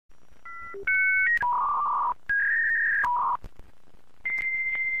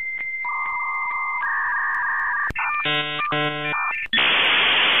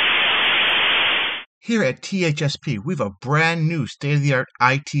Here at THSP, we have a brand new state-of-the-art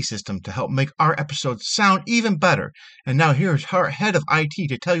IT system to help make our episodes sound even better. And now here's our head of IT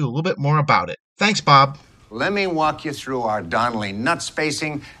to tell you a little bit more about it. Thanks, Bob. Let me walk you through our Donnelly nut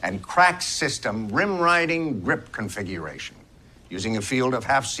spacing and crack system rim riding grip configuration. Using a field of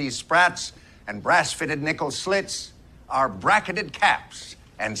half-C sprats and brass-fitted nickel slits, our bracketed caps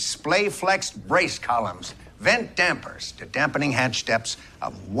and splay-flexed brace columns vent dampers to dampening hatch depths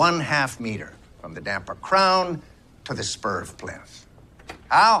of 1/2 meter. From the damper crown to the spur of plinth.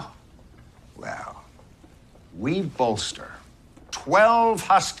 How? Well, we bolster 12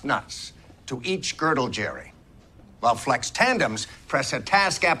 husk nuts to each girdle jerry, while Flex tandems press a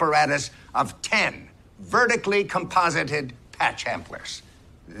task apparatus of 10 vertically composited patch amplers.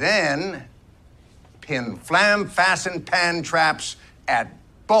 Then pin flam-fastened pan traps at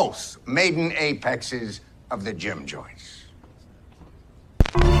both maiden apexes of the gym joints.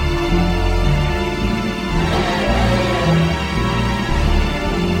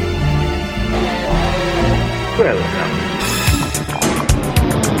 Welcome.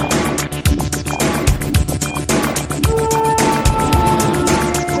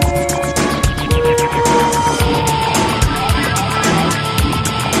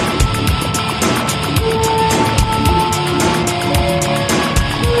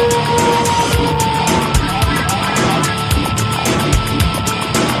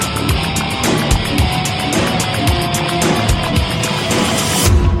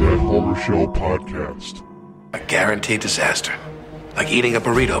 Show podcast. A guaranteed disaster. Like eating a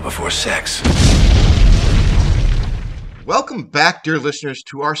burrito before sex. Welcome back, dear listeners,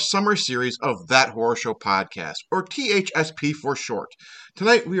 to our summer series of That Horror Show podcast, or THSP for short.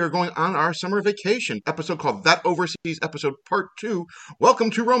 Tonight, we are going on our summer vacation episode called That Overseas Episode Part 2,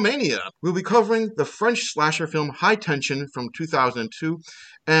 Welcome to Romania. We'll be covering the French slasher film Haute Tension from 2002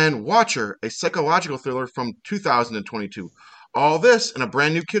 and Watcher, a psychological thriller from 2022. All this in a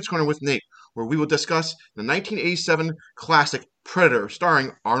brand new Kidz Corner with Nate, where we will discuss the 1987 classic Predator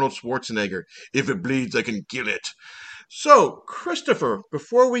starring Arnold Schwarzenegger. If it bleeds, I can kill it. So, Christopher,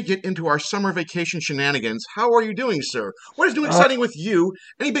 before we get into our summer vacation shenanigans, how are you doing, sir? What is new exciting with you?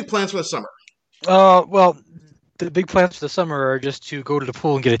 Any big plans for the summer? Well, the big plans for the summer are just to go to the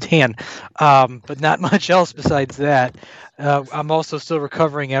pool and get a tan, but not much else besides that. I'm also still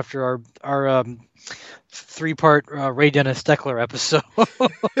recovering after our 3-part Ray Dennis Steckler episode.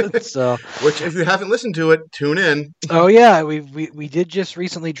 So, which, if you haven't listened to it, tune in. Oh yeah, we did just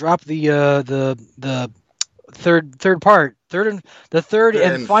recently drop the third part, third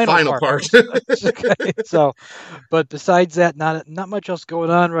and final part. Okay, so, but besides that, not much else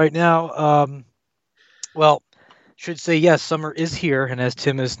going on right now. Well, should say yes, summer is here, and as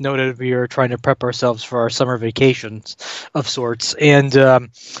Tim has noted, we are trying to prep ourselves for our summer vacations of sorts, and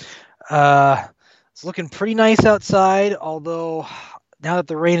it's looking pretty nice outside, although now that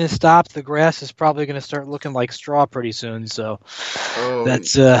the rain has stopped, the grass is probably going to start looking like straw pretty soon. So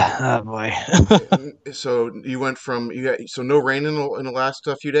that's oh boy. So you went from no rain in the last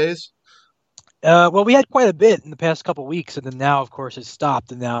few days. Well, we had quite a bit in the past couple of weeks, and then now, of course, it's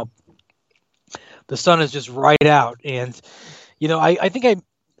stopped, and now the sun is just right out. And I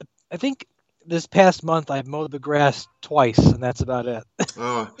think this past month I've mowed the grass twice, and that's about it.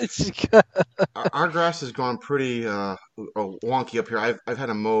 Our grass has gone pretty wonky up here. I've had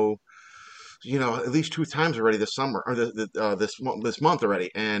to mow, at least 2 times already this summer, or this month already,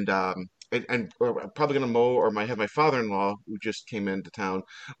 and we're probably gonna mow, or have my father-in-law, who just came into town,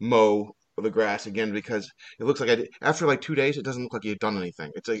 mow the grass again, because it looks like after like 2 days, it doesn't look like you've done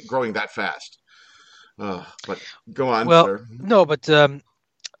anything. It's like growing that fast. But go on, sir. No, but do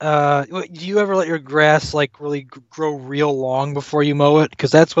you ever let your grass really grow real long before you mow it?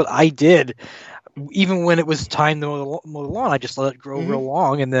 Because that's what I did. Even when it was time to mow the lawn, I just let it grow real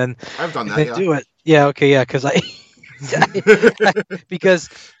long, and then I've done that. Do it. Yeah. Okay. Yeah. Because because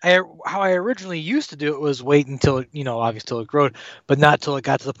how I originally used to do it was wait until obviously till it growed, but not till it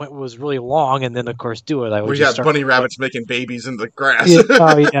got to the point where it was really long, and then of course do it. I would just start bunny rabbits making babies in the grass. Yeah.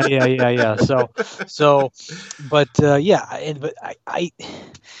 Oh yeah. But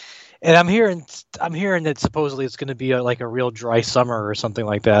and I'm hearing that supposedly it's going to be like a real dry summer or something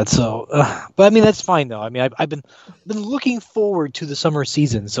like that. So, but I mean that's fine though. I mean I've been looking forward to the summer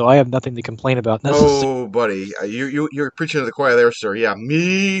season, so I have nothing to complain about. Oh, buddy, you're preaching to the choir there, sir. Yeah,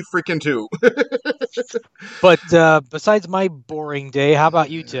 me freaking too. But besides my boring day, how about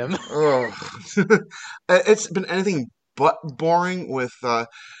you, Tim? Oh, it's been anything but boring with.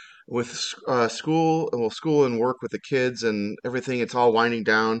 with school and work with the kids and everything, it's all winding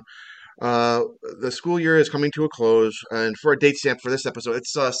down. The school year is coming to a close, and for a date stamp for this episode,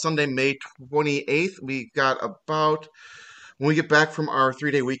 it's Sunday, May 28th. We got about, when we get back from our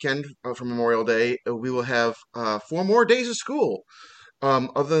 3-day weekend from Memorial Day, we will have 4 more days of school.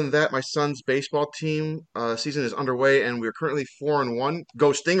 Other than that, my son's baseball team season is underway, and we're currently 4-1. Go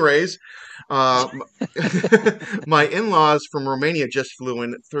Stingrays! Uh, my in-laws from Romania just flew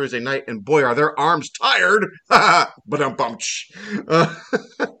in Thursday night, and boy, are their arms tired! But I'm bummed. Uh,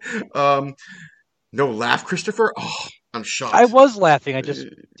 um, no laugh, Christopher. Oh, I'm shocked. I was laughing.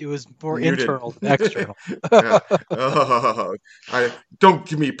 It was more Muted. internal than external. Yeah. Don't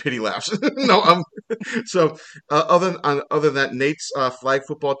give me pity laughs. No. So other than that, Nate's flag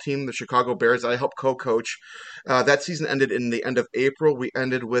football team, the Chicago Bears, I helped co-coach. That season ended in the end of April. We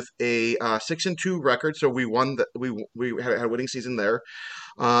ended with a 6-2 record, so we won. We had a winning season there.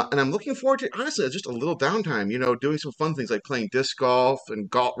 And I'm looking forward to, honestly, just a little downtime, doing some fun things like playing disc golf and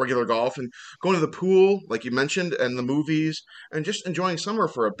regular golf, and going to the pool, like you mentioned, and the movies, and just enjoying summer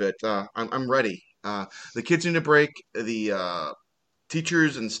for a bit. I'm ready. The kids need a break. The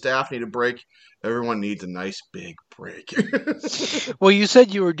teachers and staff need a break. Everyone needs a nice big break. Well, you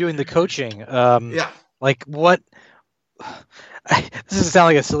said you were doing the coaching. Yeah. Like what? This doesn't sound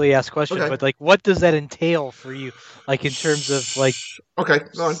like a silly ass question, Okay. but like, what does that entail for you? Like in terms of like, Okay,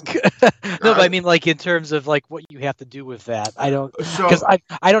 go on. no, but I mean like in terms of like what you have to do with that. I don't, So- because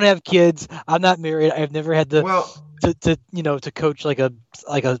I don't have kids. I'm not married. I've never had to Well, to coach like a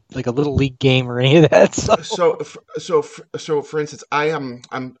little league game or any of that. so for instance, I'm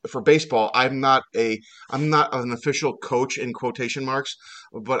for baseball. I'm not an official coach in quotation marks,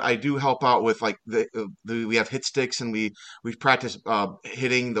 but I do help out with like we have hit sticks, and we practice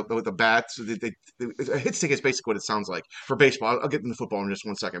hitting with the bats. A hit stick is basically what it sounds like for baseball. I'll get into football in just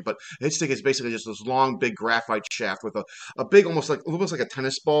 1 second, but a hit stick is basically just this long, big graphite shaft with a big, almost like a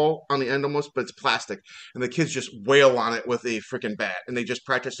tennis ball on the end, almost, but it's plastic, and the kids just wail on it with a freaking bat, and they just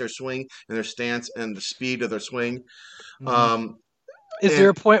practice their swing and their stance and the speed of their swing. Mm-hmm. Is there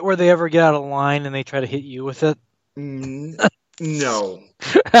a point where they ever get out of line and they try to hit you with it? No.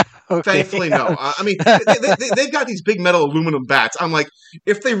 Okay. Thankfully, no. I mean, they've got these big metal aluminum bats. I'm like,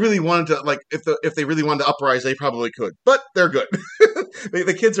 if they really wanted to, if they really wanted to uprise, they probably could. But they're good.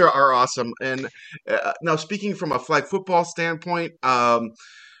 The kids are awesome. And now, speaking from a flag football standpoint, it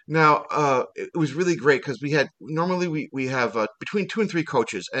was really great because we have between 2 and 3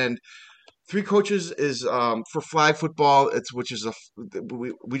 coaches, and 3 coaches is for flag football.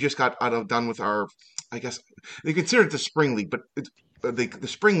 We just got done with our, I guess they consider it the spring league, but the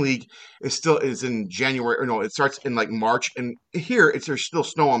spring league is in January, or no, it starts in like March, and here there's still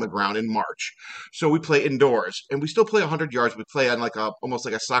snow on the ground in March, so we play indoors, and we still play 100 yards. We play on almost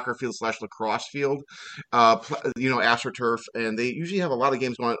like a soccer field / lacrosse field, AstroTurf, and they usually have a lot of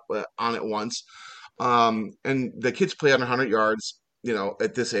games going on at once, and the kids play on 100 yards,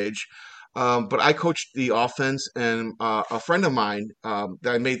 at this age. But I coached the offense, and a friend of mine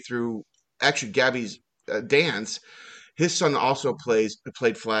that I made through actually Gabby's dance. His son also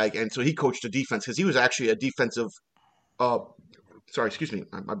played flag, and so he coached the defense because he was actually a defensive. Sorry, excuse me,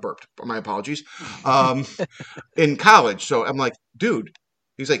 I burped. My apologies. In college, so I'm like, dude.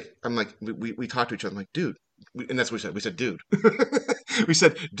 He's like, I'm like, we talked to each other. I'm like, dude, and that's what we said. We said, dude. We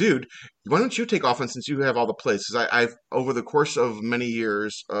said, dude, why don't you take offense since you have all the plays? Because I've over the course of many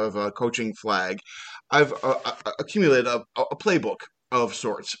years of coaching flag, I've accumulated a playbook of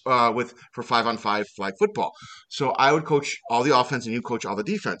sorts for 5-on-5 flag football. So I would coach all the offense and you coach all the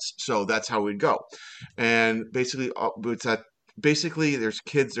defense. So that's how we'd go. And basically there's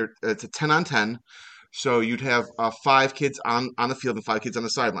kids. It's a 10-on-10. So you'd have 5 kids on the field and 5 kids on the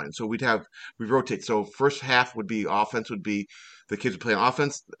sideline. So we rotate. So first half would be offense, would be the kids would play on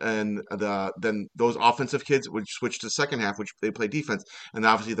offense, and then those offensive kids would switch to the second half, which they play defense. And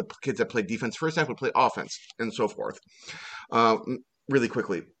obviously the kids that played defense first half would play offense, and so forth, really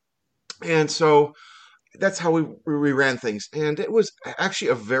quickly. And so that's how we ran things. And it was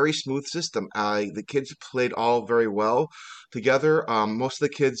actually a very smooth system. The kids played all very well together. Most of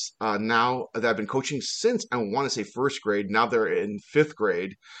the kids now that I've been coaching since, I want to say first grade, now they're in 5th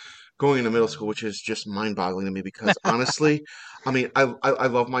grade, going into middle school, which is just mind-boggling to me because honestly, I mean, I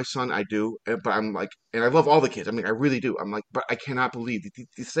love my son, I do, but I'm like, and I love all the kids. I mean, I really do. I'm like, but I cannot believe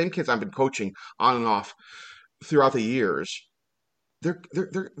the same kids I've been coaching on and off throughout the years. They're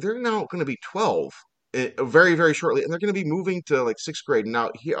now going to be 12 very, very shortly, and they're going to be moving to like 6th grade. Now,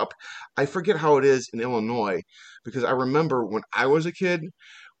 I forget how it is in Illinois because I remember when I was a kid,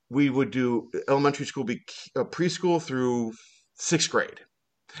 we would do elementary school, be preschool through 6th grade.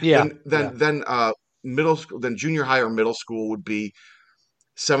 Yeah. Then middle school, then junior high or middle school would be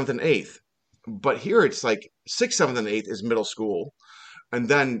 7th and 8th. But here it's like 6th, 7th, and 8th is middle school, and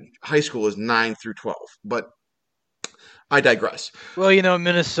then high school is 9 through 12. But I digress. Well,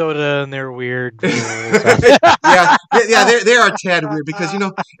 Minnesota and their weird rules. yeah, they are a tad weird because in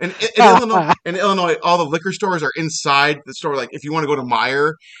Illinois, all the liquor stores are inside the store. Like if you want to go to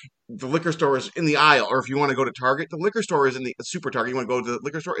Meijer, the liquor store is in the aisle, or if you want to go to Target, the liquor store is in the Super Target. You want to go to the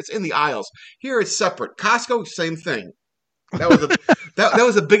liquor store, it's in the aisles. Here it's separate. Costco, same thing. That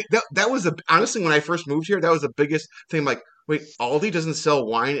was honestly when I first moved here, that was the biggest thing. Like, wait, Aldi doesn't sell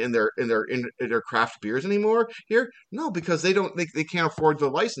wine in their craft beers anymore here? No, because they can't afford the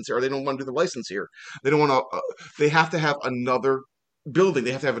license, or they don't want to do the license here. They don't want to. They have to have another building.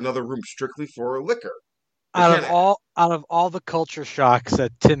 They have to have another room strictly for liquor. Out of all the culture shocks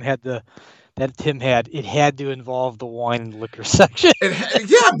that Tim had, it had to involve the wine and liquor section.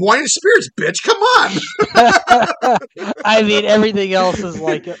 Wine and spirits, bitch. Come on. I mean, everything else is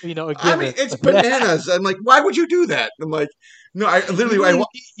like, a given. I mean, it's bananas. I'm like, why would you do that? I'm like, no, I literally.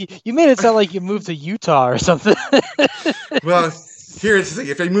 You made it sound like you moved to Utah or something. Well, here's the thing.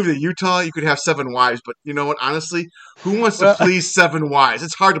 If you move to Utah, you could have 7 wives. But you know what? Honestly, who wants to please 7 wives?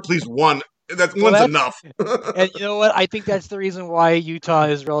 It's hard to please one. That's enough. And you know what? I think that's the reason why Utah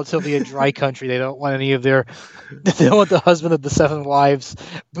is relatively a dry country. They don't want they don't want the husband of the 7 wives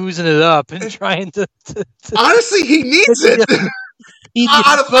boozing it up and trying to honestly, he needs it.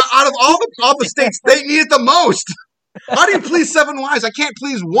 Out of all the states, they need it the most. How do you please 7 wives? I can't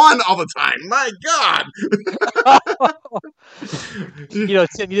please one all the time. My God.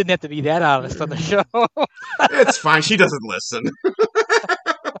 Tim, you didn't have to be that honest on the show. It's fine. She doesn't listen.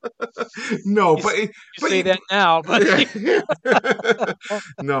 No, you say that now, but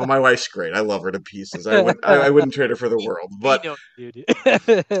no, my wife's great. I love her to pieces. I wouldn't trade her for the world. But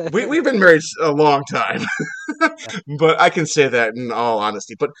we've been married a long time. But I can say that in all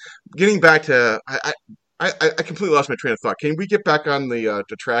honesty. But getting back to, I completely lost my train of thought. Can we get back on the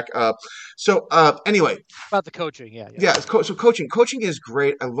track? Anyway, about the coaching, So coaching is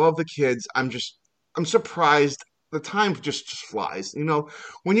great. I love the kids. I'm surprised. The time just flies.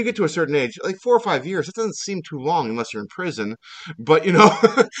 When you get to a certain age, like 4 or 5 years, it doesn't seem too long unless you're in prison. But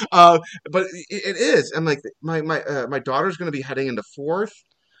but it is. And like my daughter's going to be heading into 4th.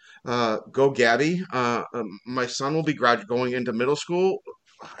 Go Gabby. My son will be going into middle school.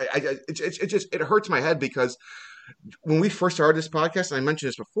 It hurts my head because when we first started this podcast, and I mentioned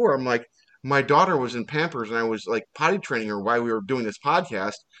this before, I'm like, my daughter was in Pampers, and I was like potty training her while we were doing this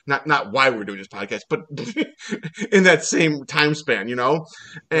podcast. Not why we were doing this podcast, but in that same time span,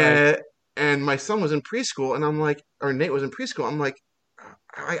 Right. And my son was in preschool, and I'm like, or Nate was in preschool. I'm like,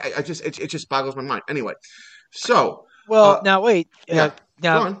 it just boggles my mind. Anyway, so now wait,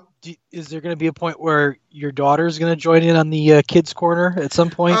 now. Is there going to be a point where your daughter's going to join in on the Kidz Corner at some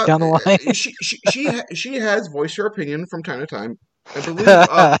point down the line? She has voiced her opinion from time to time.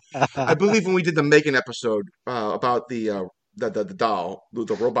 I believe when we did the Megan episode about the doll,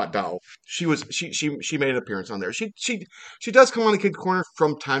 the robot doll, she made an appearance on there. She does come on the Kidz Corner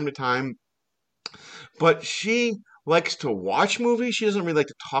from time to time, but she likes to watch movies. She doesn't really like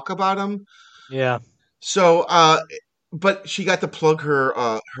to talk about them. Yeah. So, but she got to plug her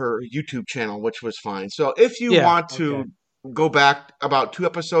YouTube channel, which was fine. So if you want to go back about 2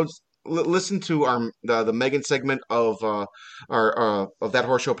 episodes, listen to the Megan segment of of That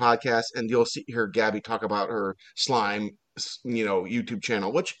Horse Show podcast, and you'll hear Gabby talk about her slime, YouTube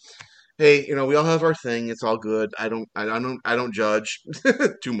channel. Which, hey, we all have our thing. It's all good. I don't judge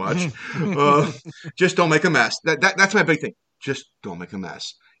too much. Just don't make a mess. That's my big thing. Just don't make a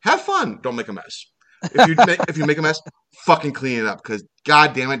mess. Have fun. Don't make a mess. If you make a mess, fucking clean it up, because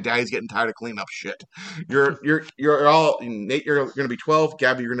God damn it, Daddy's getting tired of cleaning up shit. You're all Nate. You're gonna be 12.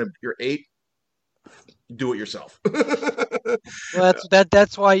 Gabby, you're 8. Do it yourself. Well,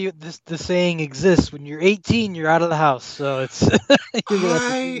 that's why the saying exists. When you're 18, you're out of the house. So it's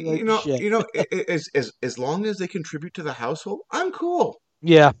as long as they contribute to the household, I'm cool.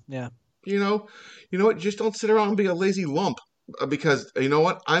 Yeah. You know what? Just don't sit around and be a lazy lump, because you know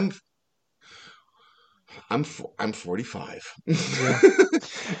what? I'm 45. Yeah.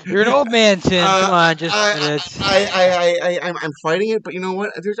 You're an old man, Tim. Come on, just I'm fighting it, but you know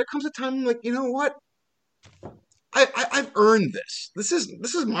what? There comes a time I'm like, you know what? I've earned this. This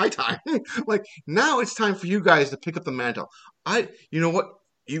is my time. Like, now it's time for you guys to pick up the mantle. You know what?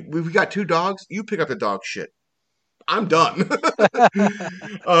 We've got 2 dogs. You pick up the dog shit. I'm done.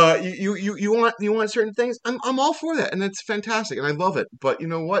 You want certain things? I'm all for that, and it's fantastic, and I love it. But you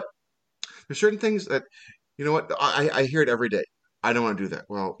know what? There's certain things that, I hear it every day. I don't want to do that.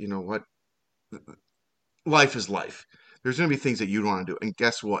 Well, you know what? Life is life. There's going to be things that you don't want to do. And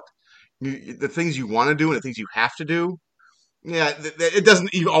guess what? The things you want to do and the things you have to do, yeah, it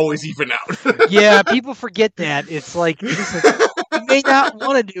doesn't always even out. Yeah, people forget that. It's like, listen, you may not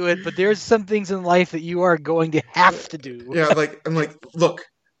want to do it, but there's some things in life that you are going to have to do. Yeah, I'm like, look,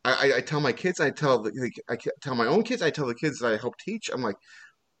 I tell my kids, I tell my own kids, I tell the kids that I help teach. I'm like,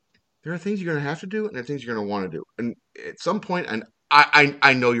 there are things you're going to have to do, and there are things you're going to want to do. And at some point, and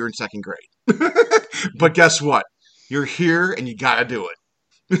I know you're in second grade, but guess what? You're here, and you got to do it.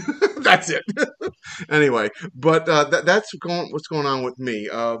 That's it. Anyway, but that's what's going on with me.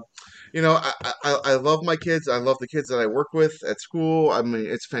 I love my kids. I love the kids that I work with at school. I mean,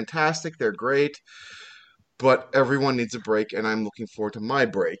 it's fantastic. They're great. But everyone needs a break, and I'm looking forward to my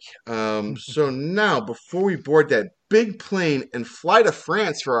break. So now, before we board that big plane and fly to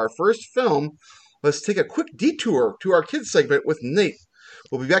France for our first film, let's take a quick detour to our kids segment with Nate.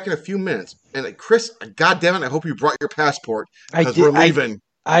 We'll be back in a few minutes. And Chris, goddammit, I hope you brought your passport because we're leaving.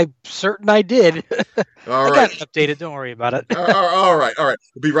 I'm certain I did. All I right. got it updated. Don't worry about it. All right. We'll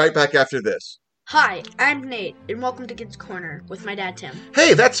be right back after this. Hi, I'm Nate, and welcome to Kidz Corner with my dad, Tim.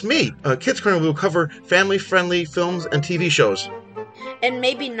 Hey, that's me. Kidz Corner will cover family-friendly films and TV shows. And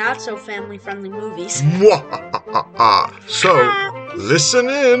maybe not so family-friendly movies. So, listen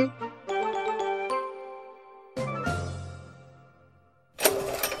in.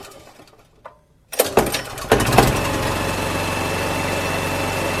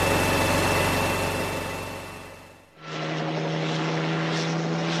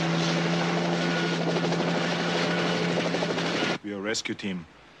 We are a rescue team,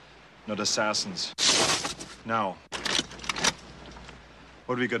 not assassins. Now,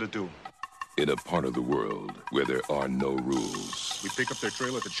 what do we gotta do? In a part of the world where there are no rules. We pick up their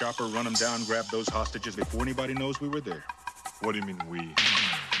trail at the chopper, run them down, grab those hostages before anybody knows we were there. What do you mean we?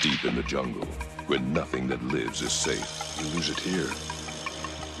 Deep in the jungle, where nothing that lives is safe. You lose it here,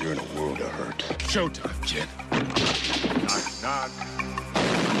 you're in a world of hurt. Showtime, kid. Knock, knock.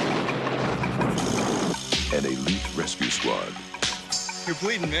 An elite rescue squad. You're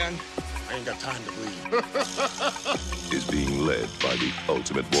bleeding, man. I ain't got time to bleed. Is being led by the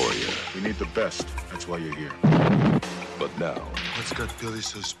ultimate warrior. We need the best. That's why you're here. But now, What's got Billy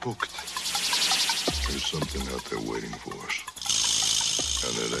so spooked? there's something out there waiting for us.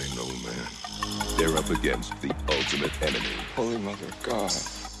 And it ain't no man. They're up against the ultimate enemy. Holy Mother of God.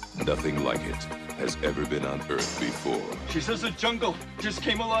 Nothing like it has ever been on Earth before. She says the jungle just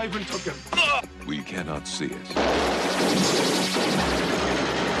came alive and took him. We cannot see it.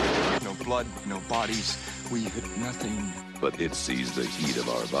 No blood, no bodies. We hit nothing. But it sees the heat of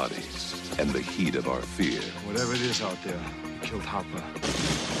our bodies and the heat of our fear. Whatever it is out there, it killed Harper.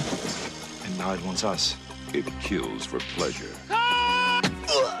 And now it wants us. It kills for pleasure.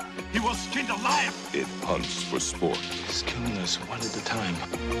 He was skinned alive! It hunts for sport. He's killing us one at a time.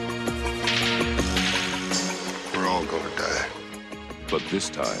 We're all gonna die. But this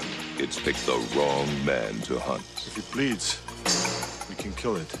time, it's picked the wrong man to hunt. If it bleeds, we can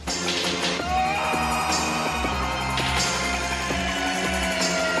kill it.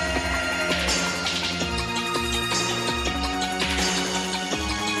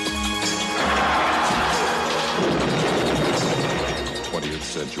 20th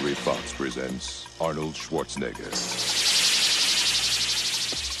Century Fox presents Arnold Schwarzenegger.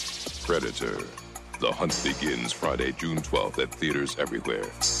 Predator. The hunt begins Friday, June 12th at theaters everywhere.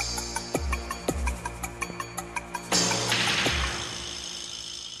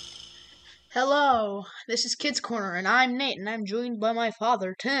 Hello, this is Kidz Corner, and I'm Nate, and I'm joined by my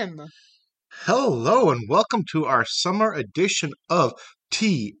father, Tim. Hello, and welcome to our summer edition of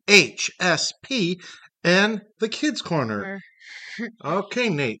THSP and the Kidz Corner. Okay,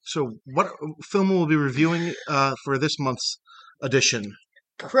 Nate, so what film will we be reviewing for this month's edition?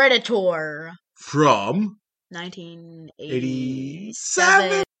 Predator. From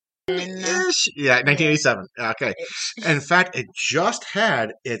 1987. Ish? Yeah, 1987. Okay. In fact, it just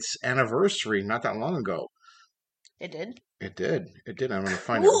had its anniversary not that long ago. It did? It did. I'm going to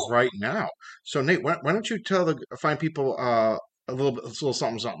find it right now. So, Nate, why don't you tell the fine people a little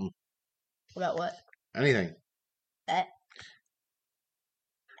something. About what? Anything.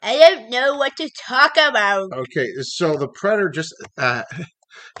 I don't know what to talk about. Okay, so the Predator just had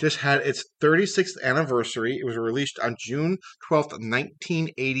its 36th anniversary. It was released on June 12th,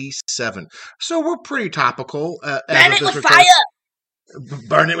 1987. So we're pretty topical. Burn it with fire!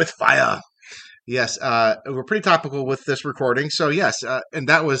 Burn it with fire! Yes, we're pretty topical with this recording. So yes, and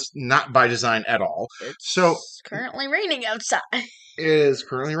that was not by design at all. It's currently raining outside. It is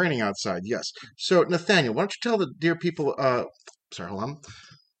currently raining outside, yes. So Nathaniel, why don't you tell the dear people Sorry, hold on.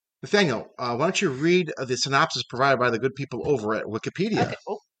 Nathaniel, why don't you read the synopsis provided by the good people over at Wikipedia? Okay.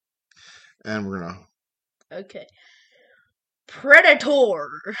 Oh. And we're going to... Okay. Predator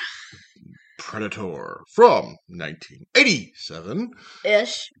from 1987.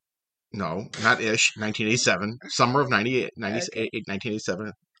 Ish. No, not ish. 1987. Summer of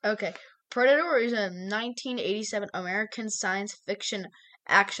 1987. Okay. Predator is a 1987 American science fiction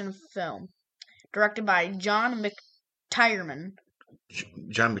action film directed by John McTiernan.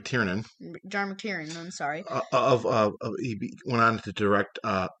 I'm sorry. He went on to direct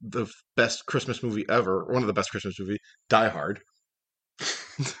the best Christmas movie ever, one of the best Christmas movies, Die Hard.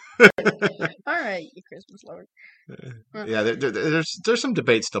 All right, you Christmas lover. Yeah, there's some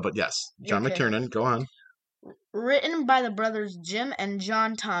debate still, but yes, John McTiernan. Go on. Written by the brothers Jim and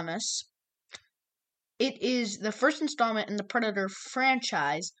John Thomas, it is the first installment in the Predator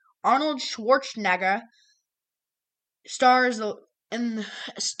franchise. Arnold Schwarzenegger stars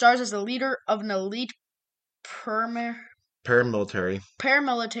as the leader of an elite paramilitary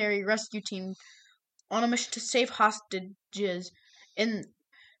rescue team on a mission to save hostages in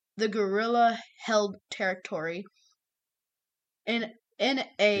the guerrilla-held territory in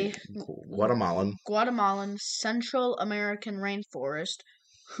a Guatemalan Central American rainforest,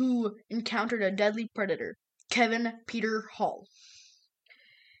 who encountered a deadly predator, Kevin Peter Hall,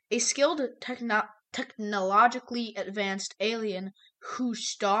 a skilled technologically advanced alien who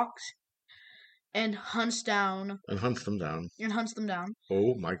stalks and hunts them down.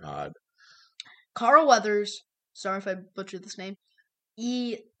 Oh my God. Carl Weathers, sorry if I butchered this name.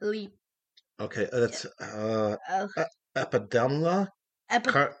 Okay, that's Epidemla?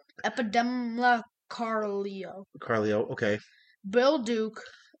 Epidemla Carlio. Okay. Bill Duke,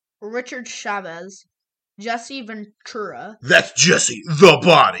 Richard Chavez, Jesse Ventura. That's Jesse the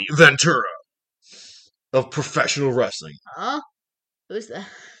Body Ventura of professional wrestling. Huh? Who's that?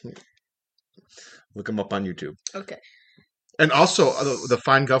 Look him up on YouTube. Okay. And also the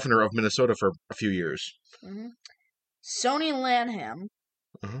fine governor of Minnesota for a few years. Mm-hmm. Sonny Lanham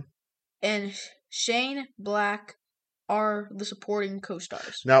and Shane Black are the supporting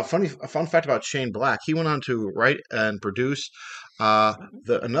co-stars. Now, a fun fact about Shane Black: he went on to write and produce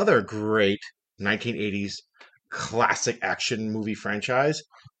another great 1980s classic action movie franchise.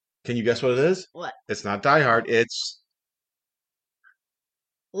 Can you guess what it is? What? It's not Die Hard. It's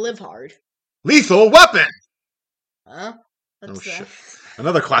Live Hard. Lethal Weapon. Huh? Shit.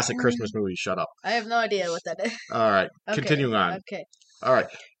 Another classic Christmas movie. Shut up. I have no idea what that is. All right. Okay. Continuing on. Okay. All right.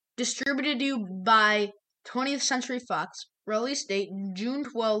 Distributed to you by 20th Century Fox. Release date June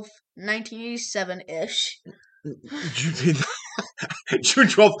 12th, 1987-ish. June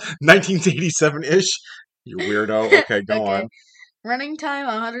 12th, 1987-ish? You weirdo. Okay, go on. Running time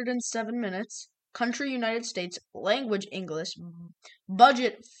 107 minutes. Country United States. Language English.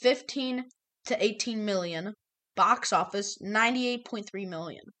 Budget 15 to 18 million. Box office 98.3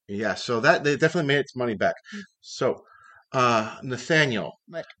 million. Yeah, so that they definitely made its money back. So, Nathaniel.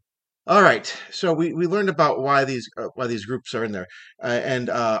 What? All right. So we learned about why these groups are in there, and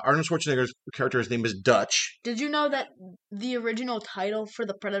Arnold Schwarzenegger's character's name is Dutch. Did you know that the original title for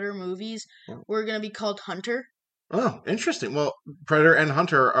the Predator movies were going to be called Hunter? Oh, interesting. Well, Predator and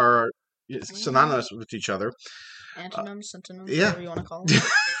Hunter are synonymous with each other. Antonyms, synonyms, yeah. whatever you want to call them.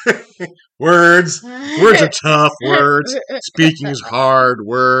 Words are tough. Words. Speaking is hard.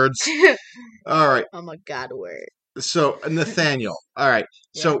 Words. All right. Oh my God, word. So, Nathaniel. All right.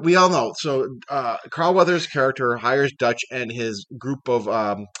 Yeah. So, we all know. So, Carl Weathers' character hires Dutch and his group of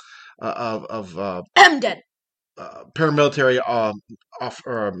I'm dead. Paramilitary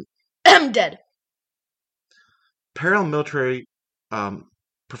I'm dead. Paramilitary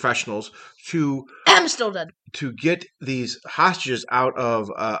professionals I'm still dead. To get these hostages out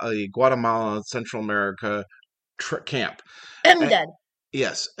of a Guatemala Central America camp. I'm dead.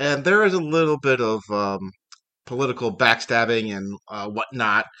 Yes, and there is a little bit of political backstabbing and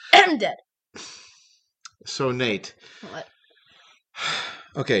whatnot. I'm dead. So, Nate. What?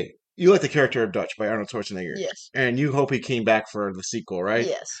 Okay, you like the character of Dutch by Arnold Schwarzenegger. Yes. And you hope he came back for the sequel, right?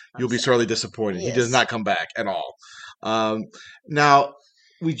 Yes. You'll be sorely disappointed. Yes. He does not come back at all. Now,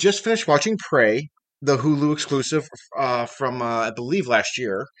 we just finished watching Prey, the Hulu exclusive from, I believe, last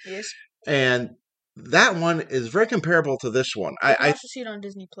year. Yes. And that one is very comparable to this one. I also see it on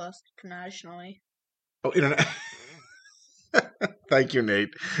Disney Plus internationally. Oh, internet. Thank you, Nate.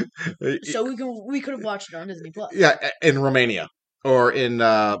 So we could have watched it on Disney Plus. Yeah, in Romania. Or in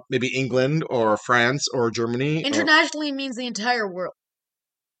maybe England or France or Germany. Internationally means the entire world.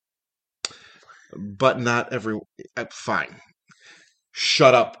 But not every... Fine.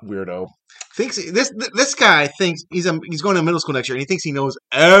 Shut up, weirdo. Thinks this guy thinks he's going to middle school next year, and he thinks he knows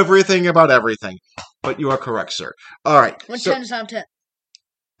everything about everything. But you are correct, sir. All right. 1 to 10 is out of 10.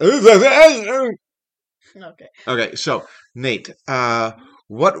 Okay. So Nate,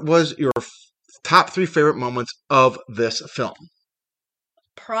 what was your top 3 favorite moments of this film?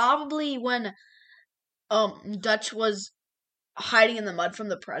 Probably when Dutch was hiding in the mud from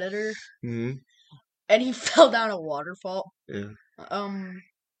the predator, Mm-hmm. and he fell down a waterfall. Yeah.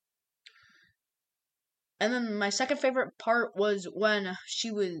 And then my second favorite part was when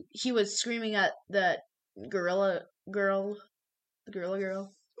he was screaming at that gorilla girl.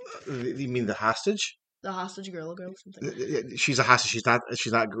 You mean the hostage? The hostage gorilla girl. Something. She's a hostage.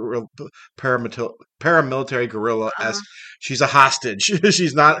 She's not gorilla, paramilitary gorilla. She's a hostage.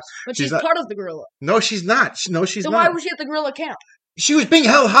 She's not. But she's part of the gorilla. No, she's not. No, she's not. Then why was she at the gorilla camp? She was being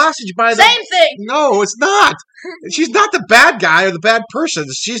held hostage by the same thing. No, it's not. She's not the bad guy or the bad person.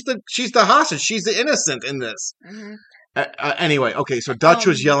 She's the hostage. She's the innocent in this. Mm-hmm. Anyway, okay. So Dutch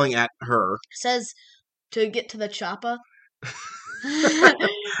was yelling at her. Says to get to the chopper.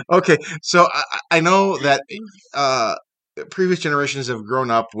 Okay, so I know that previous generations have grown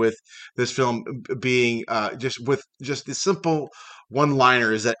up with this film being just the simple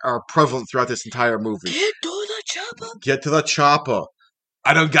one-liners that are prevalent throughout this entire movie. Get to the chopper. Get to the chopper.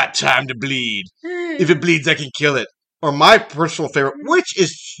 I don't got time to bleed. If it bleeds, I can kill it. Or my personal favorite, which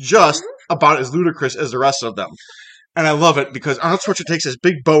is just about as ludicrous as the rest of them. And I love it because Arnold Schwarzenegger takes his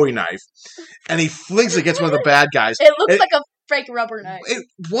big Bowie knife and he flings it against one of the bad guys. It looks like a fake rubber knife. It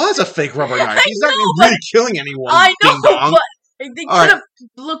was a fake rubber knife. He's not really killing anyone. I know, but they could have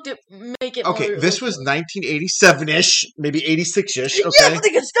looked at make it. Okay, this was 1987-ish, maybe 86-ish. Okay? Yeah, but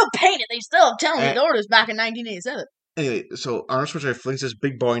they could still paint it. They still have telling the orders back in 1987. Anyway, so Arnold Schwarzenegger flings this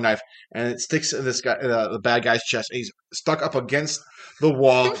big Bowie knife, and it sticks in this guy, the bad guy's chest. And he's stuck up against the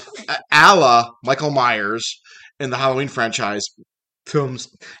wall, a la Michael Myers in the Halloween franchise films,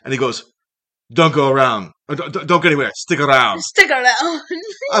 and he goes, "Don't go around. Don't go anywhere. Stick around. Stick around."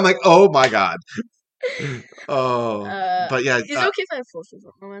 I'm like, oh my god. Oh, but yeah. Is it okay if I have 4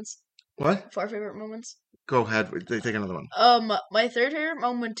 favorite moments? What? 4 favorite moments? Go ahead. Take another one. My third favorite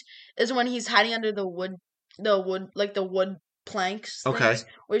moment is when he's hiding under the wood planks. Okay. Things,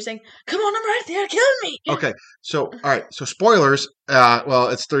 where he's saying, "Come on, I'm right there, kill me." Okay. So, all right. So, spoilers. Well,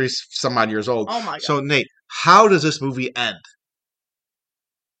 it's 30 some odd years old. Oh my god. So, Nate, how does this movie end?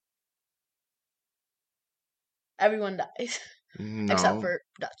 Everyone dies. No. Except for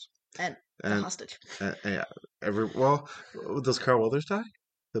Dutch and the hostage. Yeah. Does Carl Weathers die?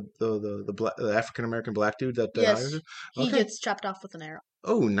 The African American black dude that yes, he gets chopped off with an arrow.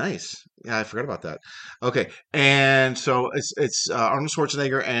 Oh, nice. Yeah, I forgot about that. Okay, and so it's Arnold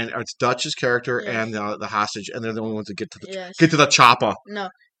Schwarzenegger and it's Dutch's character and the hostage, and they're the only ones that get to the chopper.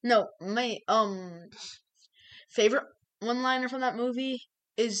 No, my favorite one-liner from that movie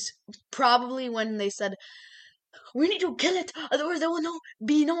is probably when they said, "We need to kill it, otherwise there will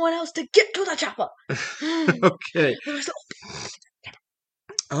be no one else to get to the chopper." Okay.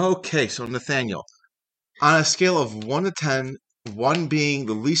 Okay, so Nathaniel, on a scale of 1 to 10, 1 being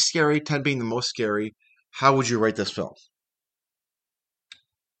the least scary, 10 being the most scary, how would you rate this film?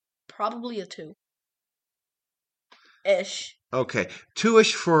 Probably a 2-ish. Okay,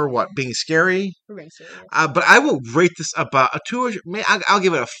 2-ish for what? Being scary? For being scary. But I will rate this about a 2-ish. I'll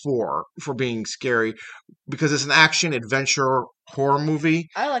give it a 4 for being scary because it's an action adventure horror movie.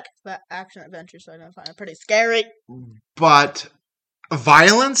 I like action adventure, so I don't find it pretty scary. But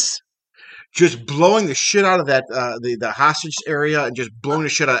violence, just blowing the shit out of that the hostage area and just blowing the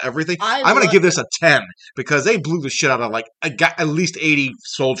shit out of everything. I'm going to give this a 10 because they blew the shit out of at least 80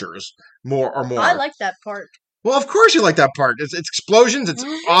 soldiers, more. I like that part. Well, of course you like that part. It's explosions, it's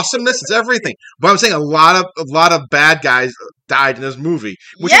awesomeness, it's everything. But I'm saying a lot of bad guys died in this movie,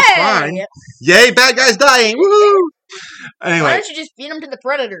 which is fine. Yay, bad guys dying! Woohoo! Anyway, why don't you just feed them to the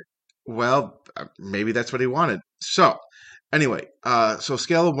predator? Well, maybe that's what he wanted. So. Anyway, so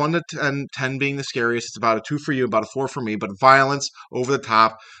scale of 1 to 10, 10 being the scariest, it's about a 2 for you, about a 4 for me, but violence, over the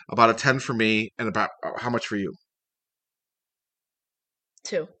top, about a 10 for me, and about how much for you?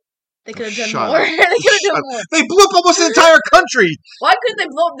 2. They could have done more. They could have done more. They blew up almost the entire country! Why couldn't they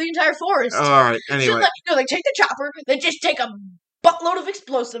blow up the entire forest? Alright, anyway. They take the chopper, they just take a buttload of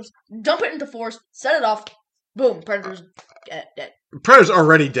explosives, dump it into forest, set it off, boom, Predator's dead. Predator's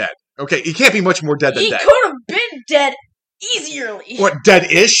already dead. Okay, he can't be much more dead than dead. He could have been dead easierly. What,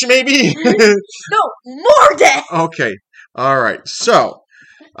 dead-ish, maybe? No, more dead! Okay, alright. So,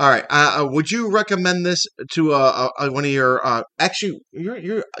 All right. Would you recommend this to one of your? Actually,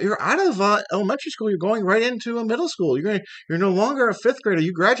 you're out of elementary school. You're going right into a middle school. You're no longer a fifth grader.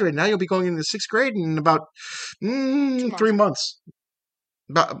 You graduate now. You'll be going into sixth grade in about 3 months,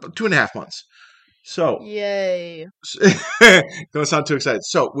 about 2.5 months. So, yay! Don't sound too excited.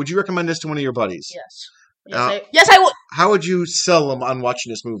 So, would you recommend this to one of your buddies? Yes. Yes, I would. How would you sell them on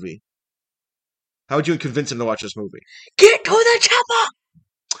watching this movie? How would you convince them to watch this movie? Get to the chopper.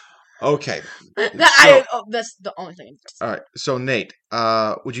 Okay. That's the only thing. All right. So, Nate,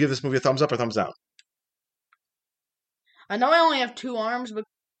 would you give this movie a thumbs up or thumbs down? I know I only have 2 arms, but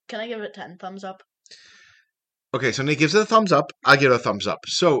can I give it 10 thumbs up? Okay, so Nate gives it a thumbs up. I give it a thumbs up.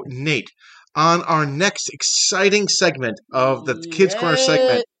 So, Nate, on our next exciting segment of the Kidz Corner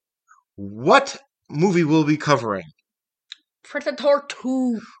segment, what movie will we be covering? Predator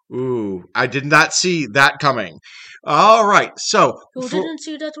 2. Ooh, I did not see that coming. All right, so... You didn't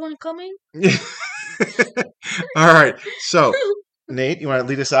see that one coming? All right, so, Nate, you want to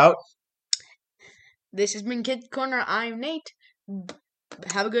lead us out? This has been Kidz Corner. I'm Nate.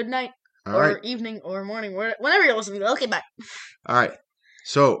 Have a good night. All or right. Evening or morning, whenever you're listening. Okay, bye. All right,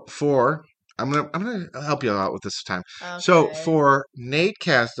 so I'm gonna help you out with this time. Okay. So for Nate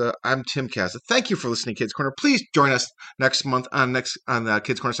Kazda, I'm Tim Kazda. Thank you for listening to Kidz Corner. Please join us next month on the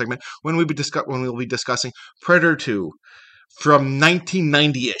Kidz Corner segment when we'll be discussing Predator 2 from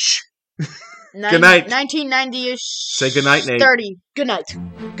 1990-ish. Good night. 1990-ish. Say good night, Nate. 30. Good night.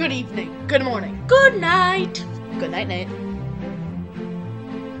 Good evening. Good morning. Good night. Good night, Nate.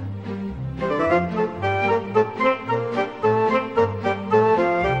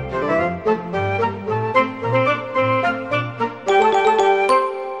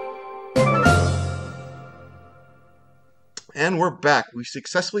 And we're back. We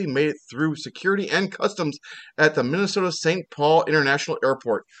successfully made it through security and customs at the Minnesota St. Paul International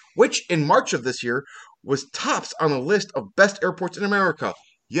Airport, which in March of this year was tops on the list of best airports in America.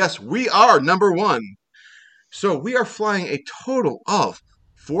 Yes, we are number 1. So we are flying a total of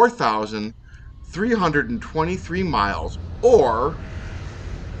 4,323 miles, or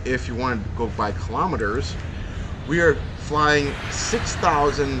if you want to go by kilometers, we are flying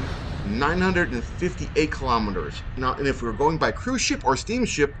 6,958 kilometers. Now, and if we're going by cruise ship or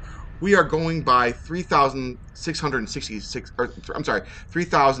steamship, we are going by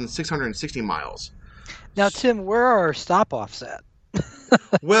 3,660 miles. Now, Tim, where are our stop-offs at?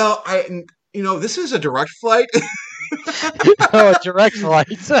 Well, this is a direct flight. Oh, a direct flight.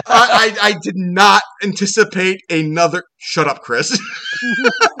 I did not anticipate another... Shut up, Chris.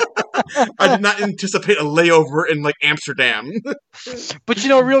 I did not anticipate a layover in, Amsterdam. But,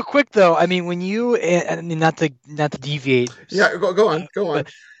 real quick, though, I mean, when you... I mean, not to deviate. Yeah, go on.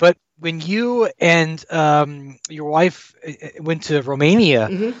 But when you and your wife went to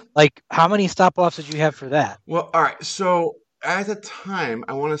Romania, how many stop-offs did you have for that? Well, all right, so... At the time,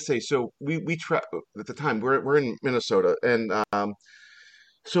 I want to say, so we at the time we're in Minnesota, and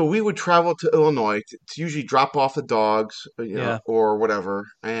so we would travel to Illinois to usually drop off the dogs, or whatever,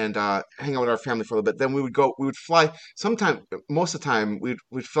 and hang out with our family for a little bit. Then we would fly. Most of the time, we'd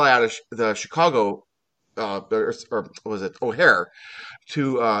fly out of the Chicago, or was it O'Hare,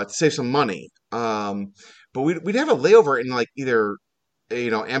 to save some money. But we'd have a layover in either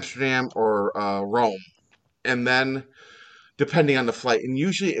Amsterdam or Rome, and then, depending on the flight, and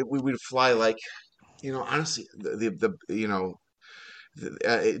usually we would fly honestly,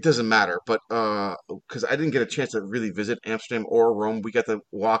 it doesn't matter, but because I didn't get a chance to really visit Amsterdam or Rome, we got to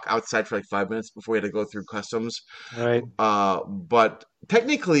walk outside for 5 minutes before we had to go through customs. Right. But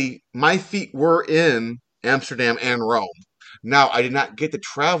technically, my feet were in Amsterdam and Rome. Now, I did not get to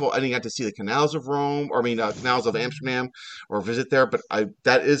travel. I didn't get to see the canals of Rome, canals of Amsterdam, or visit there. But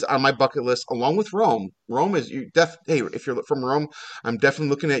that is on my bucket list, along with Rome. Rome is hey, if you're from Rome, I'm definitely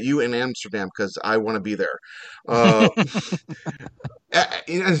looking at you in Amsterdam because I want to be there.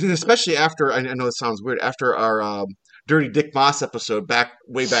 Especially after, I know it sounds weird, after our Dirty Dick Moss episode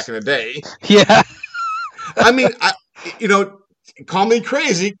way back in the day. Yeah. I mean, call me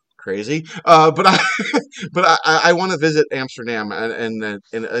crazy, but I want to visit Amsterdam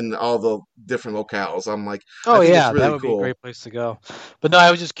and all the different locales. I'm like, oh yeah, really that would be a great place to go. But no,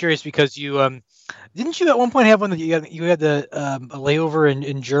 I was just curious because you didn't you at one point have one that you had the a layover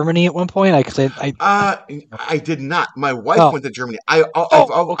in Germany at one point? I did not. My wife went to Germany. I've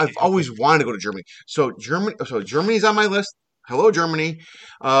always wanted to go to Germany. So Germany's on my list. Hello, Germany.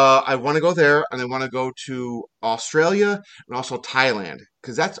 I want to go there, and I want to go to Australia and also Thailand,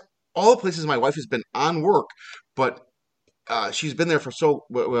 because that's all the places my wife has been on work. But she's been there for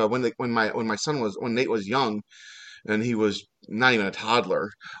when Nate was young, and he was not even a toddler.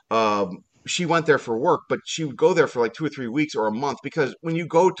 She went there for work, but she would go there for like 2 or 3 weeks or a month, because when you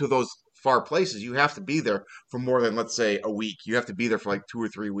go to those far places, you have to be there for more than, let's say, a week. You have to be there for like 2 or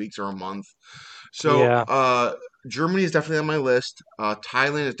 3 weeks or a month. So Germany is definitely on my list.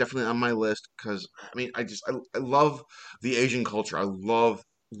 Thailand is definitely on my list because I love the Asian culture. I love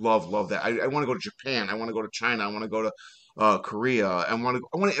that. I want to go to Japan. I want to go to China. I want to go to Korea. I want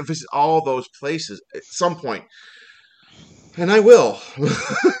to visit all those places at some point. And I will,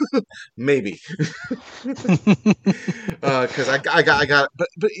 maybe, because I got. But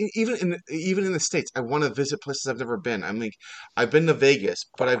even in the States, I want to visit places I've never been. I mean, I've been to Vegas,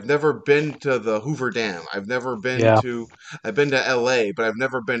 but I've never been to the Hoover Dam. I've been to L.A., but I've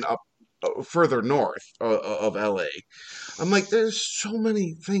never been up further north of L.A. I'm like, there's so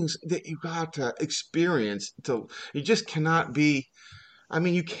many things that you got to experience. You just cannot be. I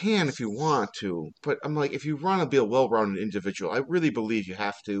mean, you can if you want to, but I'm like, if you want to be a well-rounded individual, I really believe you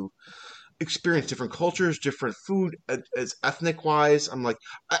have to experience different cultures, different food, as ethnic-wise. I'm like,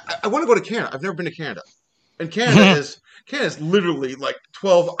 I want to go to Canada. I've never been to Canada, and Canada is literally like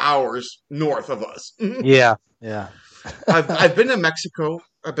 12 hours north of us. Yeah. I've been to Mexico.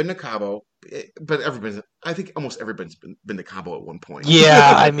 I've been to Cabo, but I think almost everybody's been to Cabo at one point.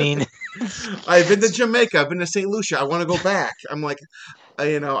 Yeah, I mean, I've been to Jamaica. I've been to St. Lucia. I want to go back. I'm like,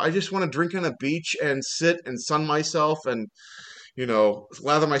 I just want to drink on a beach and sit and sun myself and,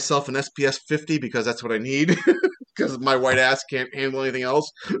 lather myself in SPS 50 because that's what I need because my white ass can't handle anything else.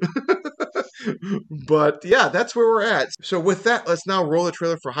 But yeah, that's where we're at. So with that, let's now roll the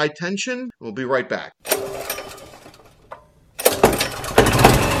trailer for High Tension. We'll be right back.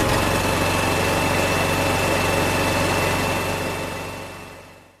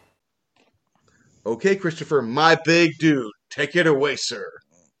 Okay, Christopher, my big dude. Take it away, sir.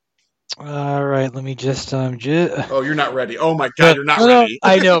 All right, let me just Oh, you're not ready. Oh my God, you're not ready.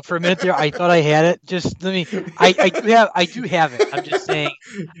 I know. For a minute there, I thought I had it. Just let me. I do have it. I'm just saying.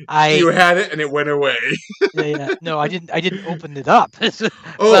 You had it and it went away. Yeah. No, I didn't. I didn't open it up.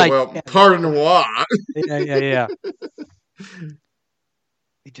 Pardon-moi. Yeah.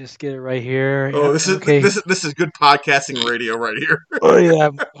 You just get it right here. Oh, this is good podcasting radio right here. Oh yeah.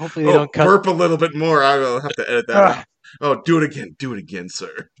 Hopefully they don't cut. Burp a little bit more. I will have to edit that. Oh, do it again. Do it again,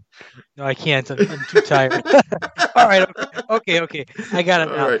 sir. No, I can't. I'm too tired. All right. Okay. I got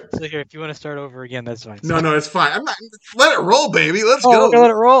it now. Right. So here, if you want to start over again, that's fine. No, it's fine. I'm not. Let it roll, baby. Let's go.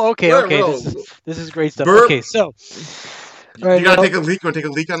 Let it roll. Okay. Roll. This is great stuff. Burp. Okay, so. Right, you gotta take a leak. You want to take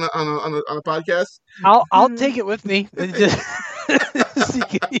a leak on a podcast? I'll take it with me. You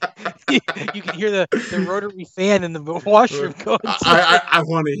can hear the rotary fan in the washroom going. I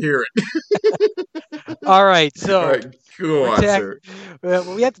want to hear it. All right, so. All right, go on, sir.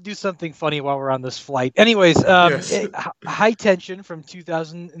 Well, we have to do something funny while we're on this flight. Anyways, yes. High Tension from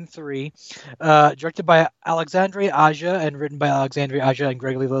 2003, directed by Alexandre Aja and written by Alexandre Aja and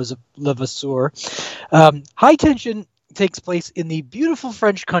Gregory Levasseur. High Tension takes place in the beautiful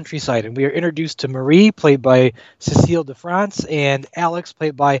French countryside, and we are introduced to Marie, played by Cécile de France, and Alex,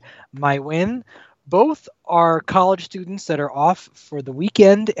 played by Mai Wen. Both are college students that are off for the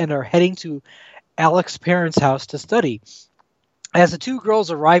weekend and are heading to Alex's parents' house to study. As the two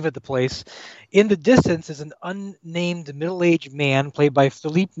girls arrive at the place, in the distance is an unnamed middle-aged man, played by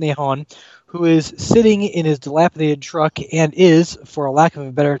Philippe Nahon, who is sitting in his dilapidated truck and is, for a lack of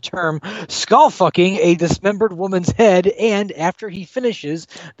a better term, skull-fucking a dismembered woman's head, and after he finishes,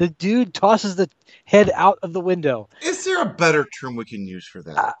 the dude tosses the head out of the window. Is there a better term we can use for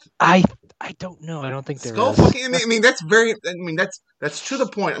that? I don't know. I don't think there is. Skull-fucking? I mean, that's very... that's to the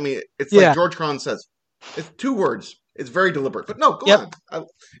point. I mean, it's like George Carlin says. It's 2 words. It's very deliberate. But no, go on.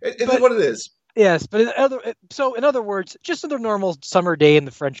 It is what it is. Yes, but in other words, just another normal summer day in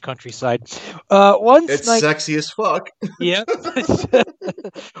the French countryside. It's sexy as fuck. Yeah.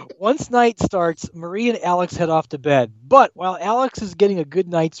 Once night starts, Marie and Alex head off to bed. But while Alex is getting a good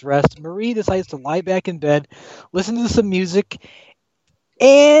night's rest, Marie decides to lie back in bed, listen to some music,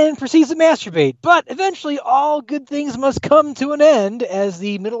 and proceeds to masturbate. But eventually, all good things must come to an end as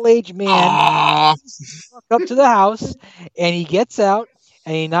the middle-aged man walks up to the house, and he gets out,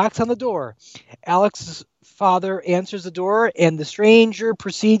 and he knocks on the door. Alex's father answers the door, and the stranger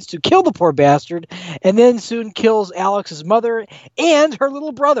proceeds to kill the poor bastard, and then soon kills Alex's mother and her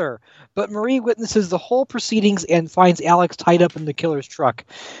little brother. But Marie witnesses the whole proceedings and finds Alex tied up in the killer's truck.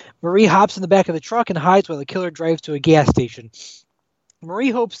 Marie hops in the back of the truck and hides while the killer drives to a gas station.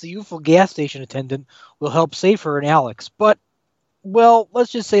 Marie hopes the youthful gas station attendant will help save her and Alex, but well,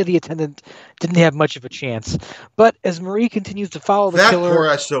 let's just say the attendant didn't have much of a chance. But as Marie continues to follow the killer... That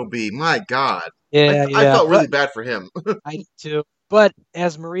poor SOB, my God. Yeah, I felt really bad for him. I did too. But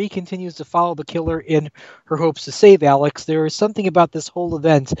as Marie continues to follow the killer in her hopes to save Alex, there is something about this whole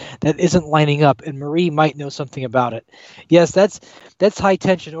event that isn't lining up, and Marie might know something about it. Yes, that's High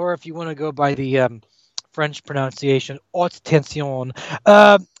Tension, or if you want to go by the French pronunciation, Haute Tension.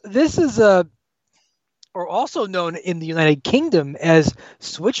 This is or also known in the United Kingdom as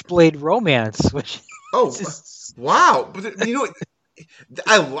Switchblade Romance, which wow. But you know,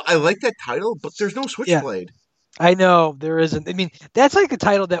 I like that title, but there's no Switchblade. Yeah. I know there isn't. I mean, that's like a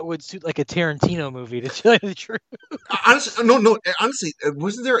title that would suit like a Tarantino movie, to tell you the truth. Honestly, no. Honestly,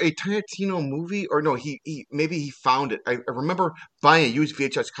 wasn't there a Tarantino movie? Or no, he maybe he found it. I remember buying a used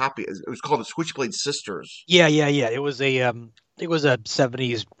VHS copy. It was called The Switchblade Sisters. Yeah. It was a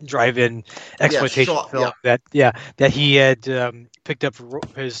 70s drive-in exploitation film that he had picked up for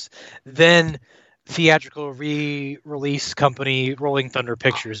his then theatrical re-release company, Rolling Thunder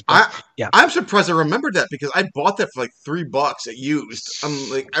Pictures. But, I'm surprised I remembered that, because I bought that for like $3 at used.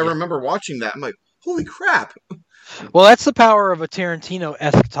 I remember watching that. I'm like, holy crap! Well, that's the power of a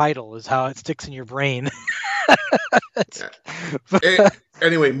Tarantino-esque title, is how it sticks in your brain.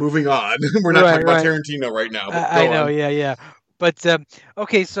 Anyway, moving on. We're not talking about Tarantino right now. I know, yeah. But,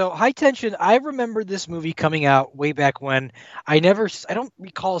 okay, so High Tension, I remember this movie coming out way back when. I don't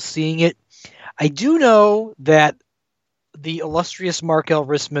recall seeing it. I do know that the illustrious Mark L.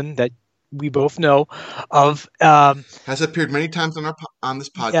 Rissman, that we both know of, has appeared many times on this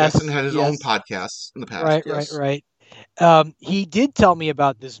podcast, and had his own podcasts in the past. Right. He did tell me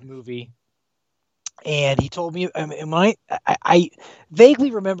about this movie, and he told me, I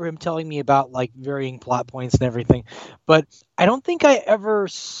vaguely remember him telling me about like varying plot points and everything, but I don't think I ever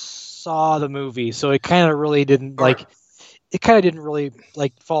saw the movie, so it kind of really didn't really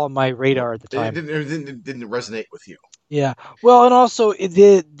fall on my radar at the time. It didn't resonate with you. Yeah. Well, and also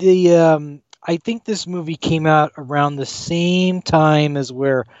I think this movie came out around the same time as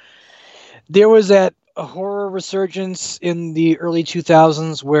where there was that horror resurgence in the early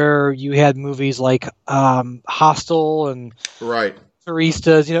 2000s, where you had movies like Hostel and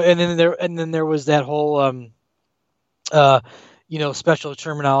Turistas, and then there was that whole special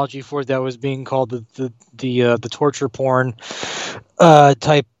terminology for it that was being called the torture porn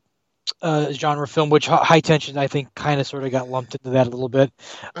type genre film, which High Tension, I think, kind of sort of got lumped into that a little bit.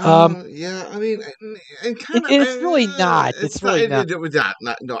 Yeah, I mean, it's really not. It's really not. It would not.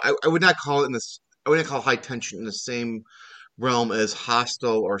 No, I would not call it in this. I wouldn't call High Tension in the same realm as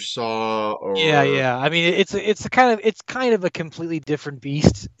Hostel or Saw. Or I mean, it's kind of a completely different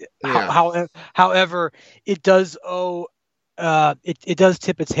beast. Yeah. However, it does owe. It does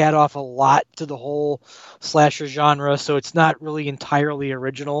tip its hat off a lot to the whole slasher genre, so it's not really entirely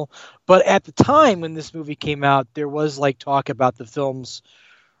original. But at the time when this movie came out, there was like talk about the film's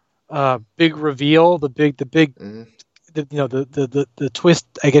big reveal, the twist.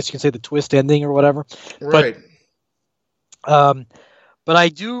 I guess you can say the twist ending or whatever. Right. But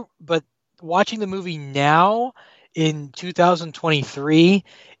watching the movie now in 2023,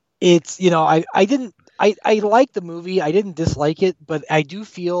 it's I like the movie. I didn't dislike it, but I do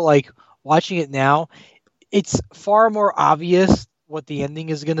feel like watching it now, it's far more obvious what the ending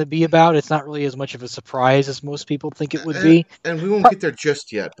is going to be about. It's not really as much of a surprise as most people think it would be. And we won't get there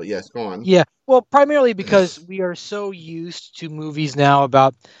just yet, but yes, go on. Yeah, well, primarily because we are so used to movies now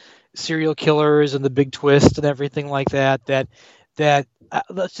about serial killers and the big twist and everything like that, that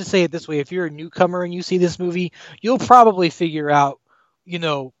let's just say it this way. If you're a newcomer and you see this movie, you'll probably figure out,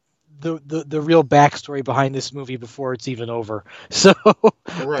 the real backstory behind this movie before it's even over. So,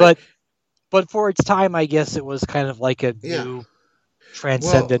 but for its time, I guess it was kind of like a new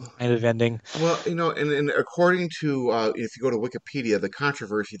transcendent kind of ending. Well, and according to if you go to Wikipedia, the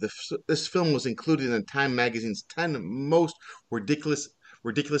controversy, this film was included in Time Magazine's 10 most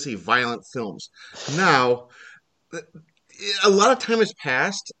ridiculously violent films. Now, a lot of time has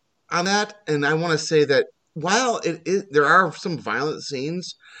passed on that, and I want to say that while there are some violent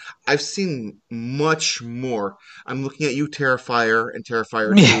scenes, I've seen much more. I'm looking at you, Terrifier and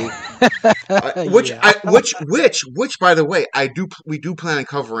Terrifier 2, which by the way, we do plan on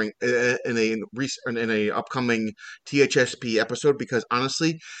covering in a upcoming THSP episode, because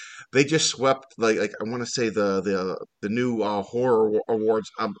honestly, they just swept like I want to say the new horror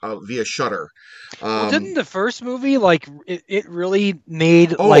awards via Shudder. Didn't the first movie it really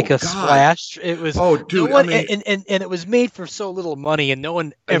made a splash? It was and it was made for so little money, and no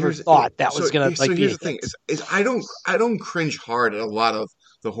one ever thought that was gonna Here's the thing: is I don't cringe hard at a lot of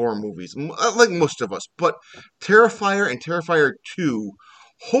the horror movies, like most of us. But Terrifier and Terrifier 2,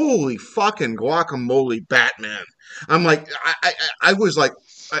 holy fucking guacamole, Batman! I'm like, I was like,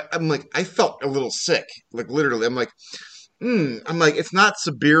 I'm like, I felt a little sick, like literally. I'm like. I'm like, it's not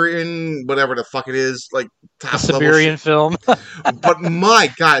Siberian, whatever the fuck it is, like top Siberian film. But my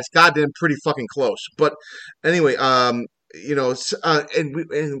God, it's goddamn pretty fucking close. But anyway, and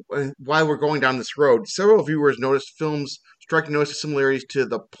while we're going down this road, several viewers noticed films striking notice similarities to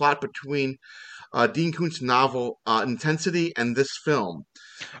the plot between Dean Koontz's novel Intensity and this film.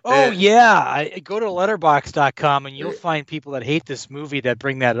 I go to letterbox.com and you'll find people that hate this movie that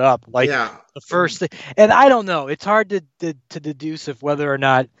bring that up. Like the first thing, and I don't know. It's hard to deduce if whether or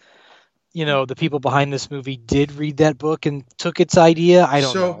not the people behind this movie did read that book and took its idea. I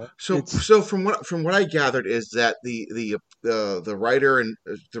don't know. So from what I gathered is that the writer and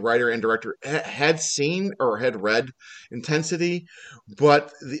director had seen or had read Intensity,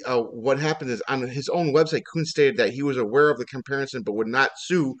 but what happened is on his own website, Kuhn stated that he was aware of the comparison but would not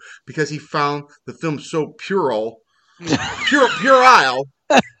sue because he found the film so puerile,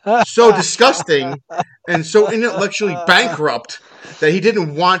 so disgusting, and so intellectually bankrupt that he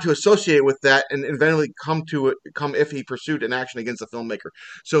didn't want to associate it with that, and eventually come if he pursued an action against the filmmaker.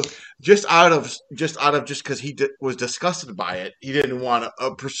 So just because he was disgusted by it, he didn't want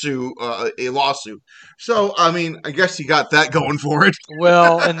to pursue a lawsuit. So I mean, I guess he got that going for it.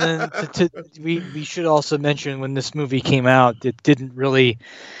 Well, and then we should also mention when this movie came out, it didn't really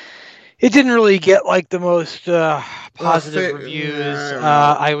get like the most positive reviews.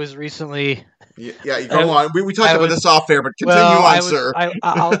 I was recently. Yeah, you go on. We talked about this off air, but continue sir.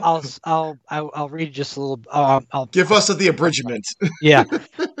 I'll read just a little. I'll give us the abridgment. Yeah,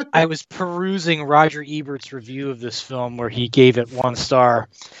 I was perusing Roger Ebert's review of this film where he gave it 1 star,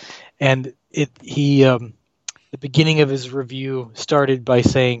 and the beginning of his review started by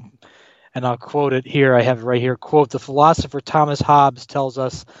saying, and I'll quote it here. I have it right here. Quote: "The philosopher Thomas Hobbes tells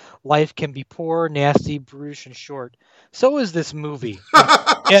us life can be poor, nasty, brutish, and short. So is this movie."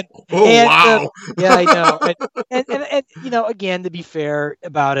 Wow! Yeah, I know. And again, to be fair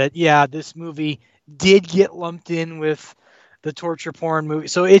about it, this movie did get lumped in with the torture porn movie,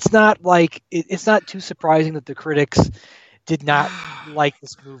 so it's not like it's not too surprising that the critics did not like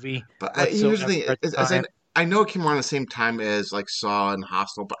this movie. But here's the thing: I know it came around the same time as like Saw and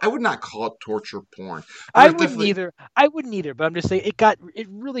Hostel, but I would not call it torture porn. I wouldn't either. But I'm just saying it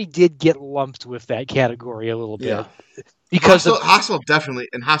really did get lumped with that category a little bit. Yeah. Because Hostel definitely,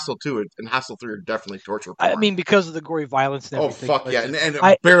 and Hostel 2 and Hostel 3 are definitely torture porn. I mean, because of the gory violence and everything. Oh, fuck yeah. And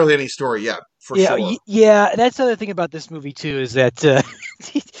barely any story, for sure. Yeah, that's the other thing about this movie, too, is that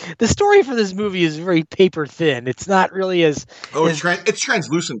the story for this movie is very paper thin. It's not really as... Oh, it's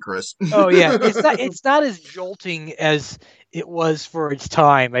translucent, Chris. Oh, yeah. It's not as jolting as it was for its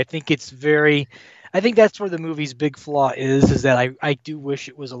time. I think that's where the movie's big flaw is that I do wish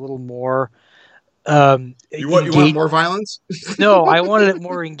it was a little more... You want more violence? No, I wanted it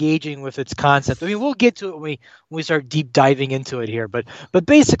more engaging with its concept. I mean, we'll get to it when we start deep diving into it here, but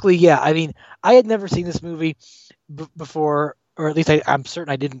basically, I mean, I had never seen this movie before, or at least I'm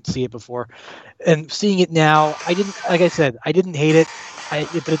certain I didn't see it before. And seeing it now, I didn't hate it,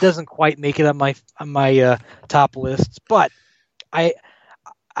 but it doesn't quite make it on my top lists. But I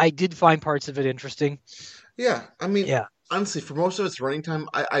did find parts of it interesting. Yeah, I mean, honestly, for most of its running time,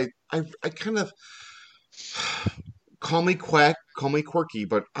 I kind of call me quirky,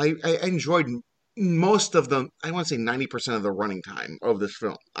 but I enjoyed most of the, I want to say 90% of the running time of this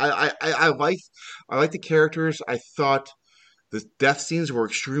film. I liked the characters. I thought the death scenes were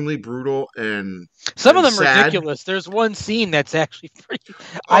extremely brutal and some of them sad. Ridiculous. There's one scene that's actually pretty.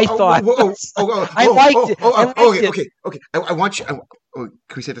 I liked it. Okay. I want you. Can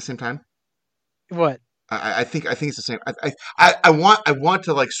we say it at the same time? What? I think it's the same. I want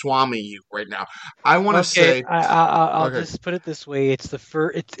to like Swami you right now. I want to say. I'll just put it this way: it's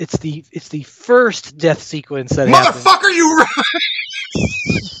the first death sequence that motherfucker, you right?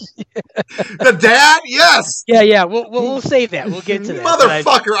 The dad, yes. Yeah. We'll save that. We'll get to that.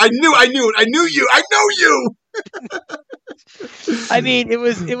 Motherfucker, I knew it. I knew you. I mean, it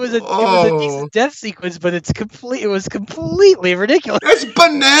was a decent death sequence, but it was completely ridiculous. It's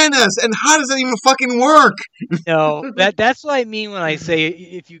bananas, and how does that even fucking work? No, that's what I mean when I say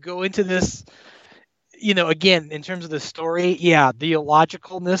if you go into this, again, in terms of the story, the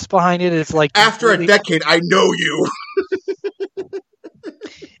illogicalness behind it is like after a decade, I know you.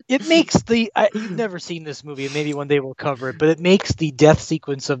 it makes you've never seen this movie, and maybe one day we'll cover it, but it makes the death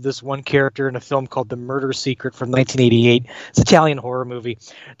sequence of this one character in a film called The Murder Secret from 1988. It's an Italian horror movie.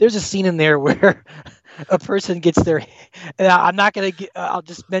 There's a scene in there where a person gets their, and I'm not going to I'll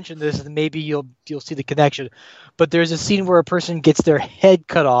just mention this and maybe you'll see the connection, but there's a scene where a person gets their head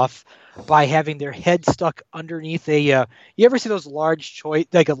cut off by having their head stuck underneath a you ever see those large toy,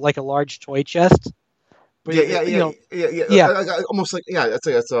 like a large toy chest? Yeah. Almost like it's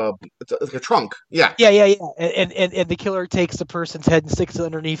like a trunk. Yeah. And the killer takes the person's head and sticks it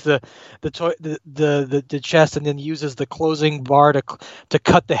underneath the chest, and then uses the closing bar to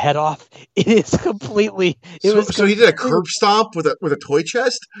cut the head off. It is completely. So he did a curb stomp with a toy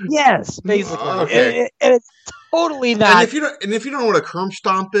chest. Yes, basically. Okay. And it's totally not. And if you don't know what a curb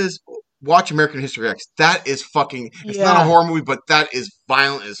stomp is, watch American History X. That is fucking. It's not a horror movie, but that is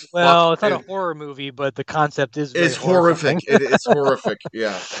violent as fuck. Well, it's not a horror movie, but the concept is. It's horrific. It's horrific.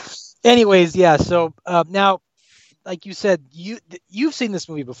 Yeah. Anyways, yeah. So now, like you said, you've seen this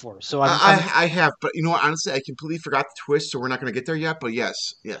movie before, so I have, but you know what? Honestly, I completely forgot the twist, so we're not going to get there yet. But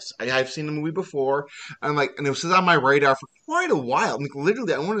yes, I've seen the movie before. And it was on my radar for quite a while.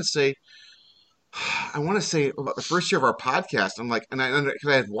 Literally, I want to say about the first year of our podcast. I'm like, because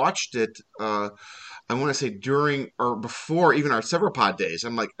I had watched it, I want to say during or before even our several pod days.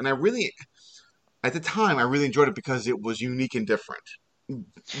 I'm like, and I really, at the time, I really enjoyed it because it was unique and different.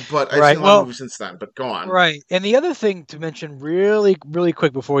 But I've seen a lot of movies since then. But go on. Right, and the other thing to mention, really, really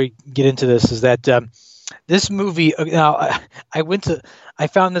quick before we get into this, is that this movie. Now, I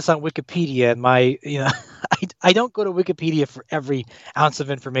found this on Wikipedia, and I don't go to Wikipedia for every ounce of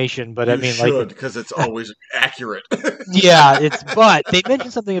information, but you should, because it's always accurate. Yeah, but they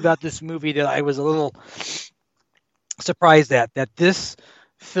mentioned something about this movie that I was a little surprised at. That this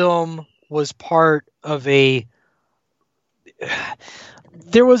film was part of a.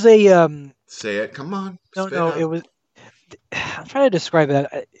 There was a. Say it. Come on. No. It was. I'm trying to describe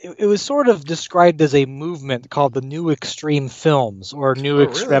that. It was sort of described as a movement called the New Extreme Films or New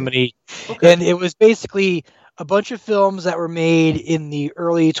Extremity. Really? Okay. And it was basically a bunch of films that were made in the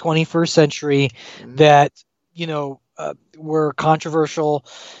early 21st century that, were controversial,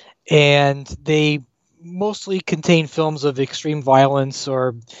 and they mostly contain films of extreme violence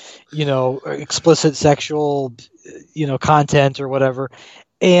or, explicit sexual, content or whatever.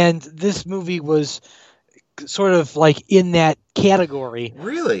 And this movie was sort of like in that category.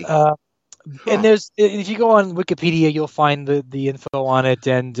 Really? And if you go on Wikipedia, you'll find the info on it.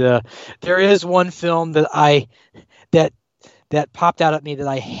 And there is one film that that popped out at me that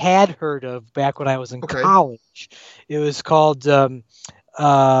I had heard of back when I was in college. It was called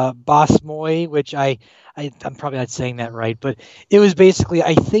Boss Moy, which I'm probably not saying that right, but it was basically,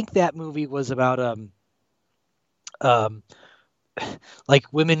 I think that movie was about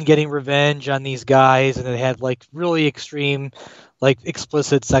like women getting revenge on these guys, and it had like really extreme, like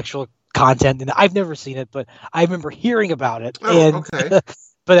explicit sexual content. And I've never seen it, but I remember hearing about it.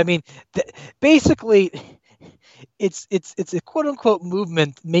 But I mean, basically, it's a quote unquote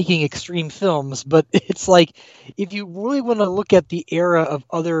movement making extreme films. But it's like, if you really want to look at the era of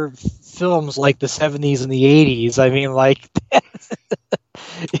other films like the 70s and the 80s, I mean, like.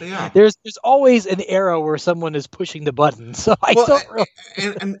 Yeah. There's always an era where someone is pushing the button. So I don't really...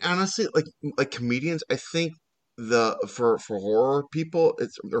 and honestly, like comedians, I think for horror people,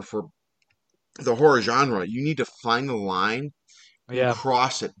 or for the horror genre, you need to find the line and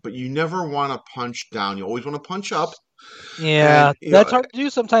cross it, but you never want to punch down. You always want to punch up. Yeah, and, that's hard to do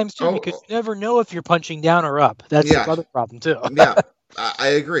sometimes too, because you never know if you're punching down or up. That's the other problem too. Yeah. I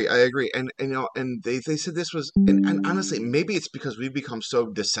agree, and they said this was, and honestly, maybe it's because we've become so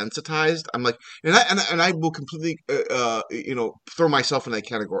desensitized. I'm like, and I will completely, throw myself in that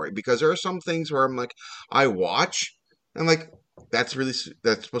category, because there are some things where I'm like, I watch, and like, that's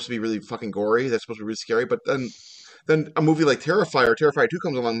supposed to be really fucking gory, that's supposed to be really scary, but then a movie like Terrifier 2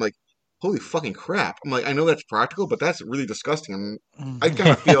 comes along, I'm like, holy fucking crap! I'm like, I know that's practical, but that's really disgusting. I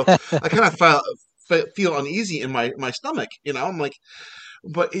kind of feel uneasy in my stomach, I'm like,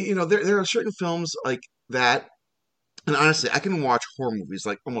 but there are certain films like that, and honestly, I can watch horror movies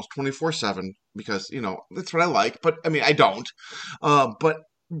like almost 24/7 because that's what I like. But I mean, I don't. But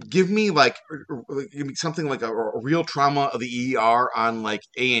give me something like a real trauma of the ER on like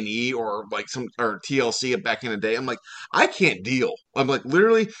A&E or like or TLC back in the day. I'm like, I can't deal. I'm like,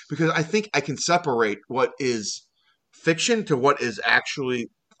 literally, because I think I can separate what is fiction to what is actually.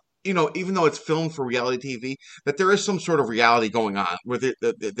 Even though it's filmed for reality TV, that there is some sort of reality going on, where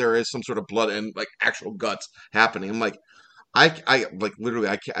there is some sort of blood and like actual guts happening. I'm like, I like literally,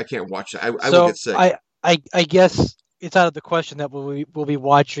 I can't watch that. I will get sick. I guess the question that we'll be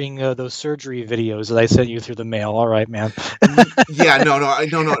watching those surgery videos that I sent you through the mail. All right, man. Yeah, no.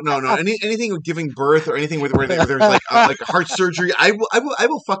 Anything with giving birth or anything where there's like a heart surgery, I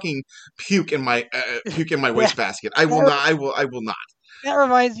will fucking puke in my wastebasket. I will not. That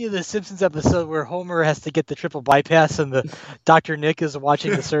reminds me of the Simpsons episode where Homer has to get the triple bypass and the Dr. Nick is watching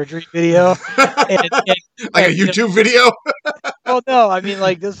the surgery video. Like a YouTube video? Well, no, I mean,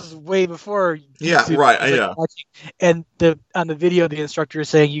 like, this is way before YouTube. Yeah, right, yeah. And on the video, the instructor is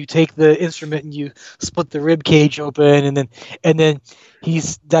saying you take the instrument and you split the rib cage open, and then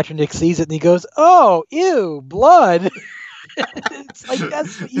Dr. Nick sees it and he goes, "Oh, ew, blood." It's like,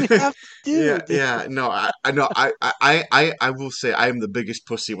 that's what you have to do. Yeah. No, I know. I will say I am the biggest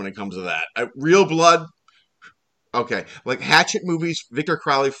pussy when it comes to that. Real blood, okay. Like Hatchet movies, Victor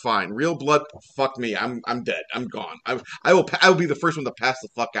Crowley, fine. Real blood, fuck me. I'm dead. I'm gone. I will be the first one to pass the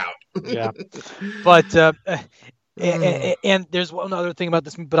fuck out. Yeah, but and there's one other thing about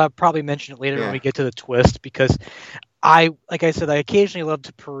this, but I'll probably mention it later when we get to the twist, because like I said, I occasionally love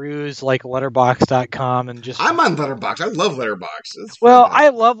to peruse like letterbox.com and just. I'm on Letterbox. I love Letterbox. I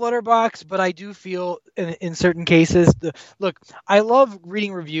love Letterbox, but I do feel in certain cases, look, I love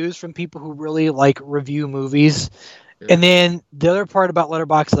reading reviews from people who really like review movies. Yeah. And then the other part about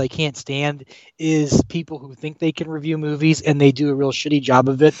Letterbox that I can't stand is people who think they can review movies and they do a real shitty job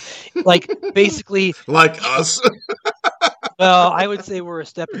of it. Like basically like us. Well, I would say we're a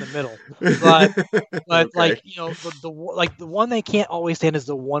step in the middle, but okay. Like, you know, the one they can't always stand is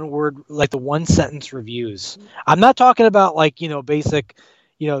the one word, like the one sentence reviews. I'm not talking about like, you know, basic,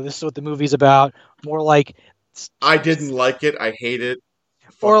 you know, this is what the movie's about. More like, I didn't like it, I hate it.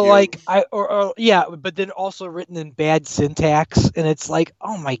 Or like but then also written in bad syntax, and it's like,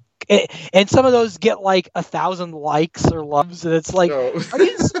 oh my, and some of those get like 1,000 likes or loves, and it's like, no. Are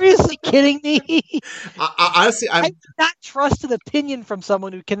you seriously kidding me? Honestly, I do not trust an opinion from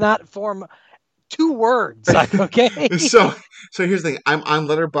someone who cannot form 2 words. Okay. So here's the thing. I'm on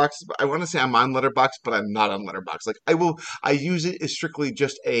Letterboxd. I want to say I'm on Letterboxd, but I'm not on Letterboxd. Like I use it as strictly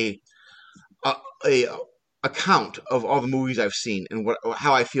just a account of all the movies I've seen and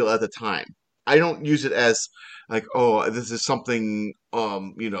how I feel at the time. I don't use it as like, oh, this is something,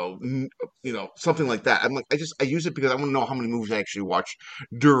 something like that. I'm like, I use it because I want to know how many movies I actually watch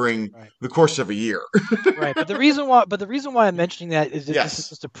during the course of a year. Right. But the reason why I'm mentioning that is that this is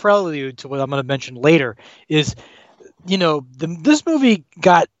just a prelude to what I'm going to mention later. Is, you know, this movie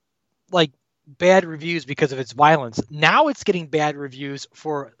got like bad reviews because of its violence. Now it's getting bad reviews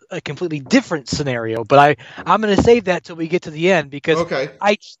for a completely different scenario, but I'm going to save that till we get to the end, because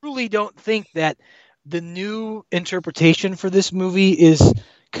I truly don't think that the new interpretation for this movie is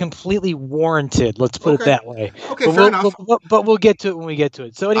completely warranted. Let's put it that way. Okay, fair enough. But we'll get to it when we get to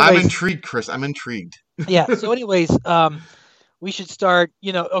it. So anyways, I'm intrigued, Chris. I'm intrigued. Yeah. So anyways, we should start,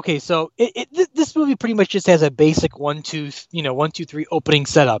 you know, okay, so this movie pretty much just has a basic 1, 2, 3 opening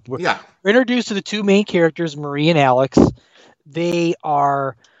setup. We're introduced to the 2 main characters, Marie and Alex. They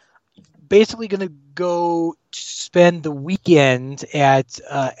are basically going to go spend the weekend at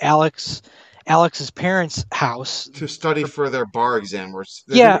Alex's parents' house. To study for their bar exam.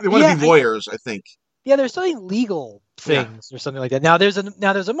 They want to be lawyers, I think. Yeah, they're studying legal things or something like that. Now there's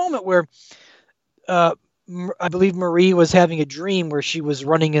a moment where I believe Marie was having a dream where she was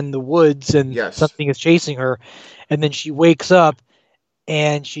running in the woods and something is chasing her. And then she wakes up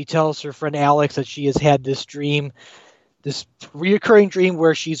and she tells her friend Alex that she has had this dream, this reoccurring dream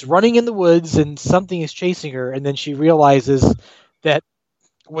where she's running in the woods and something is chasing her. And then she realizes that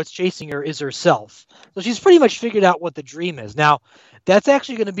what's chasing her is herself. So she's pretty much figured out what the dream is. Now, that's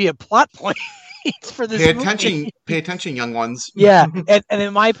actually going to be a plot point for this movie. Pay attention, young ones. Yeah, and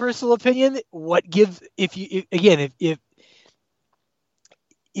in my personal opinion, if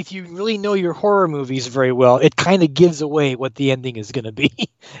you really know your horror movies very well, it kind of gives away what the ending is going to be.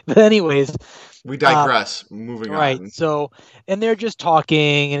 But anyways, we digress. Moving on. Right. So, and they're just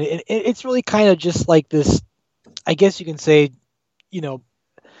talking, and it's really kind of just like this. I guess you can say, you know,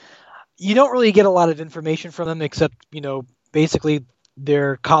 you don't really get a lot of information from them except, you know, basically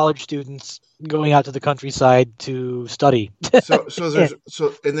they're college students going out to the countryside to study. So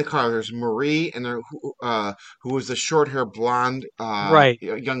in the car there's Marie and who was the short hair blonde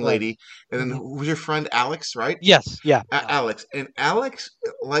young lady, and then who's your friend Alex, right? Yes, yeah. Alex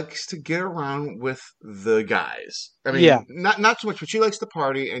likes to get around with the guys. I mean, not so much, but she likes to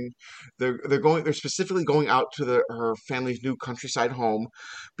party, and they're specifically going out to her family's new countryside home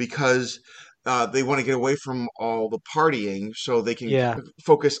because they want to get away from all the partying so they can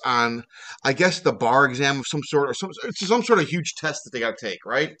focus on, I guess, the bar exam of some sort, or some sort of huge test that they got to take,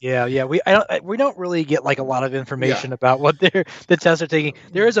 right? Yeah. We don't really get like a lot of information about what the tests are taking.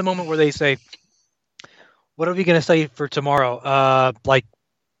 There is a moment where they say, "What are we going to study for tomorrow?" Like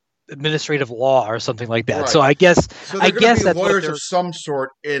administrative law or something like that. Right. So I guess that's lawyers of some sort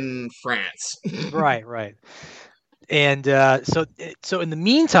in France. Right. And so in the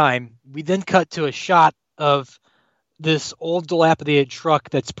meantime, we then cut to a shot of this old dilapidated truck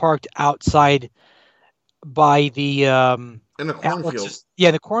that's parked outside by the in the cornfield.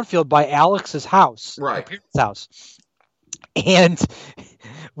 The cornfield by Alex's house, right? Her parents' house, and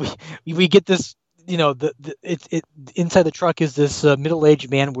we get this. Inside the truck is this middle-aged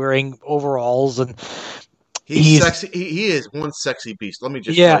man wearing overalls, and he's sexy. He is one sexy beast. Let me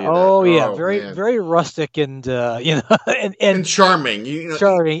just tell you that. Very rustic and and charming.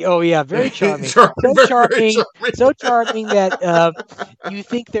 Charming. Oh yeah, very charming. So charming that you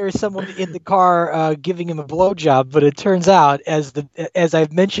think there is someone in the car giving him a blowjob, but it turns out, as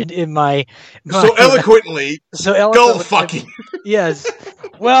I've mentioned in my so eloquently, skull fucking. Yes.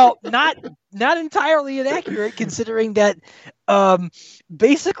 Well, not entirely inaccurate, considering that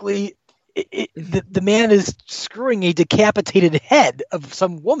basically the man is screwing a decapitated head of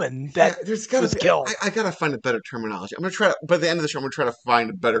some woman that was killed. I gotta find a better terminology. I'm gonna try by the end of the show. I'm gonna try to find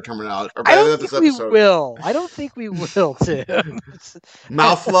a better terminology. I don't think we will, Tim.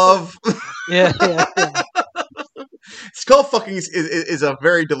 Mouth love. Yeah. Skull fucking is a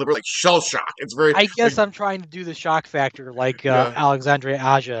very deliberate, like shell shock. It's very. I guess I'm trying to do the shock factor, like Alexandre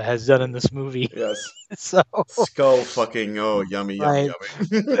Aja has done in this movie. Yes. So skull fucking yummy. So,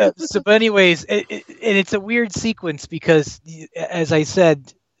 but anyways, it's a weird sequence because, as I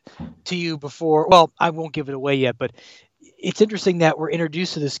said to you before, well, I won't give it away yet, but it's interesting that we're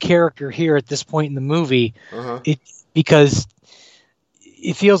introduced to this character here at this point in the movie. Because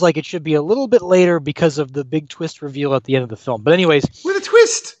it feels like it should be a little bit later because of the big twist reveal at the end of the film. But anyways, with a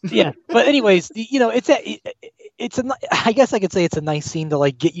twist. Yeah. But anyways, I guess I could say it's a nice scene to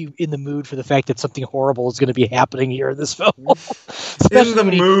like get you in the mood for the fact that something horrible is going to be happening here in this film. In the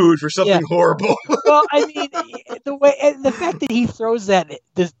mood for something horrible. Well, I mean, the fact that he throws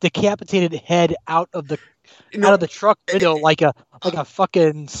this decapitated head out of the truck window like a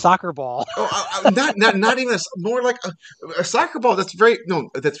fucking soccer ball. Not even more like a soccer ball. That's very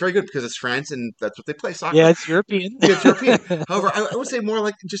good because it's France and that's what they play, soccer. Yeah, it's European. Yeah, it's European. However, I would say more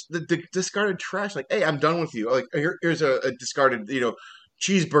like just the discarded trash. Like, hey, I'm done with you. Like, here's a discarded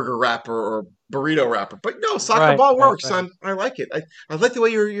cheeseburger wrapper or burrito wrapper. But no, soccer ball works. Right. I like it. I like the way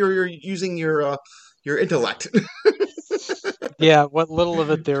you're using your intellect. Yeah, what little of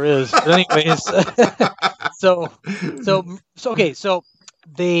it there is. But anyways, so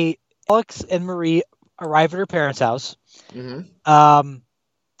Alex and Marie arrive at her parents' house. Mm-hmm.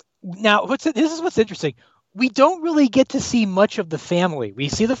 Now, this is what's interesting. We don't really get to see much of the family. We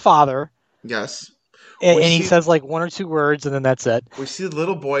see the father. Yes. And he says like one or two words, and then that's it. We see the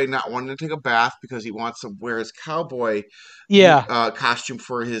little boy not wanting to take a bath because he wants to wear his cowboy costume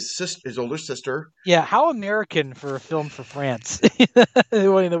for his older sister. Yeah, how American for a film for France.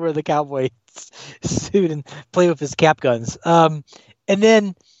 Wanting to wear the cowboy suit and play with his cap guns. And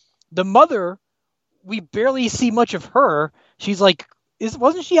then the mother, we barely see much of her. She's like,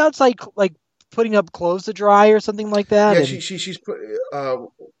 wasn't she outside like putting up clothes to dry or something like that? Yeah, she's putting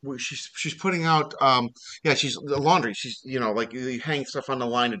out she's the laundry. She's like you hang stuff on the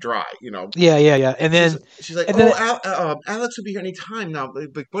line to dry. Yeah. And then she's like, Alex will be here any time now.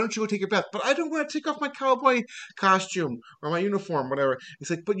 But why don't you go take your bath? But I don't want to take off my cowboy costume or my uniform, whatever. It's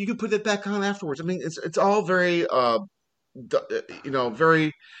like, but you can put it back on afterwards. I mean, it's all very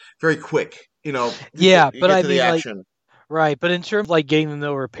very very quick. But I mean, action. Like, right, but in terms of like getting to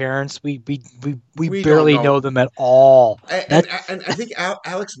know her parents, we barely know them at all. And I think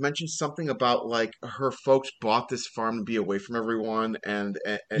Alex mentioned something about like her folks bought this farm to be away from everyone and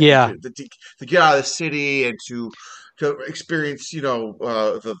to get out of the city and to experience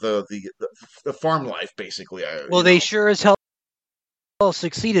the farm life basically. They sure as hell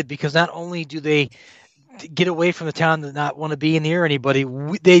succeeded because not only do they get away from the town and not want to be near anybody,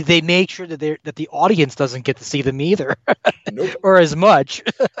 they make sure that the audience doesn't get to see them either. Nope. Or as much.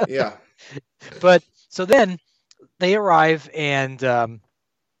 Yeah. But so then they arrive and then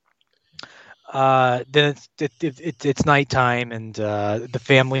it's nighttime and the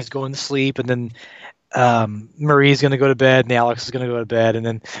family's going to sleep and then Marie's going to go to bed and Alex is going to go to bed and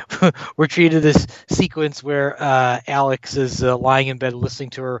then we're treated to this sequence where Alex is lying in bed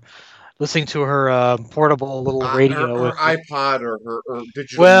listening to her listening to her portable little radio. Her iPod or her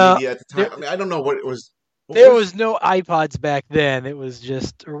digital media at the time. I mean, I don't know what it was. There was no iPods back then. It was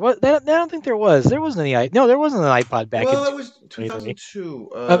just, or what? I don't think there was. There wasn't any. No, there wasn't an iPod back. Well, it was 2002.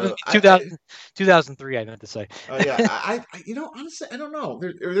 2003. I meant to say. Yeah, honestly, I don't know.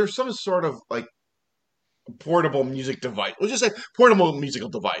 There's some sort of like portable music device. We'll just say portable musical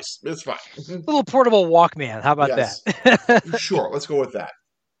device. It's fine. Little portable Walkman. How about that? Sure, let's go with that.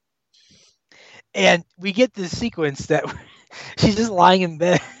 And we get this sequence that she's just lying in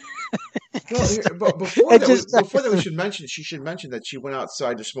bed. But before that, she should mention that she went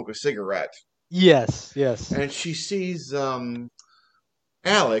outside to smoke a cigarette. Yes. And she sees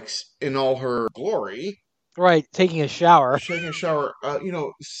Alex in all her glory. Right, taking a shower.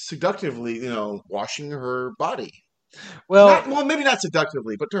 Seductively, washing her body. Well, maybe not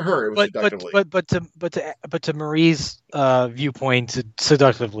seductively, but to her it was seductively. But to Marie's viewpoint,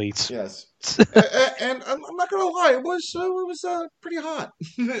 seductively. Yes. And I'm not gonna lie, it was pretty hot.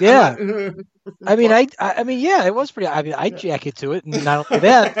 Yeah. I mean, it was pretty. I mean, I jacket to it, and not only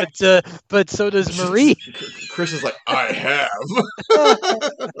that, but so does Marie. Chris is like, I have.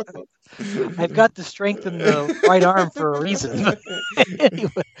 I've got the strength in the right arm for a reason.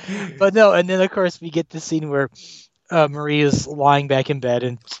 But no, and then of course we get the scene where Marie is lying back in bed,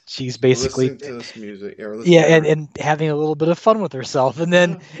 and she's basically listening to this music. And having a little bit of fun with herself, and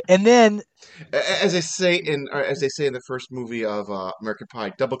then, as they say in the first movie of American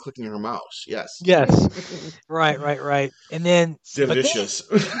Pie, double clicking her mouse. Yes. Right. And then delicious.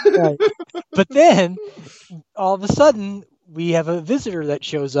 But then all of a sudden we have a visitor that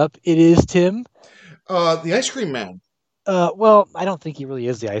shows up. It is Tim, the ice cream man. Well, I don't think he really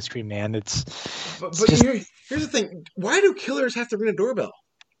is the ice cream man. But just... here's the thing. Why do killers have to ring a doorbell?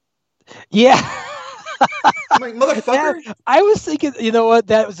 Yeah. I'm like, motherfucker. I was thinking, you know what?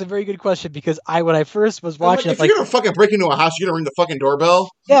 That was a very good question, because when I first was watching, if you're gonna fucking break into a house, you're gonna ring the fucking doorbell.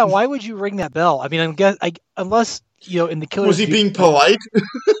 Yeah. Why would you ring that bell? I mean, unless in the killer. Was he being polite?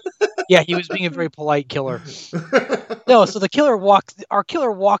 Yeah, he was being a very polite killer. No, so our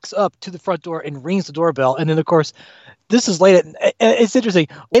killer walks up to the front door and rings the doorbell, and then of course, this is it's interesting.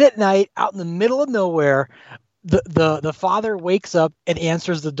 Late at night, out in the middle of nowhere, the father wakes up and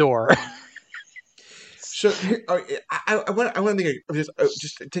answers the door. So I want to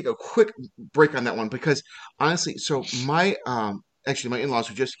just take a quick break on that one, because honestly, so my in-laws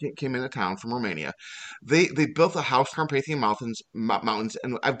who just came into town from Romania, they built a house in Carpathian Mountains,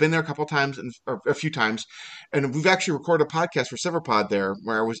 and I've been there a few times, and we've actually recorded a podcast for Severpod there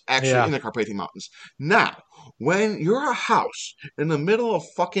where I was actually in the Carpathian Mountains. Now, when you're a house in the middle of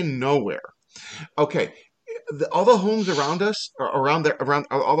fucking nowhere, okay. All the homes around us, all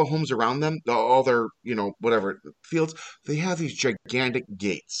the homes around them, all their, whatever fields, they have these gigantic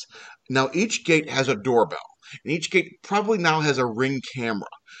gates. Now, each gate has a doorbell, and each gate probably now has a Ring camera.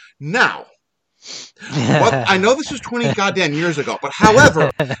 Now, I know this was 20 goddamn years ago, but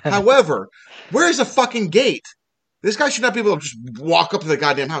however, where's the fucking gate? This guy should not be able to just walk up to the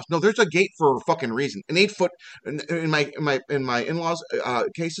goddamn house. No, there's a gate for a fucking reason. An 8-foot in my in-laws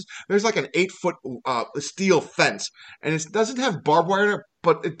cases, there's like an 8-foot steel fence, and it doesn't have barbed wire in it,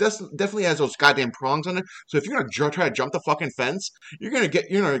 but it definitely has those goddamn prongs on it. So if you're gonna try to jump the fucking fence, you're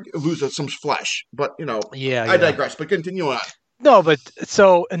gonna lose some flesh. But I digress. But continue on. No, but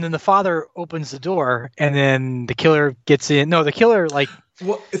and then the father opens the door, and then the killer gets in. No, the killer through like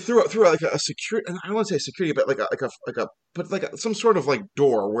a security. I don't want to say security, but some sort of like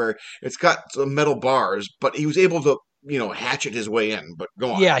door where it's got some metal bars. But he was able to hatchet his way in. But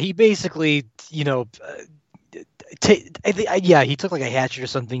go on. Yeah, he basically he took like a hatchet or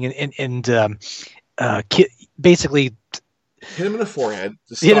something and basically hit him in the forehead.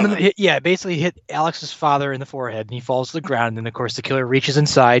 Basically hit Alex's father in the forehead, and he falls to the ground. And then, of course, the killer reaches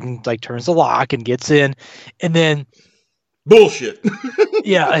inside and turns the lock and gets in, and then bullshit.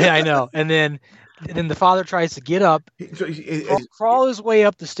 Yeah, I know. And then the father tries to get up, crawl his way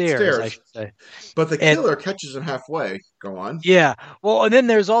up the stairs, I should say. But the killer catches him halfway. Go on. Yeah. Well, and then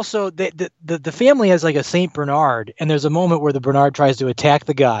there's also the family has like a Saint Bernard, and there's a moment where the Bernard tries to attack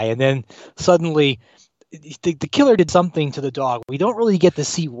the guy, and then suddenly the killer did something to the dog. We don't really get to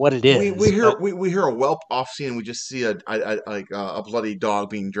see what it is. We hear a whelp off scene. We just see a bloody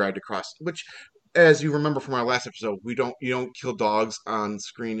dog being dragged across. Which, as you remember from our last episode, you don't kill dogs on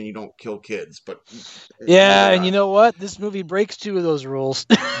screen, and you don't kill kids. But and you know what? This movie breaks 2 of those rules.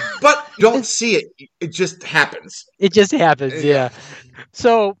 But you don't see it. It just happens. It just happens. Yeah.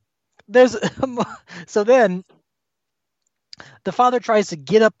 So then the father tries to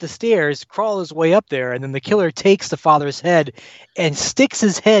get up the stairs, crawl his way up there, and then the killer takes the father's head and sticks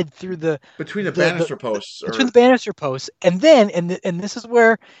his head through between the banister posts. Between the banister posts. And then, and this is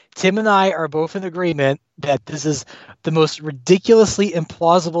where Tim and I are both in agreement that this is the most ridiculously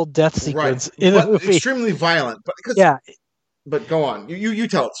implausible death sequence in the movie. Extremely violent. But go on. You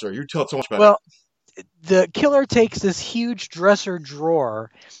tell it, sir. You tell it so much better. Well, the killer takes this huge dresser drawer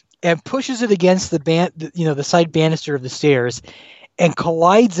and pushes it against the side banister of the stairs, and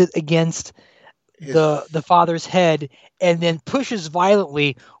collides it against the father's head, and then pushes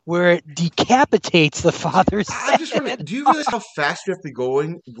violently where it decapitates the father's head. I'm just wondering, do you realize how fast you have to be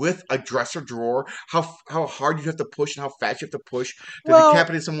going with a dresser drawer? How hard you have to push and how fast you have to push to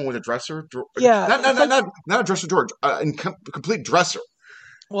decapitate someone with a dresser drawer? Yeah, not a dresser drawer, a complete dresser.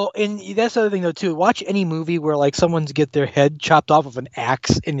 Well, and that's the other thing though too. Watch any movie where like someone's get their head chopped off of an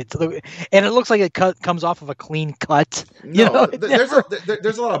axe, and it looks like it comes off of a clean cut. There's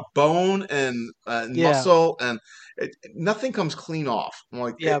a lot of bone and muscle, and nothing comes clean off.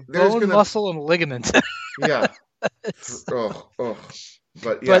 Bone, muscle, and ligament. Yeah.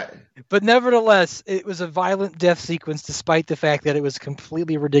 But nevertheless, it was a violent death sequence, despite the fact that it was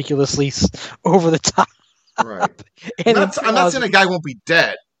completely ridiculously over the top. Right. I'm not saying a guy won't be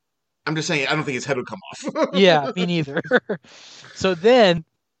dead. I'm just saying I don't think his head would come off. Yeah, me neither. So then,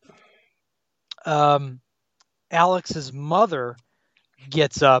 Alex's mother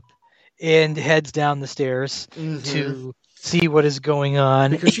gets up and heads down the stairs to see what is going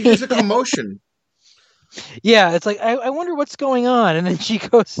on. Because she hears a commotion. Yeah, it's like, I wonder what's going on. And then she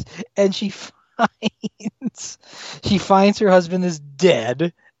goes and she finds her husband is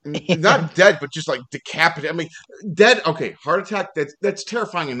dead. Not dead, but just like decapitated. I mean, dead. Okay, heart attack. That's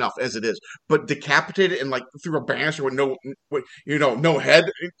terrifying enough as it is. But decapitated and like through a banister with no head.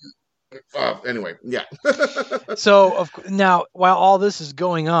 Anyway, yeah. So now, while all this is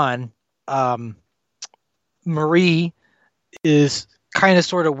going on, Marie is kind of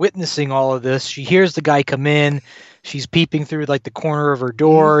sort of witnessing all of this. She hears the guy come in. She's peeping through like the corner of her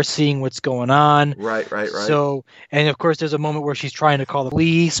door, seeing what's going on. Right. So, and of course, there's a moment where she's trying to call the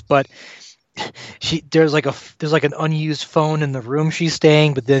police, but there's like an unused phone in the room she's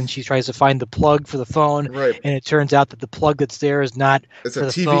staying. But then she tries to find the plug for the phone, right? And it turns out that the plug that's there is not it's for a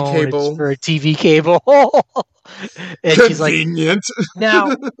the TV phone, cable. It's for a TV cable. And she's like, convenient.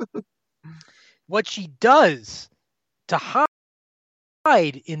 Now, what she does to hide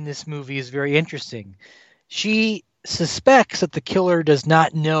in this movie is very interesting. She suspects that the killer does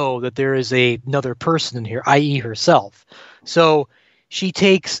not know that there is another person in here, i.e. herself. So she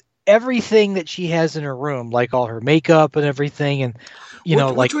takes everything that she has in her room, like all her makeup and everything, and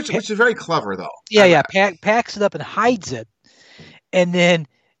which is very clever though. Packs it up and hides it. And then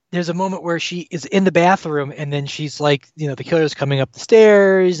there's a moment where she is in the bathroom, and then she's like, the killer's coming up the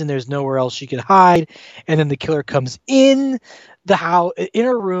stairs, and there's nowhere else she can hide. And then the killer comes in the house, in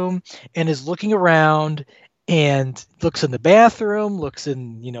her room, and is looking around, and looks in the bathroom, looks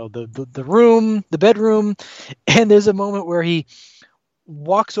in, the room, the bedroom. And there's a moment where he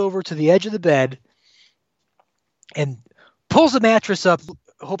walks over to the edge of the bed and pulls the mattress up,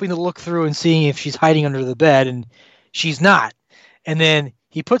 hoping to look through and seeing if she's hiding under the bed, and she's not. And then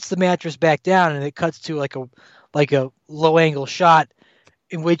he puts the mattress back down, and it cuts to like a low angle shot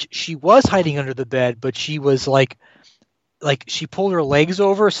in which she was hiding under the bed, but she was like she pulled her legs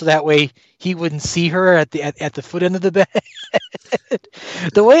over so that way he wouldn't see her at the foot end of the bed.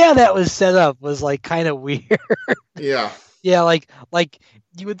 The way how that was set up was like kind of weird. Yeah. Yeah, like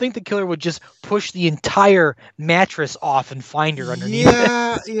you would think the killer would just push the entire mattress off and find her underneath.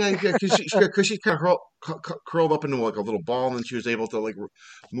 Yeah, because she kind of curled up into like a little ball, and then she was able to like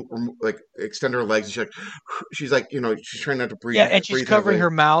extend her legs. And she's like she's trying not to breathe. Yeah, and she's covering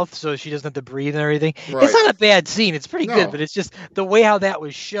her mouth so she doesn't have to breathe and everything. Right. It's not a bad scene. It's pretty good, but it's just the way how that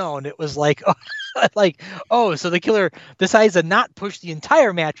was shown. It was like, so the killer decides to not push the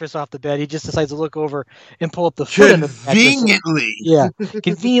entire mattress off the bed. He just decides to look over and pull up the foot end of the mattress. Conveniently. Yeah,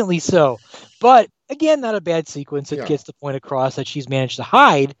 conveniently so. But again, not a bad sequence. It gets the point across that she's managed to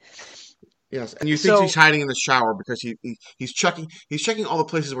hide. Yes, and you think she's hiding in the shower because he's checking all the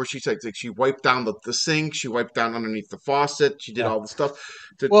places where she's like she wiped down the sink, she wiped down underneath the faucet, she did all the stuff.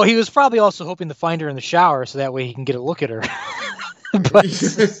 Well, he was probably also hoping to find her in the shower so that way he can get a look at her.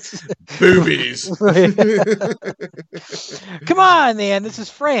 Boobies. Come on, man. This is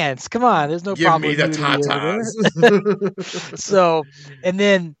France. Come on. There's no problem. Give me the tatas. So, and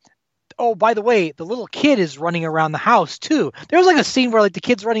then, by the way, the little kid is running around the house too. There's like a scene where like the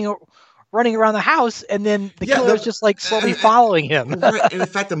kid's running running around the house, and then the killer's just like slowly following him. Right. And in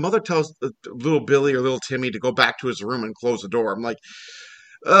fact, the mother tells little Billy or little Timmy to go back to his room and close the door. I'm like,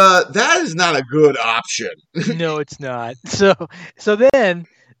 that is not a good option. No, it's not. So then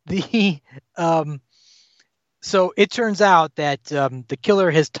so it turns out that the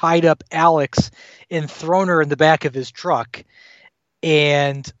killer has tied up Alex and thrown her in the back of his truck,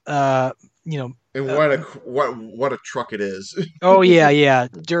 and and what a truck it is. Oh yeah,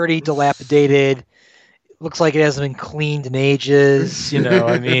 dirty, dilapidated. Looks like it hasn't been cleaned in ages.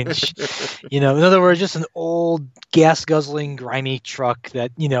 I mean, in other words, just an old gas guzzling, grimy truck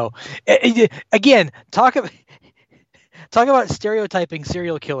that again, talk about stereotyping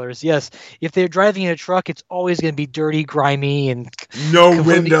serial killers. Yes, if they're driving in a truck, it's always going to be dirty, grimy, and no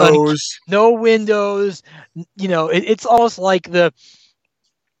windows. No windows. It's almost like that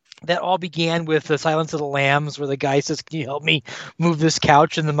all began with the Silence of the Lambs, where the guy says, "Can you help me move this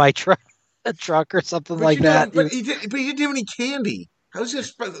couch into my truck or something that?" But he didn't have any candy. How is he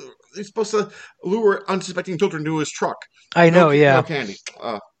supposed to lure unsuspecting children to his truck? I know, no candy.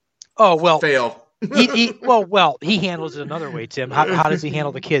 Fail. He handles it another way, Tim. How does he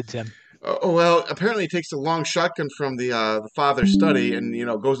handle the kid, Tim? Well, apparently he takes a long shotgun from the father's study and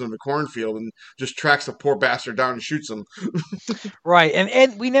goes into the cornfield and just tracks the poor bastard down and shoots him. Right,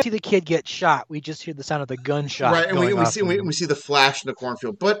 and we never see the kid get shot. We just hear the sound of the gunshot. Right, and we see the flash in the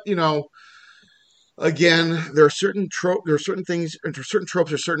cornfield. But again, there are certain tropes, there's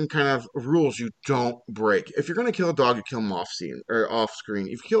certain kind of rules you don't break. If you're going to kill a dog, you kill him off screen.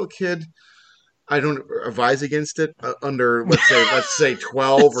 If you kill a kid, I don't advise against it under let's say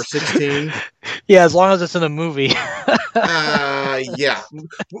 12 or 16. Yeah, as long as it's in a movie. Yeah.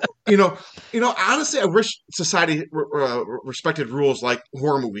 Honestly, I wish society respected rules like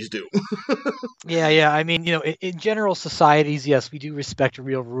horror movies do. Yeah. I mean, in general societies, yes, we do respect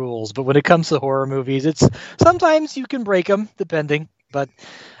real rules, but when it comes to horror movies, it's sometimes you can break them depending. But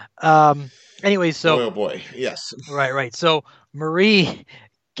anyway, so oh boy, yes. Right. So Marie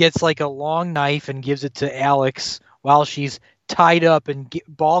gets like a long knife and gives it to Alex while she's tied up and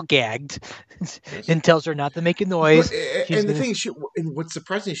ball gagged, and tells her not to make a noise. What's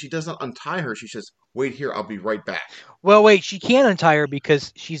surprising, she doesn't untie her. She says, "Wait here, I'll be right back." Well, wait, she can't untie her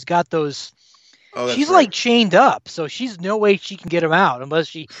because she's got those. She's right. Like chained up, so she's no way she can get him out unless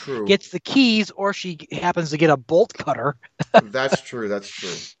she gets the keys or she happens to get a bolt cutter. That's true.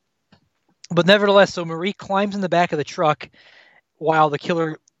 But nevertheless, so Marie climbs in the back of the truck while the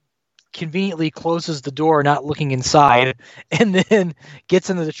killer conveniently closes the door, not looking inside, and then gets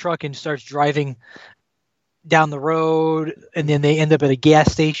into the truck and starts driving down the road, and then they end up at a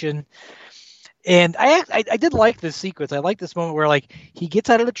gas station. And I did like this sequence. I like this moment where like he gets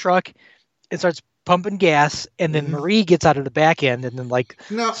out of the truck and starts pumping gas, and then Marie gets out of the back end and then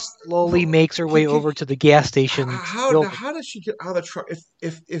slowly makes her way over to the gas station. How does she get out of the truck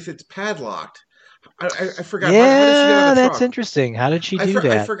if it's padlocked? I forgot. Yeah, how did she get out of the that's truck? Interesting. How did she do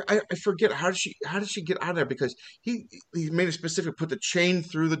that? I forget. How did she get out of there? Because he made it specific. Put the chain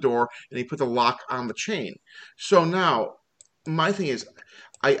through the door, and he put the lock on the chain. So now, my thing is,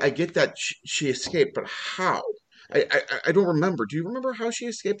 I get that she escaped, but how? I don't remember. Do you remember how she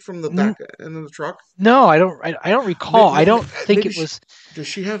escaped from the back end of the truck? No, I don't. I don't recall. I don't think it was. Does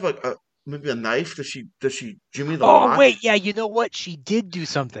she have maybe a knife? Does she jimmy the lock? Oh wait, yeah. You know what? She did do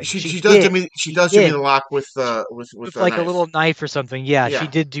something. She does jimmy the lock with like a little knife or something. Yeah, she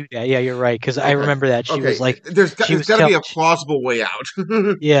did do that. Yeah, you're right. Because I remember that she was like, there's got to be a plausible way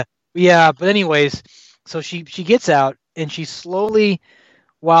out. Yeah. But anyways, so she gets out and she slowly,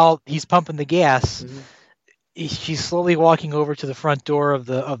 while he's pumping the gas. Mm-hmm. She's slowly walking over to the front door of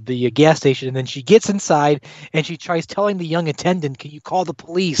the gas station, and then she gets inside and she tries telling the young attendant, "Can you call the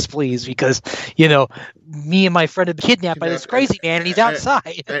police, please? Because me and my friend have been kidnapped by this crazy man, and he's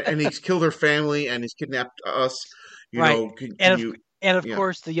outside, and he's killed her family, and he's kidnapped us." Of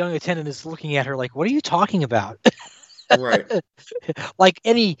course, the young attendant is looking at her like, "What are you talking about?" Right. like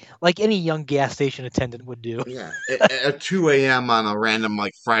any young gas station attendant would do. Yeah. At 2 a.m. on a random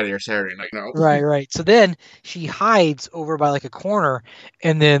Friday or Saturday night. No. Right. So then she hides over by a corner,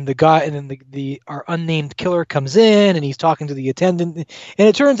 and then our unnamed killer comes in and he's talking to the attendant, and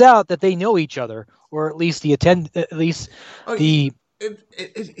it turns out that they know each other, or at least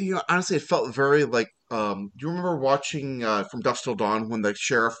honestly, it felt very do you remember watching From Dusk Till Dawn when the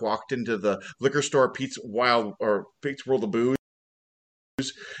sheriff walked into the liquor store, Pete's World of Booze?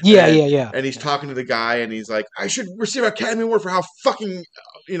 Yeah. And he's talking to the guy, and he's like, "I should receive an Academy Award for how fucking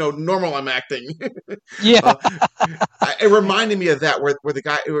normal I'm acting. Yeah. It reminded me of that where the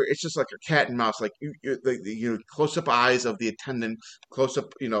guy, it's just like a cat and mouse, like the close up eyes of the attendant, close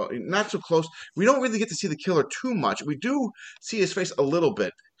up, not so close. We don't really get to see the killer too much. We do see his face a little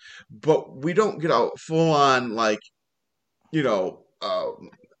bit, but we don't get a full on like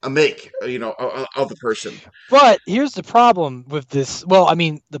a make of the person. But here's the problem with this. Well, I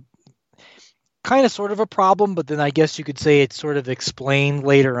mean, the kind of sort of a problem, but then I guess you could say it's sort of explained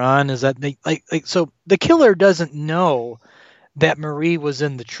later on, is that so the killer doesn't know that Marie was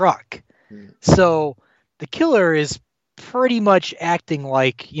in the truck. So the killer is pretty much acting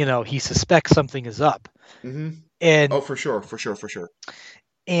like, he suspects something is up. Mm-hmm. And for sure.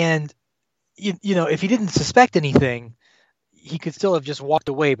 And if he didn't suspect anything, he could still have just walked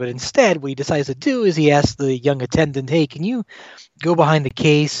away. But instead, what he decides to do is he asks the young attendant, "Hey, can you go behind the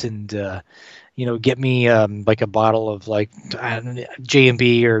case and get me like a bottle of like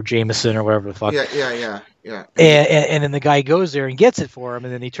J&B or Jameson or whatever the fuck." Yeah. And then the guy goes there and gets it for him,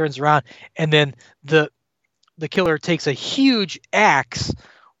 and then he turns around, and then the killer takes a huge axe,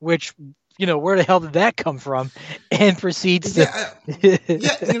 which where the hell did that come from, and proceeds to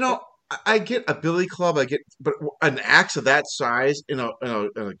I get a billy club, but an axe of that size in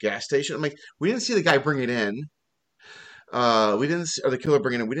a gas station. I'm like, we didn't see the guy bring it in. We didn't see, or the killer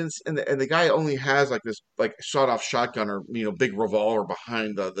bring it in. We didn't, and the guy only has like this like sawed-off shotgun or big revolver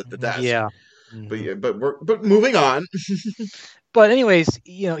behind the desk. Yeah. Mm-hmm. But moving on. But anyways,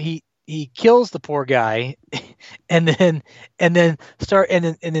 he kills the poor guy, and then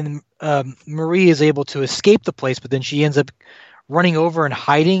Marie is able to escape the place, but then she ends up running over and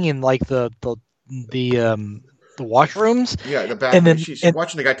hiding in like the washrooms. Yeah, the bathroom. And then she's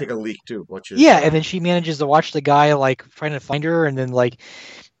watching the guy take a leak too. And then she manages to watch the guy like trying to find her, and then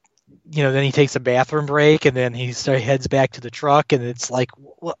then he takes a bathroom break, and then he heads back to the truck, and it's like,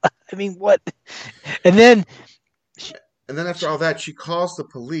 what? And then after all that, she calls the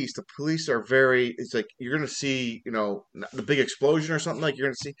police. The police are it's like, you're going to see, the big explosion or something, like you're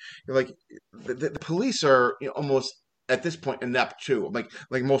going to see, the police are almost at this point inept too, like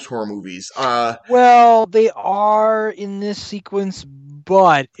most horror movies. Well, they are in this sequence,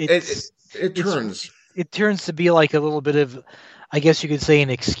 but it turns to be like a little bit of, I guess you could say, an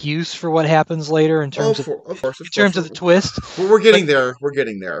excuse for what happens later in terms of the twist. Well, we're getting there. We're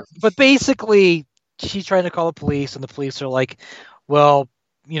getting there. But basically, she's trying to call the police, and the police are like, "Well,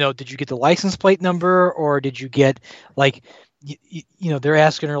 did you get the license plate number, or did you get they're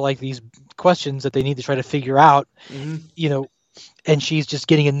asking her like these questions that they need to try to figure out, and she's just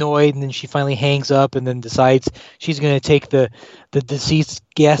getting annoyed, and then she finally hangs up, and then decides she's going to take the deceased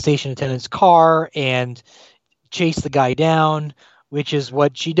gas station attendant's car and chase the guy down, which is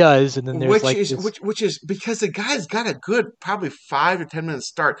what she does. And then there's which is because the guy's got a good probably 5 to 10 minute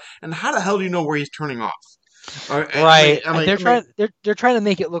start, and how the hell do you know where he's turning off? Right. They're trying to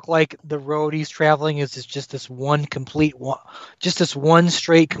make it look like the road he's traveling is just this one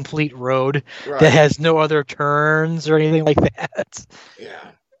straight complete road that has no other turns or anything like that. Yeah.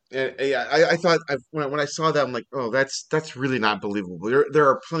 I thought when I saw that, I'm like, oh, that's really not believable. There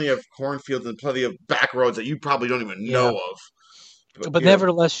are plenty of cornfields and plenty of back roads that you probably don't even know of. But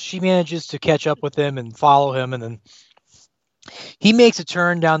nevertheless, she manages to catch up with him and follow him, and then he makes a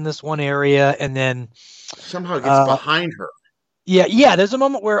turn down this one area, and then somehow gets behind her. Yeah. There's a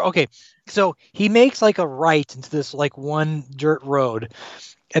moment where, so he makes like a right into this like one dirt road,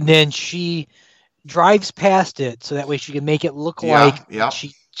 and then she drives past it so that way she can make it look like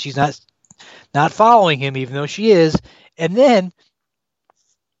she's not following him, even though she is. And then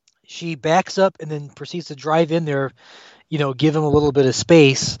she backs up and then proceeds to drive in there, give him a little bit of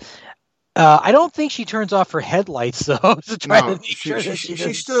space. I don't think she turns off her headlights though. To try to make sure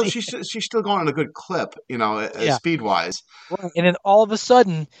she's still going on a good clip, speed wise. Right. And then all of a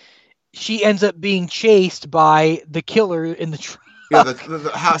sudden, she ends up being chased by the killer in the truck.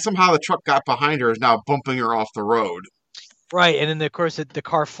 Yeah, somehow the truck got behind her, is now bumping her off the road. Right, and then of course the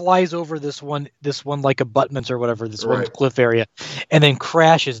car flies over this one like abutments or whatever, one cliff area, and then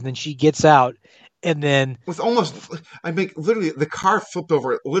crashes. And then she gets out. And then literally the car flipped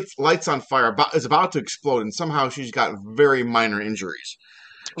over, lights on fire, is about to explode, and somehow she's got very minor injuries.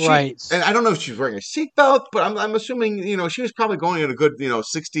 Right. And I don't know if she's wearing a seatbelt, but I'm assuming, she was probably going at a good,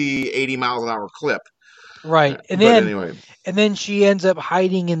 60, 80 miles an hour clip. Right. And then she ends up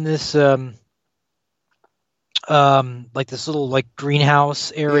hiding in this like this little like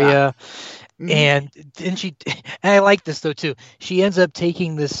greenhouse area. Yeah. And then and I like this though too. She ends up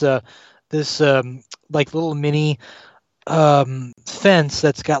taking this like little mini fence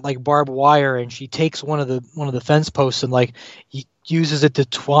that's got like barbed wire, and she takes one of the fence posts and like uses it to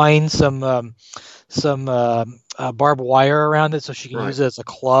twine some barbed wire around it so she can use it as a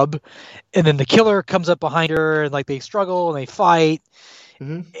club. And then the killer comes up behind her and like they struggle and they fight.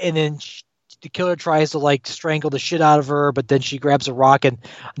 And then the killer tries to like strangle the shit out of her, but then she grabs a rock and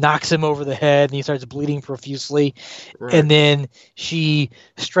knocks him over the head and he starts bleeding profusely. And then she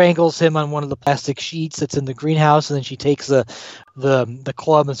strangles him on one of the plastic sheets that's in the greenhouse, and then she takes the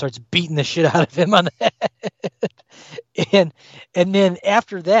club and starts beating the shit out of him on the head. And then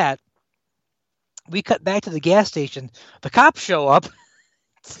after that, we cut back to the gas station. The cops show up.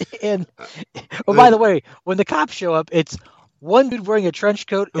 And by the way, when the cops show up, it's one dude wearing a trench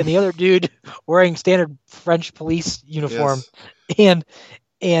coat and the other dude wearing standard French police uniform. And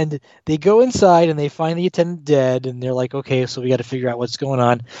they go inside and they find the attendant dead, and they're like, okay, so we got to figure out what's going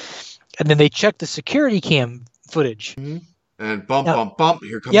on. And then they check the security cam footage. And bump,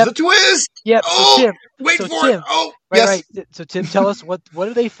 here comes the twist. Yep. Oh, so Tim, wait so for Tim, it. Oh, right. So Tim, tell us what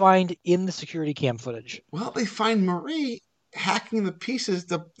do they find in the security cam footage? Well, they find Marie hacking the pieces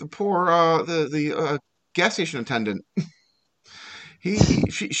the poor the gas station attendant.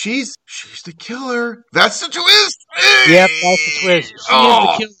 She's the killer. That's the twist. Yep, that's the twist. She is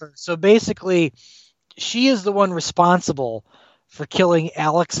the killer. So basically, she is the one responsible for killing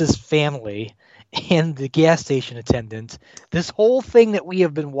Alex's family and the gas station attendant. This whole thing that we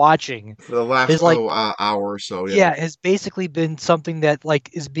have been watching for the last is like, hour or so. Yeah, has basically been something that like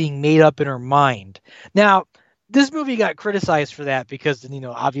is being made up in her mind. Now, this movie got criticized for that because,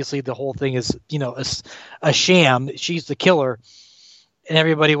 obviously the whole thing is, a sham. She's the killer. And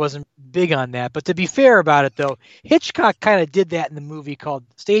everybody wasn't big on that. But to be fair about it, though, Hitchcock kind of did that in the movie called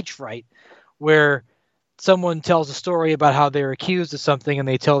Stage Fright, where someone tells a story about how they're accused of something and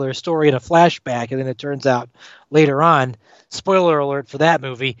they tell their story in a flashback. And then it turns out later on, spoiler alert for that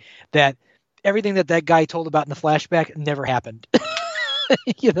movie, that everything that guy told about in the flashback never happened.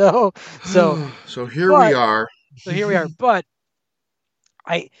 So here we are. But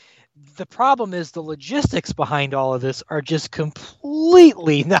the problem is the logistics behind all of this are just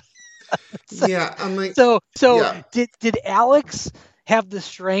completely not. I'm like, did Alex have the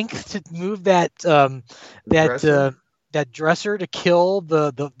strength to move that dresser to kill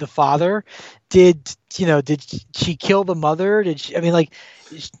the father? Did she kill the mother? Did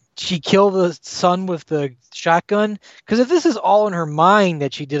she kill the son with the shotgun? Because if this is all in her mind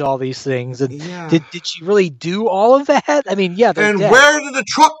that she did all these things, and did she really do all of that? I mean, they're and dead. Where did the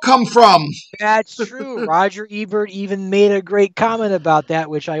truck come from? That's true. Roger Ebert even made a great comment about that,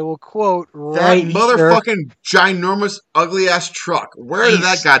 which I will quote right here. That motherfucking ginormous, ugly-ass truck. Where did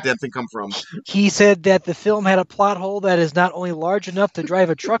that goddamn thing come from? He said that the film had a plot hole that is not only large enough to drive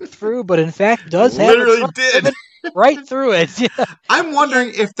a truck through, but in fact does have literally a truck did. Right through it. I'm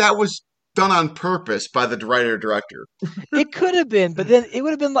wondering if that was done on purpose by the writer-director. It could have been, but then it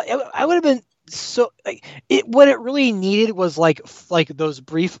would have been like, I would have been so what it really needed was like those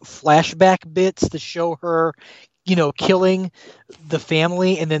brief flashback bits to show her, killing the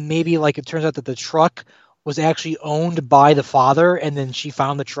family, and then maybe like it turns out that the truck was actually owned by the father, and then she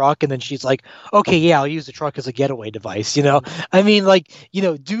found the truck, and then she's like, okay, yeah, I'll use the truck as a getaway device, I mean,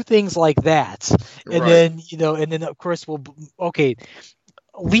 do things like that. And then, and then of course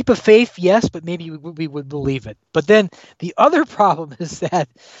leap of faith, yes, but maybe we would believe it. But then the other problem is that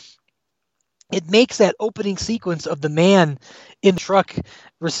it makes that opening sequence of the man in the truck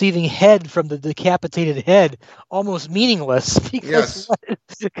receiving head from the decapitated head almost meaningless because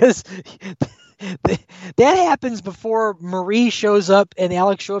that happens before Marie shows up and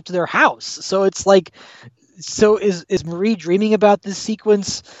Alex show up to their house. So it's like, is Marie dreaming about this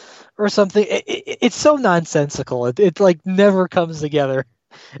sequence or something? It's so nonsensical. It like never comes together.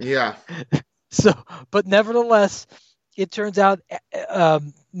 Yeah. But nevertheless, it turns out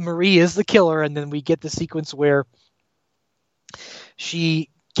Marie is the killer, and then we get the sequence where she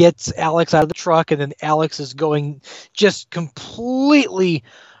gets Alex out of the truck, and then Alex is going just completely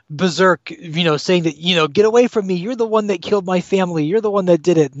berserk, saying that, get away from me. You're the one that killed my family. You're the one that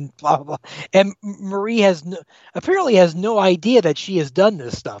did it, and blah, blah, blah. And Marie apparently has no idea that she has done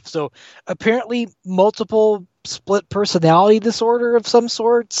this stuff. So apparently multiple split personality disorder of some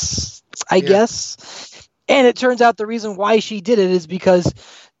sorts, I guess. And it turns out the reason why she did it is because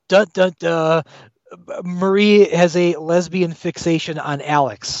Marie has a lesbian fixation on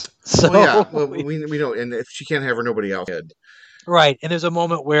Alex. So we know, and if she can't have her, nobody else can. Right, and there's a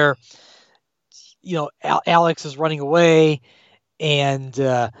moment where, Alex is running away, and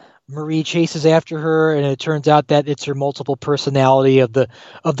Marie chases after her, and it turns out that it's her multiple personality of the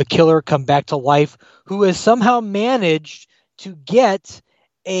killer come back to life, who has somehow managed to get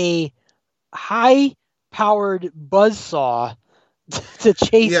a high-powered buzzsaw to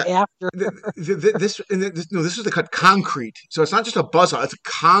chase after her. This is to cut concrete, so it's not just a buzzsaw; it's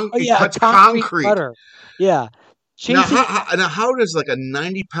it cuts concrete. Cutter. Yeah. Now how does like a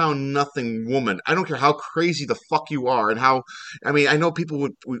 90-pound nothing woman? I don't care how crazy the fuck you are, and how I mean I know people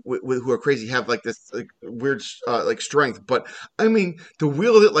who are crazy have like this like weird like strength, but I mean to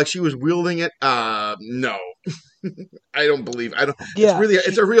wield it like she was wielding it, no, I don't believe. I don't. Yeah,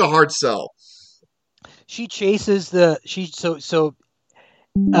 it's a real hard sell. She chases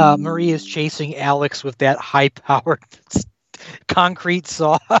Marie is chasing Alex with that high-powered concrete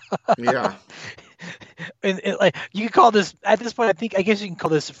saw. Yeah. And like you could call this at this point, I guess you can call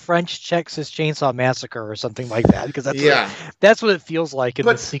this French Texas Chainsaw Massacre or something like that, because that's what it feels like in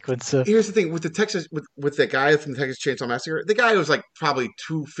this sequence. Here's the thing with with the guy from the Texas Chainsaw Massacre. The guy was like probably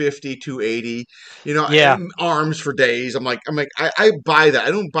 250, 280. You know, arms for days. I'm like, I buy that.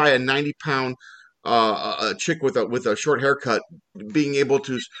 I don't buy a 90-pound a chick with a short haircut being able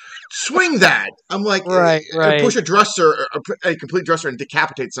to swing that. I'm like, push a dresser, a complete dresser, and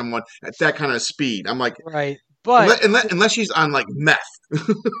decapitate someone at that kind of speed. I'm like, but unless she's on like meth,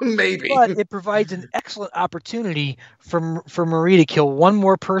 maybe. But it provides an excellent opportunity for Marie to kill one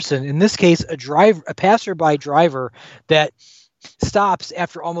more person. In this case, a passerby driver that stops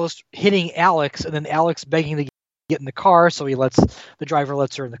after almost hitting Alex, and then Alex begging to get in the car, so the driver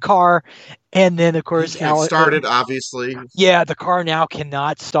lets her in the car, and then of course Alex started. Obviously, the car now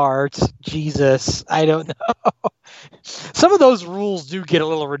cannot start. Jesus, I don't know. Some of those rules do get a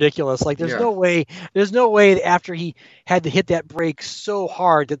little ridiculous. Like there's no way that after he had to hit that brake so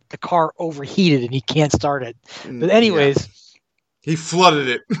hard that the car overheated and he can't start it. But anyways, he flooded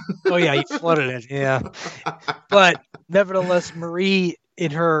it. Oh yeah, he flooded it. Yeah, but nevertheless, Marie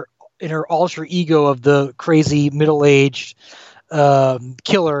in her alter ego of the crazy middle-aged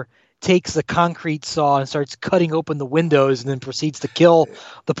killer takes the concrete saw and starts cutting open the windows, and then proceeds to kill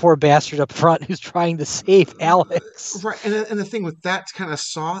the poor bastard up front who's trying to save Alex. Right, and the thing with that kind of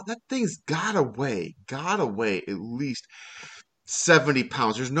saw, that thing's gotta weigh at least 70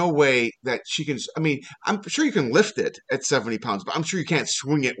 pounds. There's no way that she can. I mean, I'm sure you can lift it at 70 pounds, but I'm sure you can't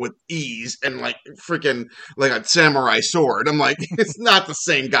swing it with ease and like freaking like a samurai sword. I'm like, it's not the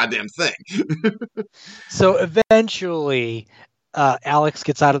same goddamn thing. So eventually, Alex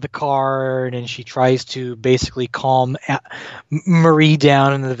gets out of the car, and then she tries to basically calm Marie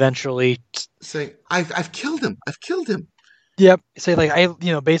down, and then eventually say, "I've killed him. I've killed him." Yep. Say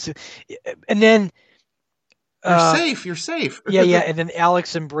basically, and then. You're safe. Yeah, and then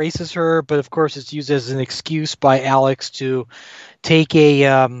Alex embraces her, but of course it's used as an excuse by Alex to take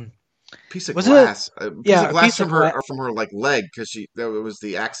a piece of glass. From her like leg, because that was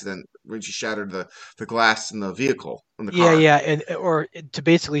the accident when she shattered the glass in the vehicle in the car. or to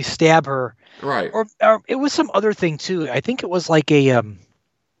basically stab her. Right. Or it was some other thing too. I think it was like a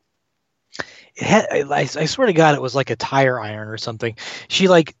I swear to God, it was like a tire iron or something. She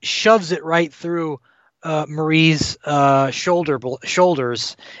like shoves it right through Marie's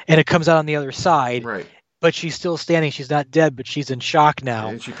shoulders, and it comes out on the other side. Right. But she's still standing. She's not dead, but she's in shock now.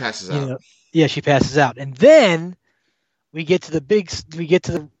 And she passes out. She passes out. And then we get to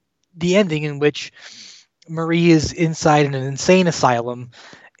the ending in which Marie is inside in an insane asylum,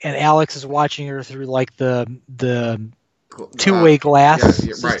 and Alex is watching her through like the two-way glass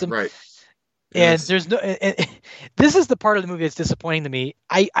system. Right. And there's no. And this is the part of the movie that's disappointing to me.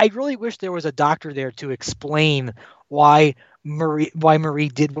 I really wish there was a doctor there to explain why Marie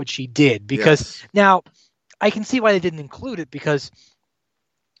did what she did, because now I can see why they didn't include it, because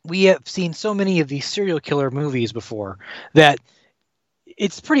we have seen so many of these serial killer movies before that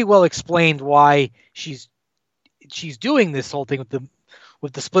it's pretty well explained why she's doing this whole thing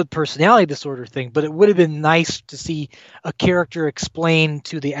with the split personality disorder thing. But it would have been nice to see a character explain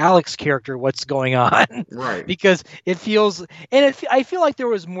to the Alex character what's going on. Right. Because it feels, and I feel like there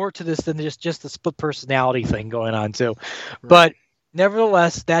was more to this than just the split personality thing going on too. Right. But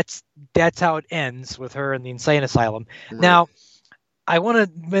nevertheless, that's how it ends with her in the insane asylum. Right. Now, I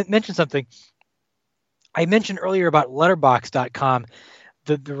want to mention something. I mentioned earlier about Letterboxd.com.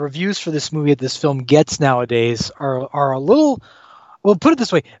 The reviews for this movie that this film gets nowadays are a little. Well, put it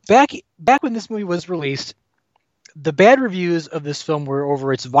this way: back when this movie was released, the bad reviews of this film were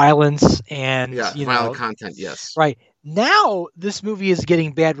over its violence and violent content. Yes, right. Now this movie is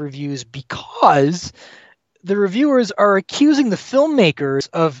getting bad reviews because the reviewers are accusing the filmmakers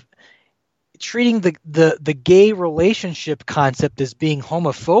of treating the gay relationship concept as being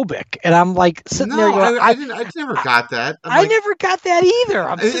homophobic, and I'm like sitting there going, I never got that. I never got that either.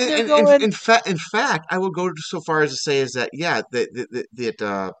 I'm sitting there going, in fact, I will go so far as to say is that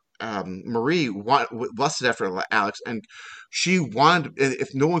that Marie lusted after Alex, and she wanted,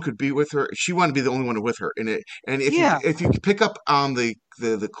 if no one could be with her, she wanted to be the only one with her. And if you pick up on the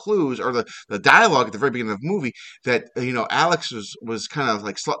clues or the dialogue at the very beginning of the movie, that Alex was kind of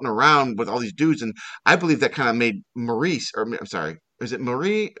like slutting around with all these dudes, and I believe that kind of made Marie, or I'm sorry, is it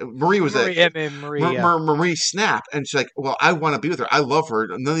Marie? Marie was Marie snap, and she's like, "Well, I want to be with her. I love her.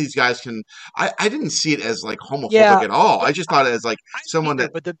 None of these guys can." I didn't see it as like homophobic at all. I just thought it as like someone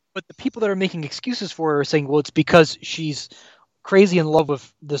that. But the people that are making excuses for her are saying, "Well, it's because she's crazy in love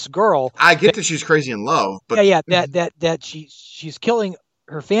with this girl." I get that she's crazy in love, but that she's killing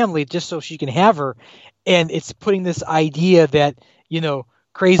her family just so she can have her, and it's putting this idea that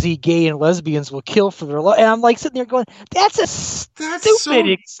crazy gay and lesbians will kill for their love, and I'm like sitting there going, that's a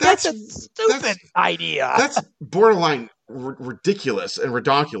stupid idea. That's borderline ridiculous and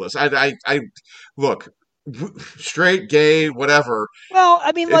redonkulous. I look, straight, gay, whatever. Well,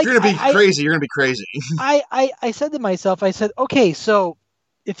 I mean, if you're gonna be crazy, you're gonna be crazy. I said to myself, I said, okay, so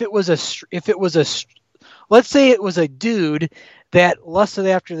if it was let's say it was a dude that lusted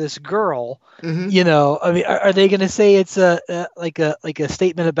after this girl, I mean, are they going to say it's a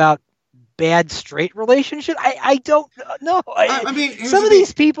statement about bad straight relationship? I don't know. I mean, some of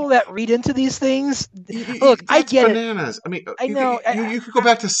these people that read into these things, look, I get bananas. it. I mean, I know. You could go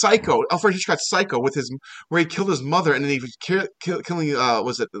back to Psycho. Alfred Hitchcock Psycho where he killed his mother and then he was killing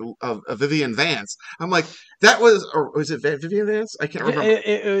Vivian Vance. I'm like, that was, or was it Vivian Vance? I can't remember.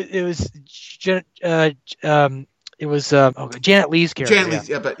 It was Janet Leigh's character. Janet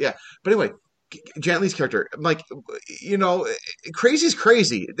Leigh, but anyway, Janet Leigh's character. I'm like, crazy is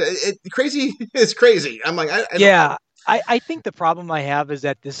crazy. Crazy is crazy. I'm like, I think the problem I have is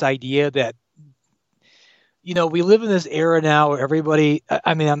that this idea that we live in this era now where everybody.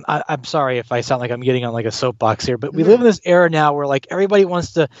 I mean, I'm sorry if I sound like I'm getting on like a soapbox here, but we live in this era now where like everybody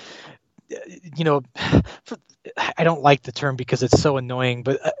wants to, I don't like the term because it's so annoying,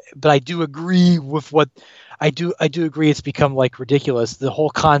 but I do agree with what I do agree. It's become like ridiculous. The whole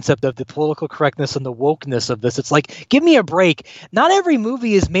concept of the political correctness and the wokeness of this. It's like, give me a break. Not every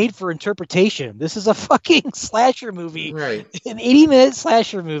movie is made for interpretation. This is a fucking slasher movie, right? An 80-minute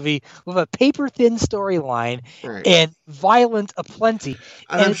slasher movie with a paper-thin storyline and violent aplenty.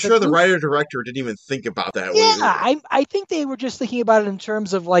 And I'm sure the writer-director didn't even think about that. Yeah, I think they were just thinking about it in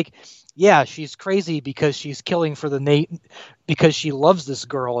terms of like, yeah, she's crazy because she's killing for because she loves this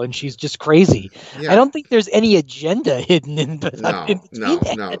girl and she's just crazy. Yeah. I don't think there's any agenda hidden in between. No.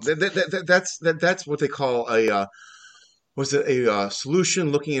 That's what they call a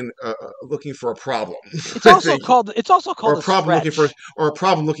solution looking for a problem. It's also called or a problem stretch. a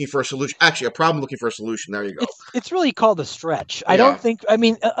problem looking for a solution. Actually, a problem looking for a solution. There you go. It's really called a stretch. I don't think. I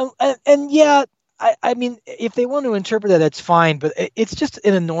mean, and yeah. I mean, if they want to interpret that, that's fine, but it's just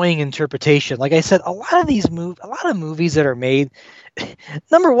an annoying interpretation. Like I said, a lot of movies that are made,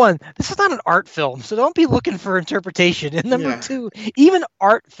 number one, this is not an art film, so don't be looking for interpretation. And number two, even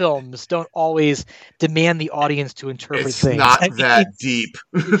art films don't always demand the audience to interpret things. It's not that deep.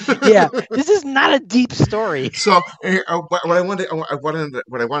 Yeah, this is not a deep story. So what I wanted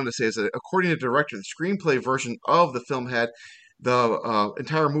to say is that according to the director, the screenplay version of the film had the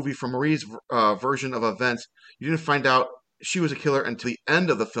entire movie from Marie's version of events. You didn't find out she was a killer until the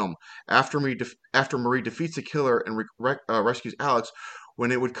end of the film. After Marie defeats the killer and rescues Alex, when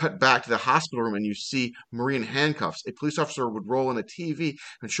it would cut back to the hospital room and you see Marie in handcuffs, a police officer would roll in a TV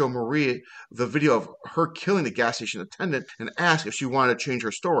and show Marie the video of her killing the gas station attendant and ask if she wanted to change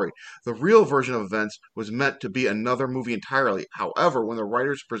her story. The real version of events was meant to be another movie entirely. However, when the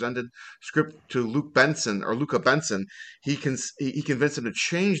writers presented script to Luca Benson, he convinced him to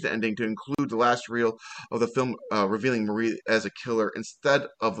change the ending to include the last reel of the film revealing Marie as a killer instead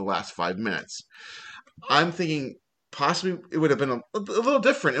of the last 5 minutes. I'm thinking possibly it would have been a little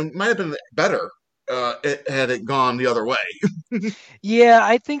different. It might have been better had it gone the other way. Yeah,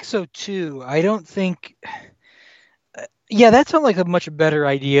 I think so too. I don't think. That sounds like a much better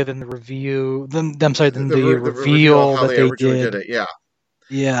idea than the review. The reveal that they did it. Yeah.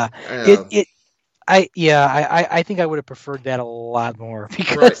 Yeah. I think I would have preferred that a lot more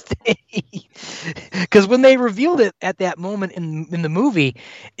because when they revealed it at that moment in the movie,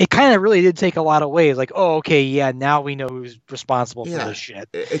 it kind of really did take a lot away. It's like, oh, okay, yeah, now we know who's responsible for this shit.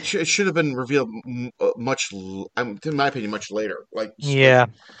 It should have been revealed much, in my opinion, much later.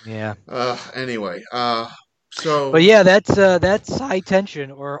 Anyway, So, but yeah, that's High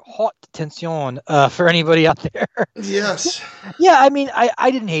Tension or Haute Tension for anybody out there. Yes. Yeah, I mean, I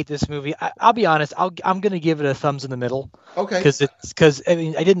didn't hate this movie. I'll be honest. I'm gonna give it a thumbs in the middle. Okay. Because I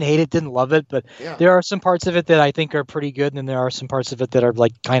mean, I didn't hate it, didn't love it, but there are some parts of it that I think are pretty good, and then there are some parts of it that are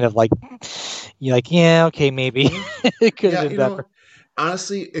like kind of like, you're like, yeah, okay, maybe it could have been better.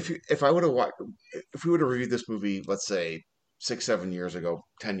 Honestly, if we would have reviewed this movie, let's say 6, 7 years ago,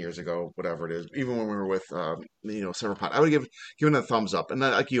 10 years ago, whatever it is, even when we were with, Several Pot, I would have given it a thumbs up. And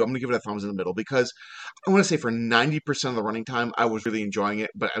then, like you, I'm going to give it a thumbs in the middle because I want to say for 90% of the running time, I was really enjoying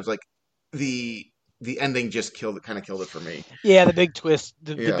it. But I was like, the ending just killed it for me. Yeah, the big twist,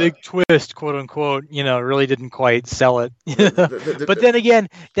 the big twist, quote unquote, really didn't quite sell it. But then again,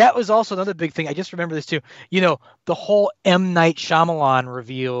 that was also another big thing. I just remember this too. The whole M. Night Shyamalan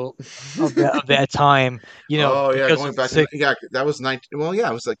reveal of that time. Going back that was 19. Well, yeah,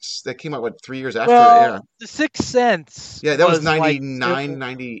 it was like that came out 3 years after. Well, The Sixth Sense. Yeah, that was 99,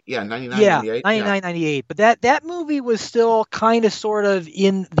 90. Yeah, 99, 98. 99, 98. But that movie was still kind of sort of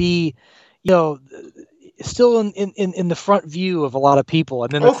in the. Still in the front view of a lot of people,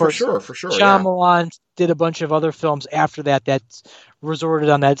 and then of course, for sure, Shyamalan did a bunch of other films after that resorted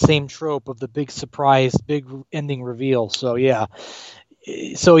on that same trope of the big surprise, big ending reveal. So yeah,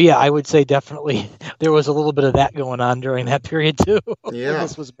 I would say definitely there was a little bit of that going on during that period too. Yeah,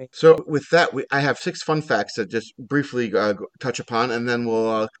 this was me. So with that, I have 6 fun facts to just briefly touch upon, and then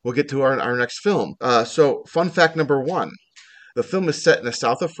we'll get to our next film. So fun fact number 1. The film is set in the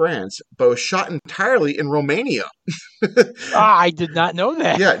south of France, but was shot entirely in Romania. I did not know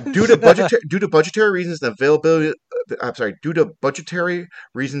that. Yeah, due to budgetary reasons and availability. Due to budgetary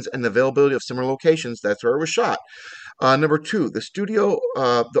reasons and the availability of similar locations, that's where it was shot. Number 2,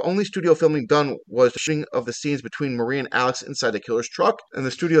 the only studio filming done was the shooting of the scenes between Marie and Alex inside the killer's truck, and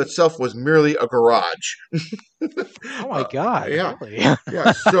the studio itself was merely a garage. Oh my God! Yeah, really?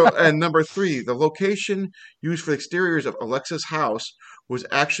 Yeah. So, and number 3, the location used for the exteriors of Alexa's house was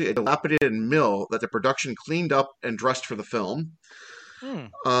actually a dilapidated mill that the production cleaned up and dressed for the film.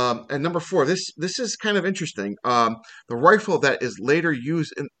 And number 4, this is kind of interesting. The rifle that is later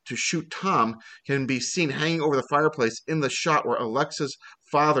used to shoot Tom can be seen hanging over the fireplace in the shot where Alexa's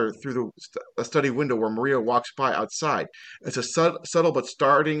father through the study window where Maria walks by outside. It's a subtle but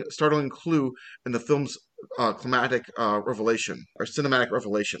startling clue in the film's cinematic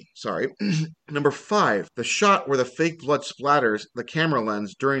revelation. Sorry. Number 5, the shot where the fake blood splatters the camera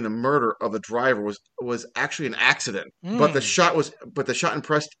lens during the murder of the driver was actually an accident. But the shot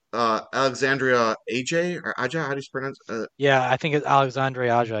impressed Alexandria Aja, or Aja, how do you pronounce it? Yeah, I think it's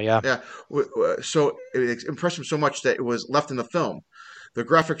Alexandria Aja, yeah. Yeah. So it impressed him so much that it was left in the film. The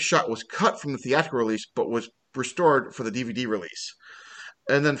graphic shot was cut from the theatrical release, but was restored for the DVD release.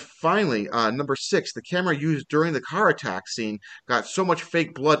 And then finally, number 6, the camera used during the car attack scene got so much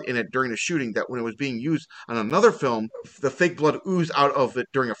fake blood in it during the shooting that when it was being used on another film, the fake blood oozed out of it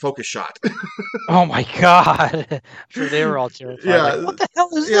during a focus shot. Oh my God! I'm sure they were all terrified. Yeah, like, what the hell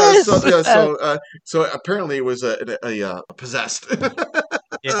is this? So apparently it was a possessed.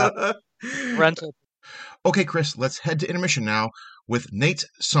 Yeah, rental. Okay, Chris, let's head to intermission now with Nate's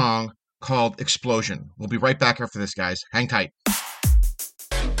song called "Explosion." We'll be right back after this, guys. Hang tight.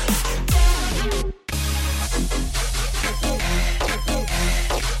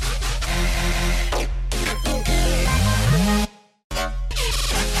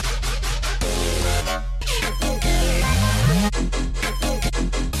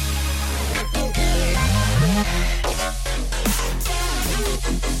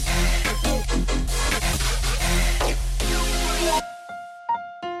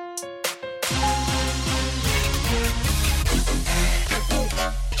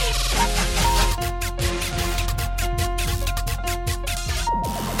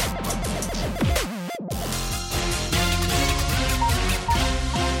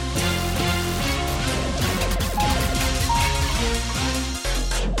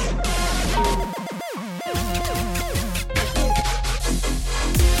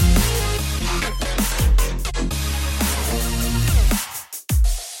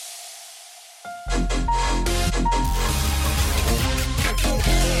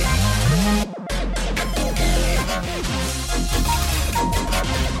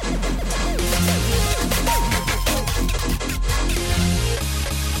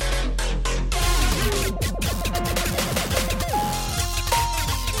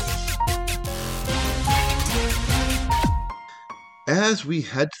 As we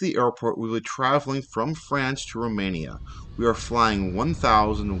head to the airport, we were traveling from France to Romania. We are flying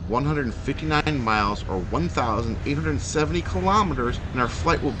 1,159 miles or 1,870 kilometers, and our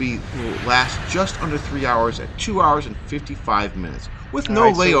flight will last just under 3 hours at 2 hours and 55 minutes, with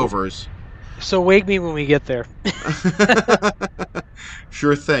no layovers. So wake me when we get there.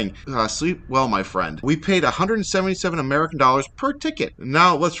 Sure thing. Sleep well, my friend. We paid $177 American per ticket.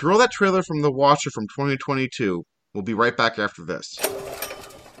 Now let's roll that trailer from The Watcher from 2022. We'll be right back after this.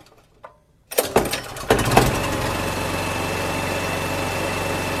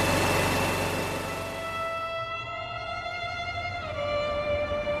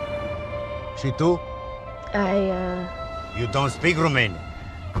 Și tu? You don't speak Romanian.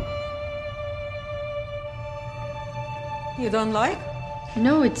 You don't like?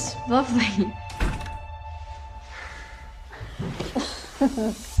 No, it's lovely.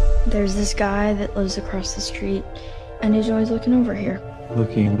 There's this guy that lives across the street, and he's always looking over here.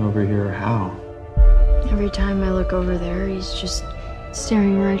 Looking over here how? Every time I look over there, he's just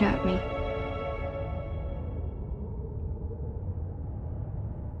staring right at me.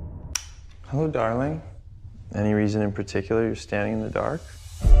 Hello, darling. Any reason in particular you're standing in the dark?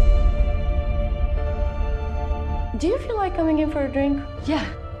 Do you feel like coming in for a drink? Yeah.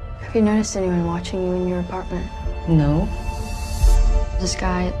 Have you noticed anyone watching you in your apartment? No. This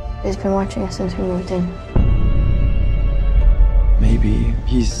guy has been watching us since we moved in. Maybe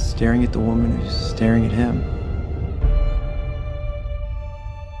he's staring at the woman who's staring at him.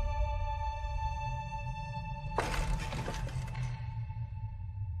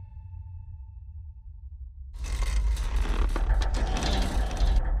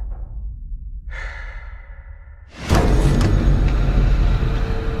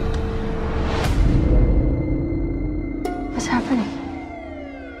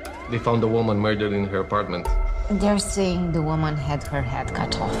 They found a woman murdered in her apartment. They're saying the woman had her head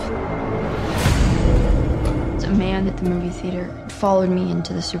cut off. A man at the movie theater followed me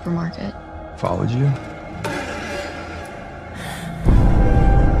into the supermarket. Followed you?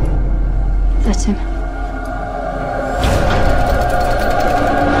 That's him.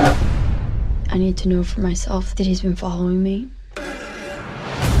 I need to know for myself that he's been following me.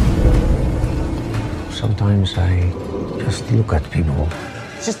 Sometimes I just look at people.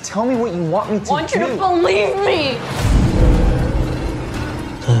 Just tell me what you want me to do. I want you to believe me!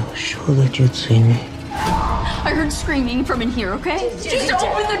 I was sure that you'd see me. I heard screaming from in here, okay? Just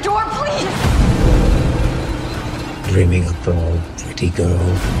open the door, please! Dreaming of a pretty girl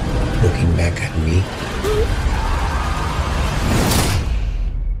looking back at me.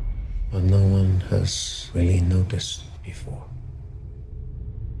 But no one has really noticed before.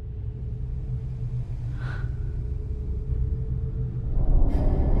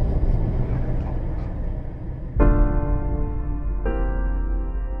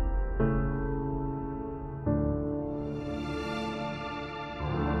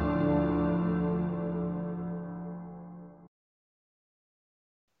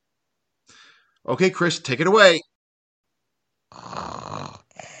 Okay, Chris, take it away.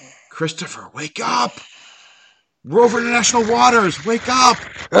 Christopher, wake up! We're over international waters. Wake up!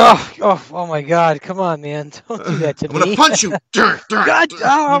 Oh my God! Come on, man! Don't do that to me. I'm gonna punch you. God!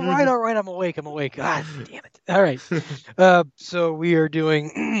 All right. I'm awake. God damn it! All right. So we are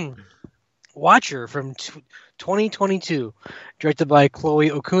doing Watcher from 2022, directed by Chloe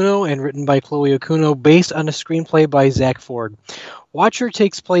Okuno and written by Chloe Okuno, based on a screenplay by Zach Ford. Watcher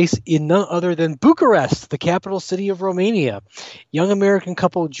takes place in none other than Bucharest, the capital city of Romania. Young American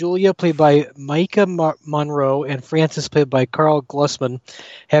couple Julia, played by Micah Monroe, and Francis, played by Carl Glusman,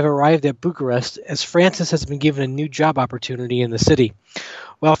 have arrived at Bucharest as Francis has been given a new job opportunity in the city.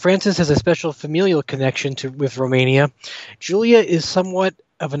 While Francis has a special familial connection with Romania, Julia is somewhat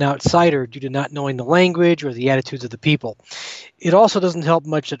of an outsider due to not knowing the language or the attitudes of the people. It also doesn't help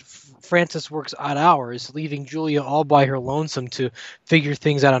much that Frances works odd hours, leaving Julia all by her lonesome to figure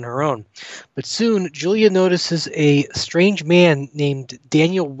things out on her own. But soon, Julia notices a strange man named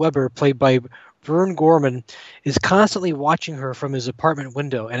Daniel Weber, played by Vern Gorman, is constantly watching her from his apartment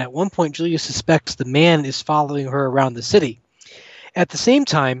window, and at one point Julia suspects the man is following her around the city. At the same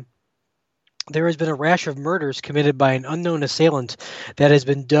time, there has been a rash of murders committed by an unknown assailant that has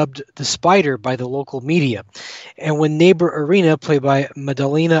been dubbed the Spider by the local media. And when neighbor Irina, played by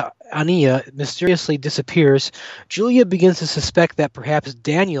Madalina Ania, mysteriously disappears, Julia begins to suspect that perhaps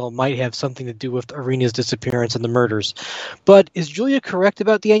Daniel might have something to do with Irina's disappearance and the murders. But is Julia correct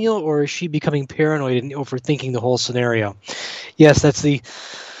about Daniel, or is she becoming paranoid and overthinking the whole scenario? Yes, that's the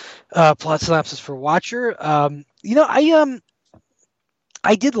plot synopsis for Watcher.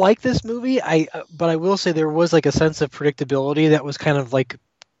 I did like this movie, but I will say there was like a sense of predictability that was kind of like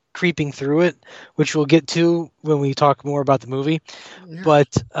creeping through it, which we'll get to when we talk more about the movie. Yeah.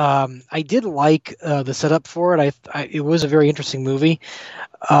 But I did like the setup for it. It was a very interesting movie.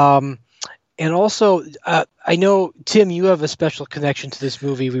 And also, I know, Tim, you have a special connection to this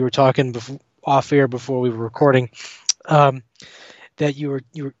movie. We were talking off air before we were recording, that you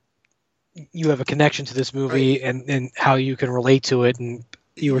have a connection to this movie and how you can relate to it. And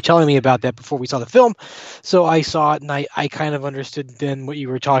you were telling me about that before we saw the film. So I saw it and I kind of understood then what you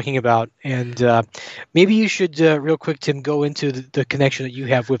were talking about. And maybe you should, real quick, Tim, go into the connection that you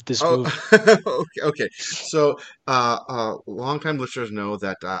have with this movie. Okay. So, longtime listeners know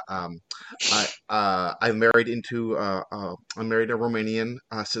that I married I married a Romanian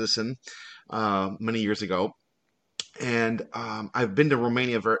citizen many years ago, and I've been to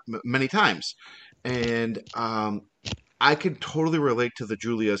Romania many times, and I could totally relate to the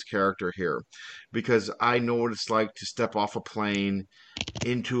Julia's character here, because I know what it's like to step off a plane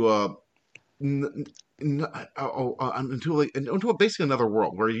into into basically another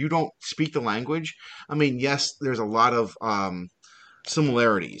world where you don't speak the language. I mean, yes, there's a lot of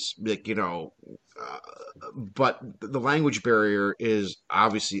similarities, like, but the language barrier is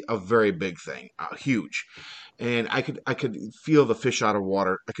obviously a very big thing, huge. And I could feel the fish out of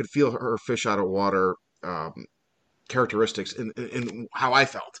water. I could feel her fish out of water characteristics in how I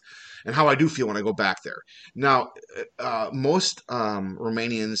felt and how I do feel when I go back there. Now, most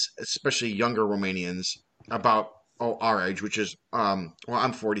Romanians, especially younger Romanians, about our age, which is, well,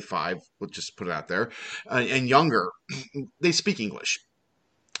 I'm 45, we'll just put it out there, and younger, they speak English.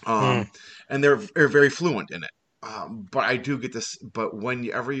 And they're very fluent in it. But I do get this, but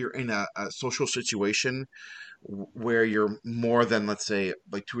whenever you're in a social situation where you're more than, let's say,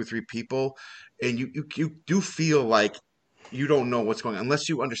 like 2 or 3 people, and you do feel like you don't know what's going on unless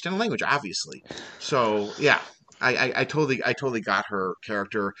you understand the language, obviously. So yeah, I totally got her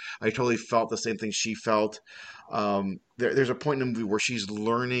character. I totally felt the same thing she felt. There's a point in the movie where she's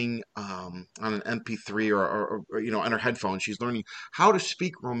learning on an MP3 or on her headphones, she's learning how to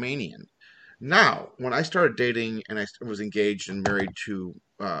speak Romanian. Now, when I started dating and I was engaged and married to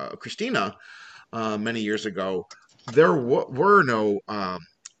Christina many years ago, there were no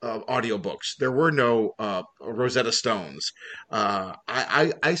audiobooks. There were no Rosetta Stones.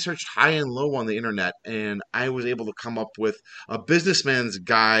 I searched high and low on the internet, and I was able to come up with a businessman's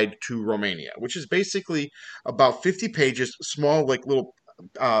guide to Romania, which is basically about 50 pages, small, like little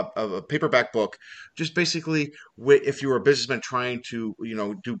a paperback book, just basically if you were a businessman trying to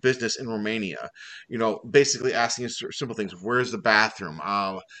do business in Romania, basically asking simple things: where's the bathroom?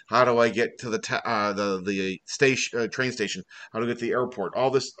 How do I get to the station, train station? How to get to the airport?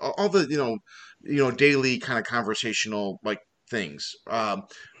 All the daily kind of conversational like things.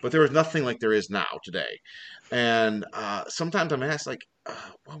 But there was nothing like there is now today. And sometimes I'm asked like,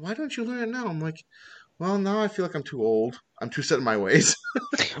 well, why don't you learn it now? I'm like, well, now I feel like I'm too old. I'm too set in my ways.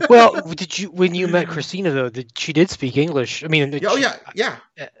 Well, when you met Christina though, she did speak English? I mean, yeah.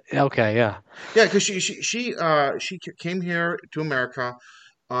 Okay, yeah. Yeah, because she came here to America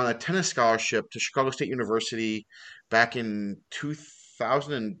on a tennis scholarship to Chicago State University back in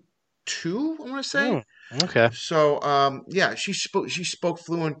 2002, I want to say. Okay. So, yeah, she spoke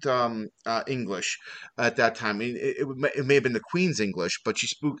fluent English at that time. I mean, it may have been the Queen's English, but she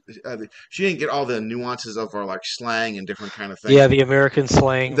didn't get all the nuances of our like slang and different kind of things. Yeah, the American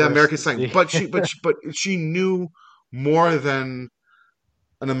slang. But she knew more than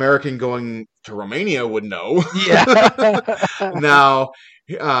an American going to Romania would know. Yeah. Now,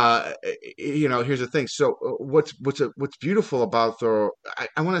 here's the thing. So, what's beautiful about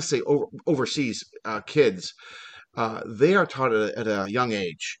I want to say overseas kids, they are taught at a young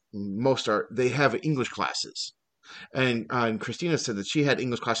age. They have English classes, and Christina said that she had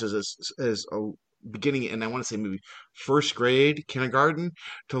English classes as a beginning, and I want to say maybe first grade, kindergarten,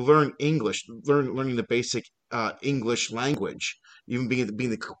 to learn English, learning the basic English language, even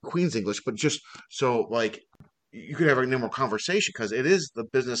being the Queen's English, but just so like you could have a normal conversation because it is the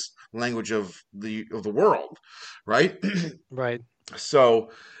business language of the world, right? Right. So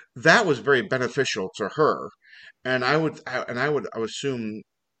that was very beneficial to her, and I would assume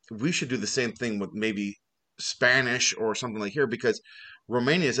we should do the same thing with maybe Spanish or something like here, because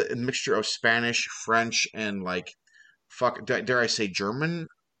Romania is a mixture of Spanish, French, and like dare I say German?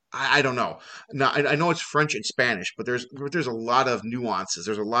 I don't know. Now I know it's French and Spanish, but there's a lot of nuances.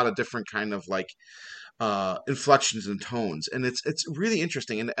 There's a lot of different kind of like inflections and tones, and it's really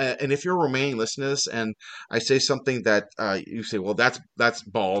interesting. And if you're a Romanian listeners, and I say something that you say, well, that's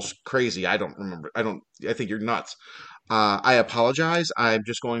balls crazy. I don't remember. I think you're nuts. I apologize. I'm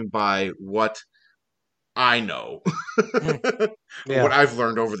just going by what I know Yeah. what I've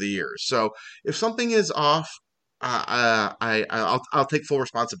learned over the years. So if something is off, I'll take full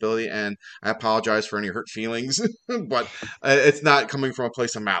responsibility, and I apologize for any hurt feelings. But it's not coming from a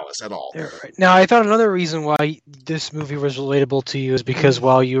place of malice at all. Right. Now, I thought another reason why this movie was relatable to you is because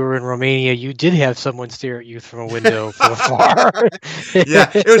while you were in Romania, you did have someone stare at you from a window from afar.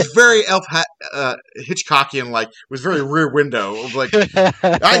 Yeah, it was very Hitchcockian, like it was very Rear Window. It was like,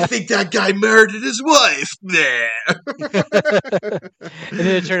 I think that guy murdered his wife. Yeah. And then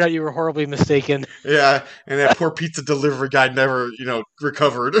it turned out you were horribly mistaken. Yeah, and that poor pizza delivery guy never,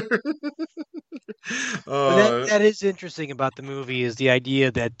 recovered. But that is interesting about the movie, is the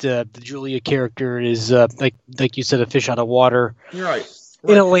idea that the Julia character is like you said, a fish out of water. You're right.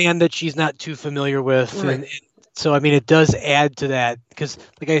 In a land that she's not too familiar with, Right. and so I mean it does add to that, because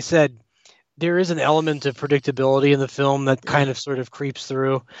like I said, there is an element of predictability in the film that kind of sort of creeps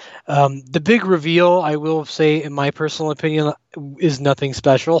through. The big reveal, I will say, in my personal opinion, is nothing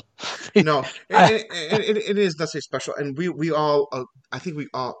special. No, it is nothing special, and we all, I think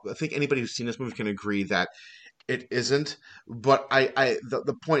anybody who's seen this movie can agree that it isn't. But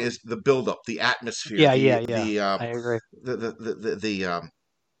the point is the build up, the atmosphere. Yeah. I agree.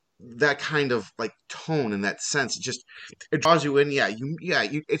 That kind of like tone and that sense, it draws you in.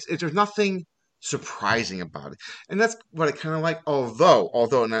 There's nothing surprising about it, and that's what I kind of like. Although,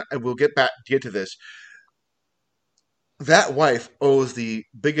 and we'll get to this. That wife owes the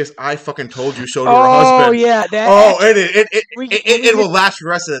biggest "I fucking told you so" to her husband. Oh yeah, it will last for the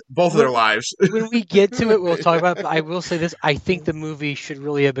rest of both of their lives. When we get to it, we'll talk about it. But I will say this: I think the movie should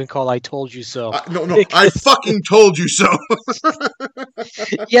really have been called "I Told You So." No, I fucking told you so.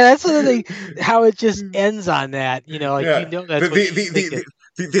 Yeah, that's the thing. How it just ends on that,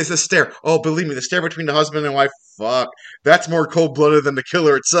 that's the stare. Oh, believe me, the stare between the husband and wife. Fuck, that's more cold blooded than the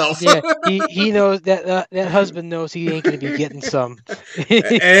killer itself. Yeah, he knows that husband knows he ain't going to be getting some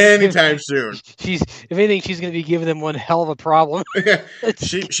anytime soon. If anything, she's going to be giving him one hell of a problem.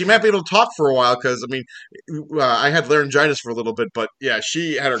 She might be able to talk for a while, because I mean, I had laryngitis for a little bit, but yeah,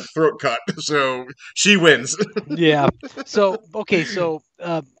 she had her throat cut, so she wins. Yeah. So okay,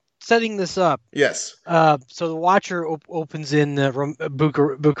 setting this up. Yes. So the Watcher opens in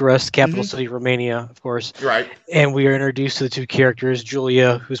Bucharest, capital city, Romania, of course. Right. And we are introduced to the two characters,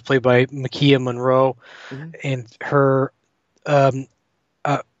 Julia, who's played by Makia Monroe, and her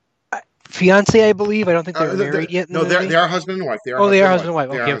fiance, I believe. I don't think they're married yet. No, they are husband and wife. They are husband and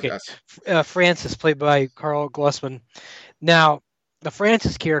wife. Okay. Yes. Francis, played by Carl Glusman. Now, the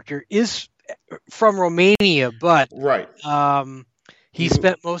Francis character is from Romania, but right. He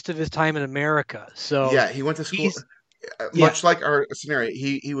spent most of his time in America, so yeah, he went to school. Much like our scenario,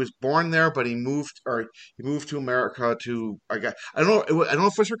 he was born there, but he moved to America to I don't know if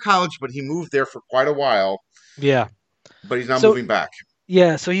it was for college, but he moved there for quite a while. Yeah, but he's not moving back.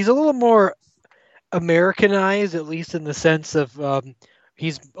 Yeah, so he's a little more Americanized, at least in the sense of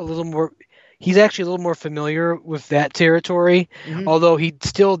he's actually a little more familiar with that territory, although he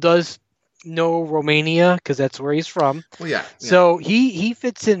still does know Romania because that's where he's from. Well, yeah. So he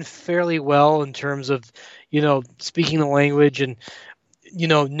fits in fairly well in terms of, speaking the language and,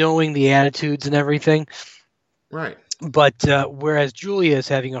 knowing the attitudes and everything. Right. But whereas Julia is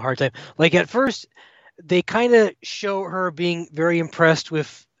having a hard time. Like at first, they kind of show her being very impressed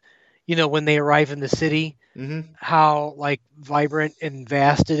with, when they arrive in the city, how like vibrant and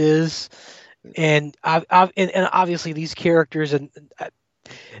vast it is. And obviously these characters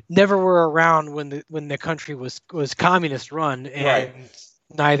never were around when the country was communist run, and right.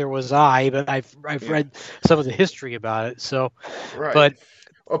 Neither was I. But I've read some of the history about it. So, right. But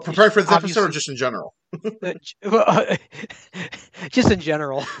preparing for this episode, or just in general? Just in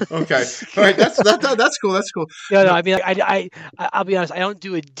general. Okay. All right. That's cool. That's cool. No. I mean, I'll be honest. I don't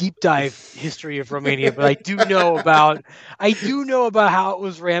do a deep dive history of Romania, but I do know about how it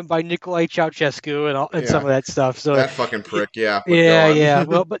was ran by Nicolae Ceausescu and some of that stuff. So that fucking prick. Yeah. Yeah.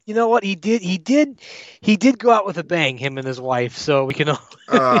 Well, but you know what? He did go out with a bang, him and his wife. So we can.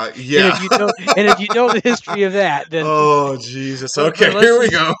 Yeah. And if you know the history of that, then. Oh Jesus. Okay. Here we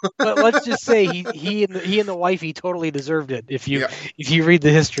go. But let's just say he and the wife, he totally deserved it if you read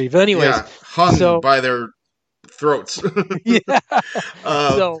the history. But anyways, hung by their throats. Yeah.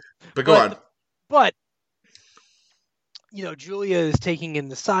 But go on. But Julia is taking in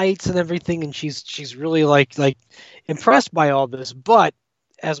the sights and everything, and she's really like impressed by all this. But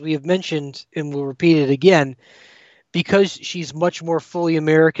as we have mentioned, and we'll repeat it again, because she's much more fully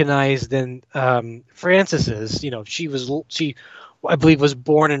Americanized than Frances is. She I believe was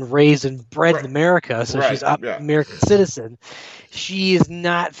born and raised and bred in America, so she's an American citizen. She is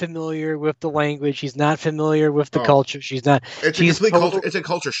not familiar with the language. She's not familiar with the culture. She's not. It's a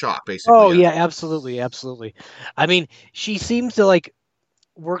culture shock, basically. Oh yeah, absolutely. I mean, she seems to like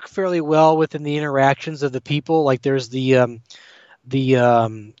work fairly well within the interactions of the people. Like there's the oh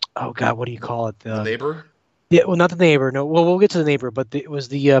god, what do you call it? The neighbor. Yeah, well, not the neighbor. No, well, we'll get to the neighbor, but it was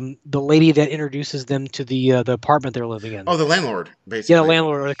the lady that introduces them to the apartment they're living in. Oh, the landlord, basically. Yeah, the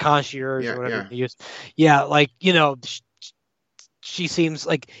landlord or the concierge or whatever they use. Yeah, like she seems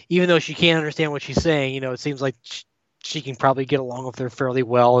like, even though she can't understand what she's saying, it seems like she can probably get along with her fairly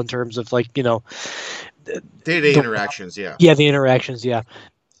well in terms of like day-to-day interactions. Yeah. Yeah, the interactions. Yeah,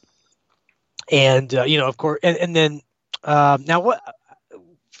 and of course, and then now what?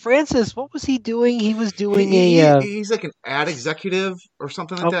 Francis, what was he doing? He was doing he's like an ad executive or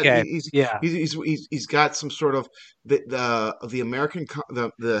something like that. He's got some sort of the American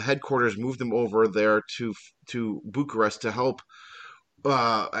the headquarters moved him over there to Bucharest to help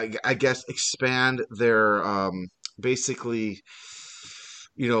I guess expand their basically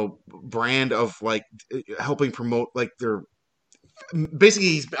brand of like helping promote like their basically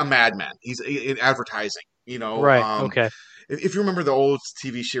he's a madman. He's in advertising, right. Okay. If you remember the old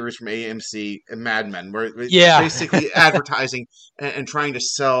TV series from AMC, Mad Men, where it's basically advertising and trying to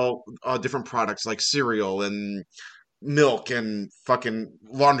sell different products like cereal and milk and fucking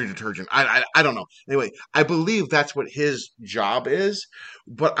laundry detergent. I don't know. Anyway, I believe that's what his job is.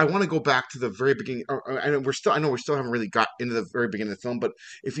 But I want to go back to the very beginning. I know we still haven't really got into the very beginning of the film. But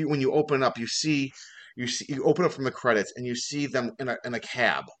when you open up, you open up from the credits and you see them in a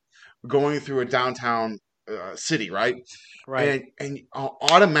cab going through a downtown city, right? Right. And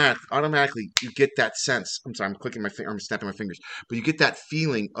automatically you get that sense. I'm sorry, I'm clicking my finger, I'm snapping my fingers, but you get that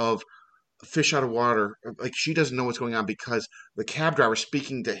feeling of fish out of water. Like she doesn't know what's going on because the cab driver is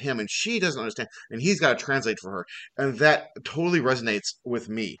speaking to him and she doesn't understand, and he's got to translate for her, and that totally resonates with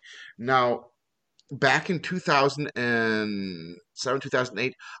me. Now, back in 2007,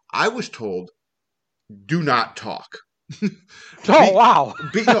 2008, I was told, do not talk. Wow!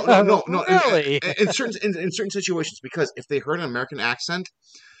 No. Really? In certain situations, because if they heard an American accent,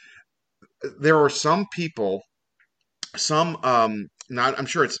 there are some people, now I'm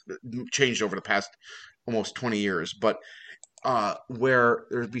sure it's changed over the past almost 20 years, but where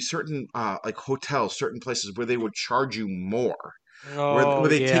there'd be certain like hotels, certain places where they would charge you more. Where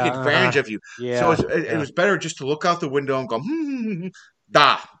they take advantage of you. Yeah. So it was better just to look out the window and go,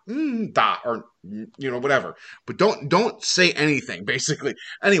 da, or whatever. But don't say anything, basically.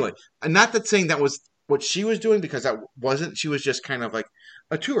 Anyway, and not that saying that was what she was doing, because that wasn't. She was just kind of like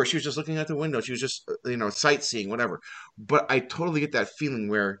a tour. She was just looking out the window. She was just sightseeing, whatever. But I totally get that feeling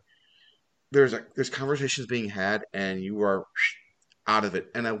where there's conversations being had and you are out of it.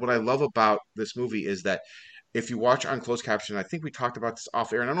 And what I love about this movie is that if you watch on closed caption, I think we talked about this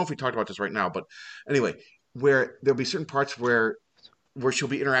off air, and I don't know if we talked about this right now, but anyway, where there'll be certain parts where she'll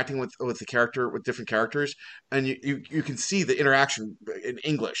be interacting with the character, with different characters, and you can see the interaction in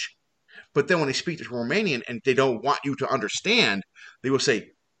English. But then when they speak to Romanian and they don't want you to understand, they will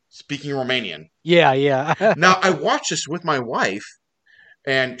say, speaking Romanian. Yeah. Now, I watched this with my wife,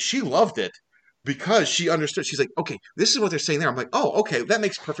 and she loved it because she understood. She's like, okay, this is what they're saying there. I'm like, oh, okay, that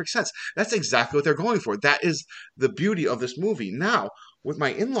makes perfect sense. That's exactly what they're going for. That is the beauty of this movie. Now, with my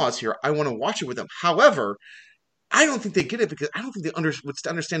in-laws here, I want to watch it with them. However, I don't think they get it because I don't think they would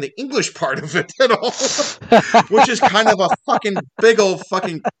understand the English part of it at all, which is kind of a fucking big old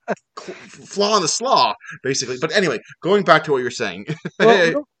fucking flaw in the slaw, basically. But anyway, going back to what you're saying.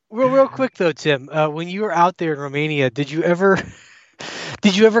 Real quick though, Tim, when you were out there in Romania, did you ever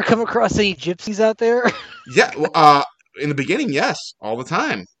come across any gypsies out there? Yeah, in the beginning, yes, all the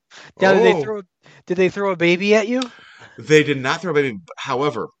time. Now, did they throw a baby at you? They did not throw a baby.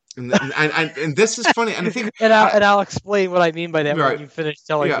 However, and this is funny, and I think, I'll explain what I mean by that when you finish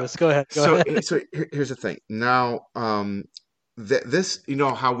telling this. Go ahead. So here's the thing. Now, this,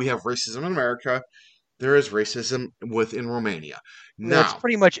 how we have racism in America, there is racism within Romania. Now, it's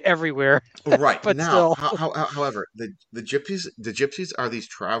pretty much everywhere, right? But now, still. however, the gypsies are these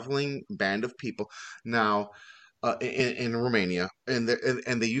traveling band of people. Now, in Romania, and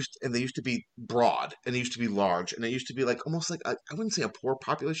they used to be broad, and they used to be large, and they used to be like almost like I wouldn't say a poor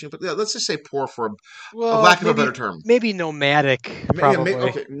population, but yeah, let's just say poor for a lack of a better term. Maybe nomadic. Probably.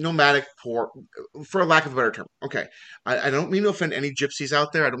 Okay, nomadic, poor, for a lack of a better term. Okay, I don't mean to offend any gypsies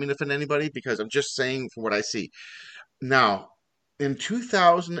out there. I don't mean to offend anybody, because I'm just saying from what I see. Now, in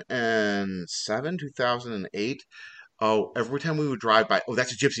 2007, 2008. Oh, every time we would drive by, oh,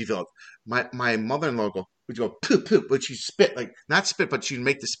 that's a gypsy village. My mother-in-law would go poop poop, but she spit, like not spit, but she'd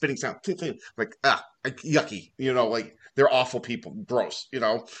make the spitting sound, poop, poop, like like yucky, like they're awful people, gross,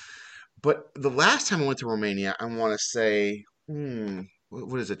 But the last time I went to Romania, I want to say,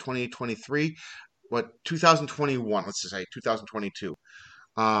 what is it, 2023? What, 2021? Let's just say 2022.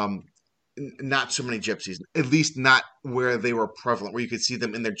 Not so many gypsies, at least not where they were prevalent, where you could see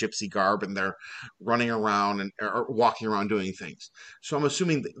them in their gypsy garb and they're running around or walking around doing things. So I'm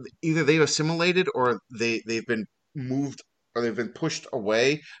assuming either they've assimilated or they've been moved or they've been pushed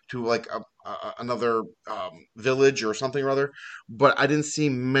away to like another village or something or other. But I didn't see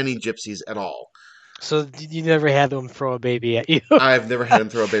many gypsies at all. So you never had them throw a baby at you? I've never had them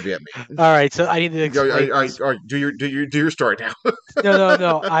throw a baby at me. All right, so I need to explain. All right, do your story now.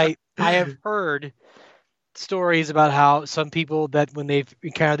 No. I have heard stories about how some people that when they've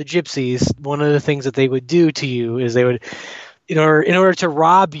encountered the gypsies, one of the things that they would do to you is they would, in order to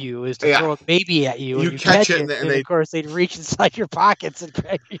rob you, is to throw a baby at you, and you catch it, and of course they'd reach inside your pockets and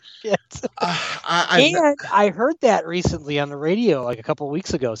grab your shit. I heard that recently on the radio, like a couple of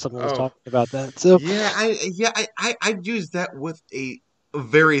weeks ago. Someone was talking about that. So I'd use that with a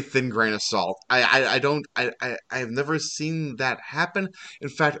very thin grain of salt. I've never seen that happen. In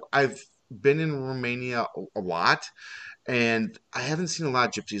fact, I've been in Romania a lot, and I haven't seen a lot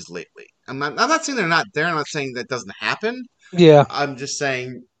of gypsies lately. I'm not saying they're not there. I'm not saying that doesn't happen. Yeah. I'm just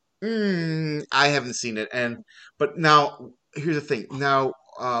saying I haven't seen it. But now here's the thing. Now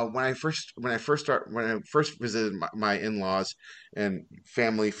when I first visited my in-laws and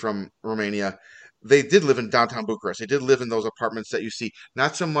family from Romania, they did live in downtown Bucharest. They did live in those apartments that you see.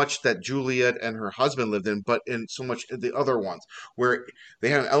 Not so much that Juliet and her husband lived in, but in so much the other ones where they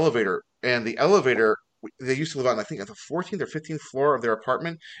had an elevator, and the elevator, they used to live on, I think, at the 14th or 15th floor of their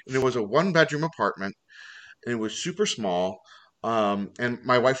apartment, and it was a one-bedroom apartment, and it was super small. And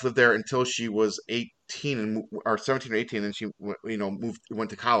my wife lived there until she was 18 or 17 or 18, and she went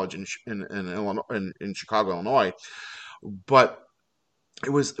to college in Illinois, in Chicago, Illinois. But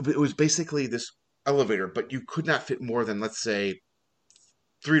it was basically this elevator, but you could not fit more than, let's say,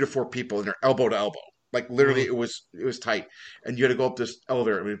 3 to 4 people in there, elbow to elbow. Like literally, it was tight, and you had to go up this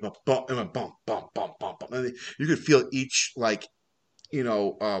elevator. And it went bump, and went bump, bump, bump, bump, bump. And you could feel each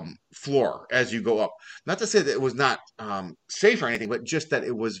floor as you go up. Not to say that it was not safe or anything, but just that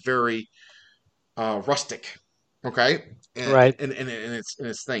it was very rustic. Okay, right. And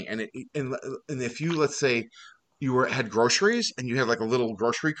its thing, and if you, let's say, you had groceries and you had like a little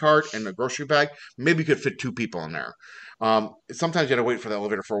grocery cart and a grocery bag, maybe you could fit 2 people in there. Sometimes you had to wait for the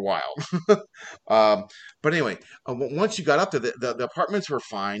elevator for a while. But anyway, once you got up there, the apartments were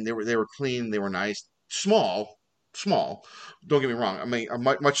fine. They were clean. They were nice. Small. Don't get me wrong. I mean,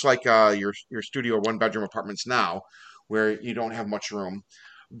 much like your studio or 1-bedroom apartments now, where you don't have much room.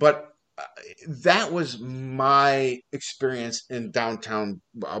 But that was my experience in downtown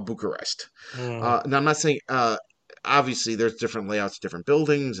Bucharest. Now, I'm not saying obviously there's different layouts, different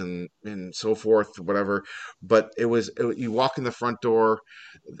buildings, and so forth, whatever. But you walk in the front door,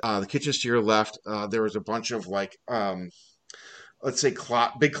 the kitchen's to your left. There was a bunch of like, let's say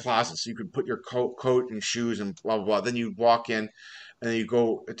big closets, so you could put your coat and shoes and blah blah blah. Then you walk in, and then you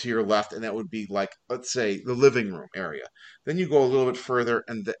go to your left, and that would be like, let's say, the living room area. Then you go a little bit further,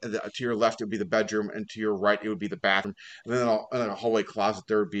 and to your left it would be the bedroom, and to your right it would be the bathroom. And then in a hallway closet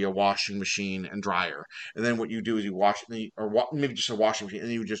there would be a washing machine and dryer. And then what you do is you wash, or maybe just a washing machine, and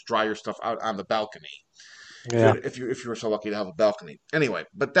then you just dry your stuff out on the balcony. Yeah. If you were so lucky to have a balcony. Anyway,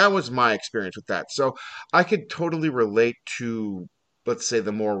 but that was my experience with that. So I could totally relate to, let's say,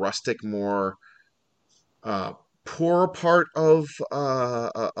 the more rustic, more poorer part of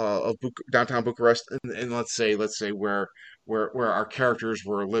downtown Bucharest, and let's say where our characters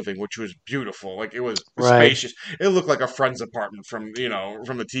were living, which was beautiful. Like it was spacious. It looked like a friend's apartment from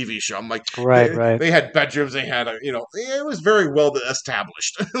a TV show. I'm like, right. They had bedrooms. They had it was very well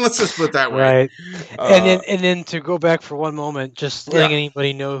established. Let's just put it that way. Right. And then to go back for one moment, just letting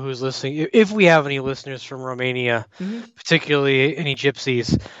anybody know who's listening, if we have any listeners from Romania, particularly any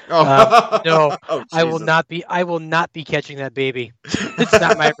gypsies, no, I will not be catching that baby. It's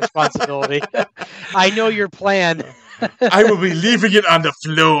not my responsibility. I know your plan. I will be leaving it on the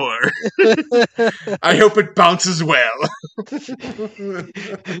floor. I hope it bounces well.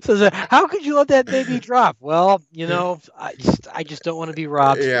 So how could you let that baby drop? Well, I just don't want to be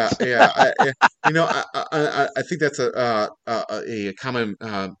robbed. Yeah. I think that's a common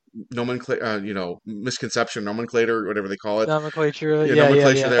nomenclature, misconception, nomenclator, whatever they call it. Nomenclature. Yeah, Yeah,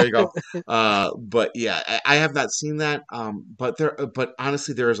 nomenclature. yeah. There you go. But yeah, I have not seen that. But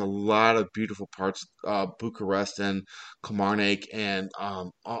honestly, there is a lot of beautiful parts. Bucharest and Kilmarnock and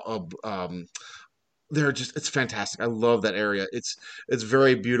it's fantastic. I love that area. It's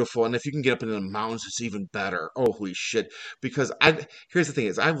very beautiful, and if you can get up into the mountains, it's even better. Oh, holy shit! Because here's the thing: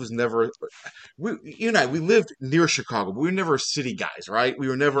 is I was never you and I we lived near Chicago, but we were never city guys, right? We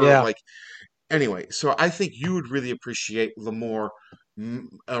were never like anyway. So I think you would really appreciate the more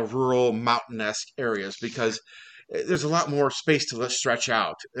rural, mountain-esque areas because there's a lot more space to stretch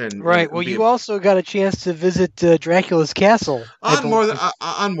out. Right. Well, you also got a chance to visit Dracula's castle on more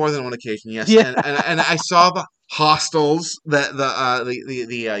than one occasion. Yes, yeah. and I saw the hostels that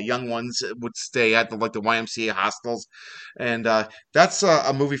the young ones would stay at, like the YMCA hostels, and that's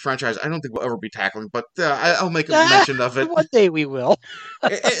a movie franchise I don't think we'll ever be tackling, but I'll make a mention of it. One day we will.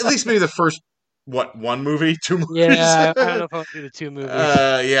 At least maybe the first. What, one movie? 2 movies? Yeah, I don't know if I'll do the 2 movies.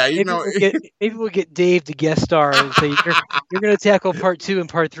 Yeah, maybe we'll get Dave to guest star and say you're going to tackle part 2 and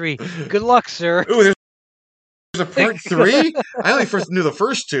part 3. Good luck, sir. Ooh, there's a part 3? I only first knew the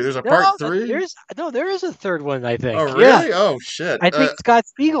first 2. There's a part 3? There is a third one, I think. Oh, really? Yeah. Oh, shit. I think Scott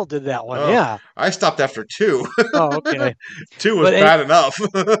Spiegel did that one, yeah. I stopped after 2. Oh, okay. 2 was bad enough.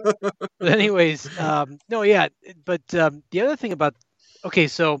 But anyways, no, yeah. But the other thing about... Okay,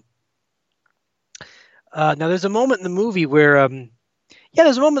 so... now there's a moment in the movie where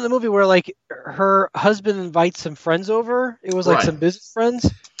like her husband invites some friends over. It was like some business friends.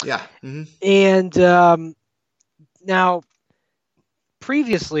 Yeah. Mm-hmm. And now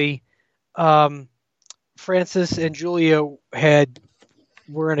previously, Francis and Julia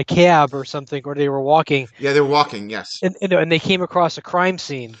were in a cab or something, or they were walking. Yeah, they were walking. Yes. And they came across a crime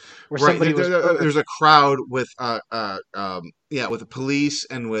scene where somebody was. There's a crowd with with the police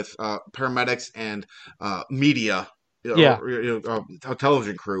and with paramedics and media. A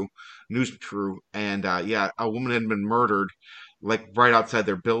television crew, news crew, and a woman had been murdered, like right outside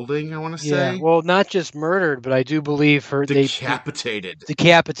their building. I want to say. Yeah. Well, not just murdered, but I do believe decapitated.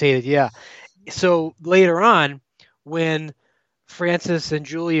 Decapitated. Yeah. So later on, when Francis and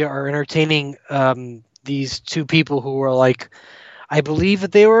Julia are entertaining these 2 people who are like, I believe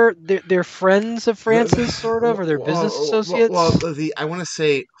that they're friends of Francis, sort of, or they're business associates. Well, I want to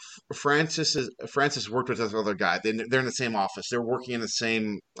say Francis worked with this other guy. They're in the same office. They're working in the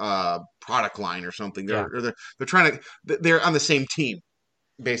same product line or something. They're trying to. They're on the same team,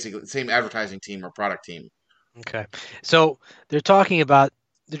 basically, the same advertising team or product team. Okay, so they're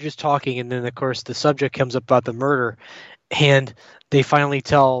just talking, and then of course the subject comes up about the murder. And they finally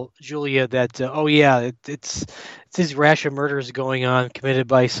tell Julia that, it's this rash of murders going on committed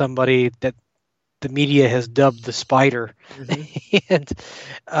by somebody that the media has dubbed the Spider.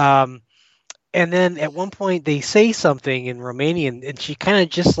 Mm-hmm. And then at one point they say something in Romanian, and she kind of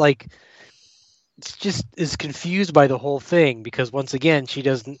just is confused by the whole thing because once again she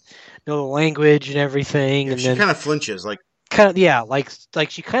doesn't know the language and everything. Yeah, and she kind of flinches, like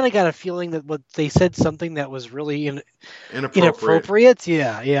she kind of got a feeling that what they said something that was really inappropriate.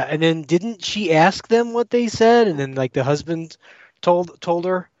 Yeah. And then didn't she ask them what they said? And then like the husband told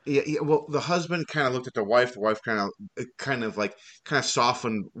her. Yeah. Well, the husband kind of looked at the wife. The wife kind of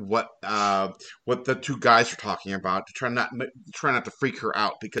softened what the 2 guys were talking about to try not to freak her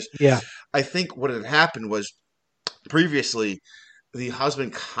out because I think what had happened was previously the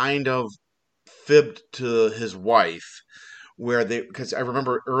husband kind of fibbed to his wife. Because I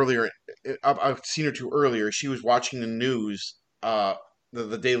remember earlier, I've seen her 2 earlier. She was watching the news, the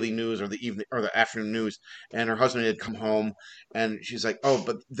daily news or the evening or the afternoon news, and her husband had come home, and she's like, "Oh,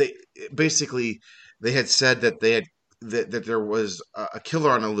 but they had said that that there was a killer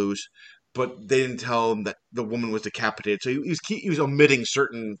on the loose, but they didn't tell him that the woman was decapitated." So he was omitting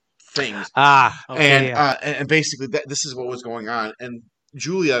certain things. Okay, and basically this is what was going on, and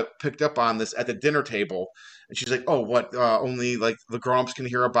Julia picked up on this at the dinner table. And she's like, "Oh, what? Only like the grown-ups can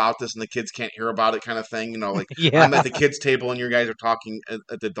hear about this, and the kids can't hear about it, kind of thing." Like I'm at the kids' table, and you guys are talking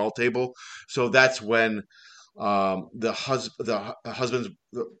at the adult table. So that's when the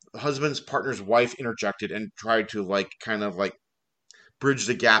husband's partner's wife interjected and tried to bridge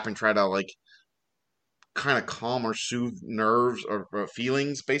the gap and try to kind of calm or soothe nerves or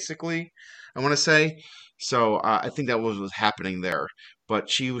feelings, basically. I want to say. So I think that was happening there. But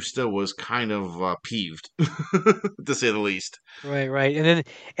she still was kind of peeved, to say the least. Right. And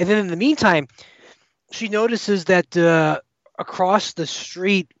then in the meantime, she notices that across the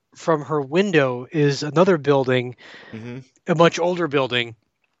street from her window is another building, a much older building.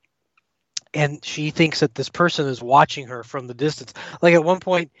 and she thinks that this person is watching her from the distance. Like at one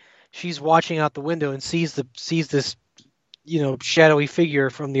point, she's watching out the window and sees this, shadowy figure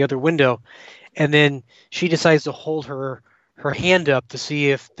from the other window, and then she decides to hold her hand up to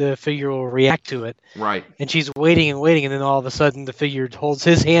see if the figure will react to it. Right. And she's waiting and waiting, and then all of a sudden the figure holds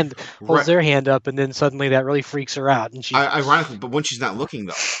their hand up, and then suddenly that really freaks her out. And she, ironically, but when she's not looking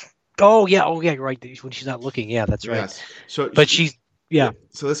though. Oh yeah, right. When she's not looking, yeah, that's right. Yes. So, but she's. Yeah.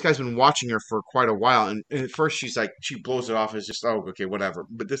 So this guy's been watching her for quite a while, and at first she blows it off as just, oh, okay, whatever.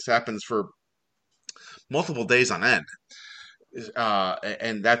 But this happens for multiple days on end,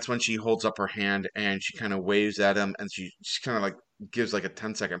 and that's when she holds up her hand and she kind of waves at him, and she kind of like gives like a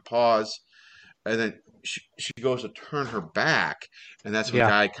 10-second pause, and then she goes to turn her back, and that's when the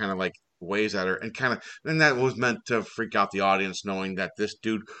guy kind of like waves at her, and that was meant to freak out the audience, knowing that this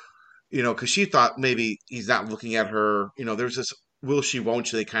dude, because she thought maybe he's not looking at her. There's this will she, won't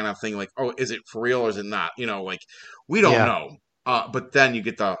she kind of thing, like, oh, is it for real or is it not? Like, we don't know. But then you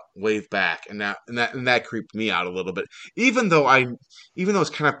get the wave back, and that creeped me out a little bit. Even though it's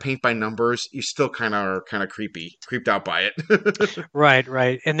kind of paint by numbers, you still kind of are kind of creeped out by it.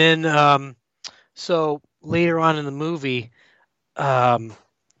 Right. And then so later on in the movie,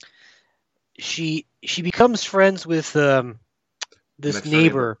 she becomes friends with this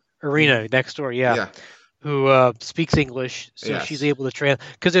neighbor, Irina, next door. Yeah. Who speaks English, so she's able to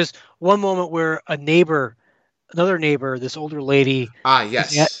because there's one moment where another neighbor, this older lady,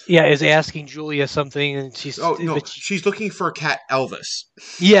 is asking Julia something, and she's she's looking for a cat Elvis.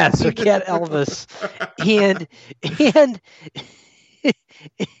 Yes, her cat Elvis, and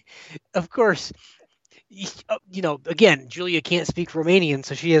of course, again, Julia can't speak Romanian,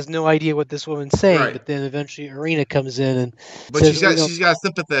 so she has no idea what this woman's saying. Right. But then eventually, Irina comes in and says, she's got a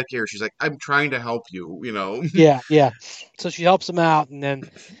sympathetic ear. She's like, "I'm trying to help you," Yeah. So she helps him out, and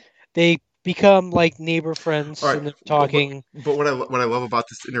then they become like neighbor friends, and they're talking. But what I love about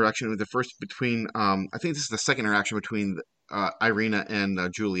this interaction with between I think this is the second interaction between Irina and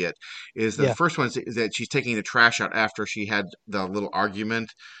Juliet, is the first one is that she's taking the trash out after she had the little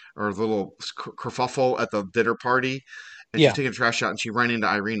argument or the little kerfuffle at the dinner party. And she's taking the trash out, and she ran into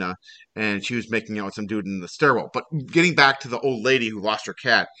Irina, and she was making out with some dude in the stairwell. But getting back to the old lady who lost her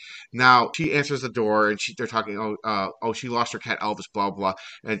cat, now she answers the door, and they're talking, she lost her cat Elvis, blah, blah.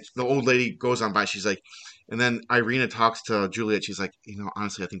 And the old lady goes on by, she's like, and then Irina talks to Juliet, she's like,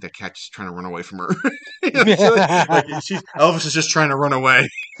 honestly, I think that cat's just trying to run away from her. Elvis is just trying to run away.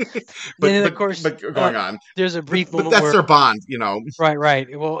 but of course, going on. There's a brief moment but that's their bond,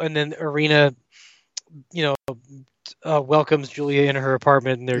 Right. Well, and then Irina, welcomes Julia in her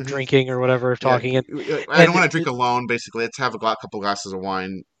apartment, and they're drinking or whatever, talking. I don't want to drink alone, basically. Let's have a couple glasses of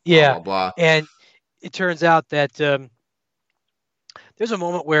wine. Yeah. Blah, blah, blah. And it turns out that there's a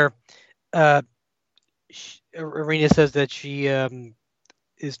moment where Irina says that she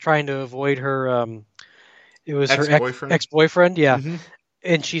is trying to avoid her. It was ex-boyfriend. Her ex-boyfriend, yeah. Mm-hmm.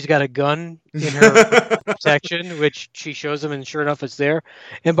 And she's got a gun in her protection, which she shows him, and sure enough, it's there.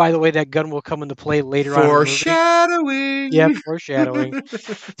 And by the way, that gun will come into play later on. Foreshadowing. Yeah, foreshadowing.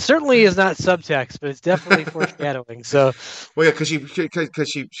 Certainly is not subtext, but it's definitely foreshadowing. So, well, yeah, because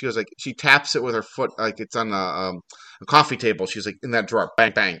she was like, she taps it with her foot, like it's on a coffee table. She's like, in that drawer,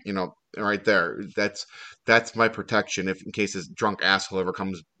 bang, bang, right there. That's my protection in case this drunk asshole ever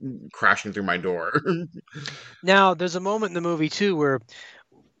comes crashing through my door. Now, there's a moment in the movie too where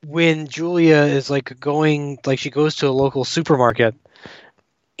when Julia is she goes to a local supermarket,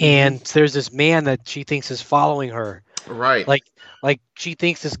 and there's this man that she thinks is following her. Right. Like she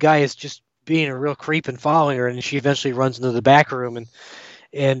thinks this guy is just being a real creep and following her, and she eventually runs into the back room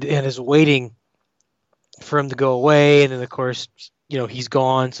and is waiting for him to go away, and then of course, he's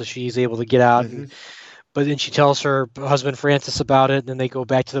gone, so she's able to get out. Mm-hmm. But then she tells her husband Francis about it, and then they go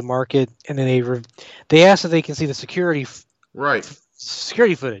back to the market, and then they ask if they can see the security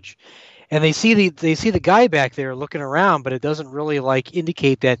footage, and they see the guy back there looking around, but it doesn't really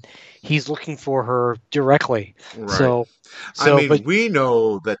indicate that he's looking for her directly. Right. So we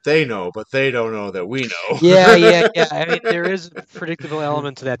know that they know, but they don't know that we know. Yeah. I mean, there is a predictable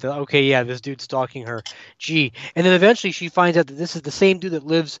element to that. Okay, yeah, this dude's stalking her. Gee, and then eventually she finds out that this is the same dude that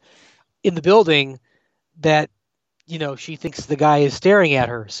lives in the building that she thinks the guy is staring at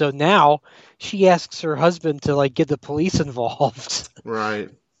her. So now she asks her husband to get the police involved. Right.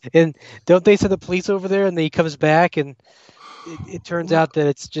 And don't they send the police over there, and then he comes back, and it turns out that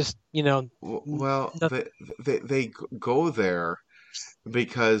it's just well, they go there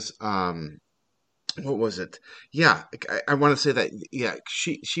because what was it? Yeah, I want to say that. Yeah,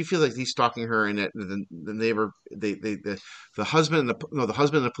 she feels like he's stalking her, and that the neighbor, the husband, and the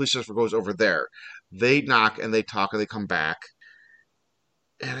husband and the police officer goes over there. They knock and they talk and they come back,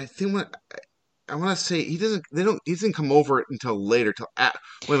 and I think what I want to say he doesn't. They don't. He doesn't come over until later. Wait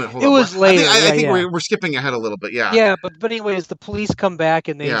a minute. Hold it on. was later. I think we're skipping ahead a little bit. Yeah. Yeah, but anyways, the police come back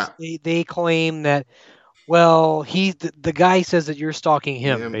and they claim that. Well, the guy says that you're stalking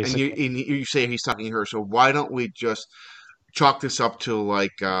him, basically. And you say he's stalking her. So why don't we just chalk this up to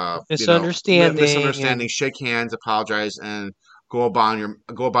like misunderstanding, shake hands, apologize, and go about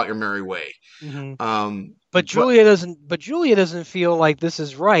your merry way. Mm-hmm. But Julia doesn't feel like this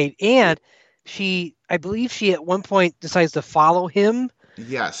is right, and I believe she at one point decides to follow him.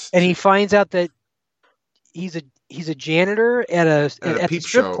 Yes, and he finds out that he's a janitor at the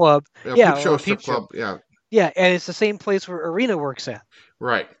strip club. Strip club. Yeah. Yeah, and it's the same place where Irina works at.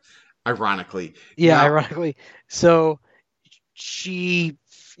 Right. Ironically. Yeah, ironically. So she,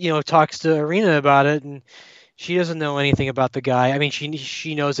 talks to Irina about it, and she doesn't know anything about the guy. I mean,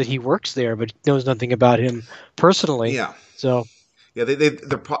 she knows that he works there, but knows nothing about him personally. Yeah. So. Yeah,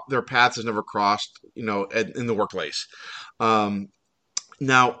 their paths have never crossed, in the workplace.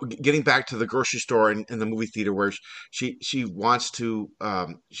 Now, getting back to the grocery store and the movie theater, where she wants to,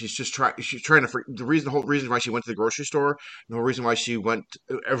 she's trying to. The whole reason why she went to the grocery store, the whole reason why she went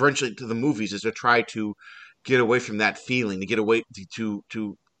eventually to the movies is to try to get away from that feeling, to get away to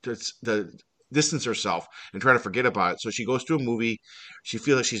distance herself and try to forget about it. So she goes to a movie. She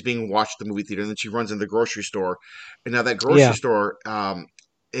feels like she's being watched at the movie theater, and then she runs into the grocery store. And now that grocery store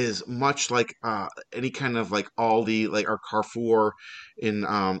is much like any kind of like Aldi, like our Carrefour in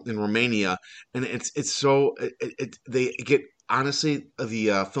Romania, and it's so they get, honestly, the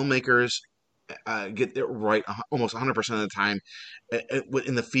filmmakers get it right almost 100% of the time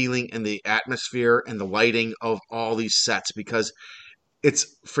in the feeling and the atmosphere and the lighting of all these sets, because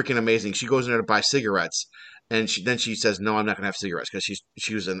it's freaking amazing. She goes in there to buy cigarettes, and she says, "No, I'm not going to have cigarettes," because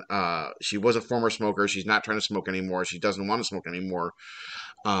she was a former smoker. She's not trying to smoke anymore. She doesn't want to smoke anymore.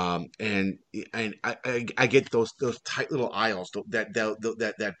 And I get those tight little aisles,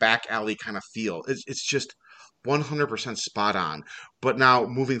 that back alley kind of feel. It's just 100% spot on. But now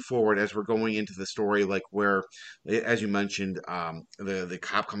moving forward, as we're going into the story, like where, as you mentioned, the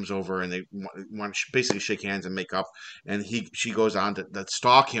cop comes over and they want to basically shake hands and make up, and she goes on to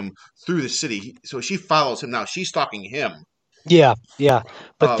stalk him through the city. So she follows him. Now she's stalking him. Yeah.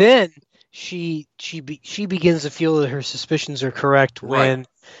 But then she begins to feel that her suspicions are correct when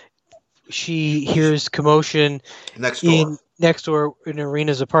she hears commotion next door in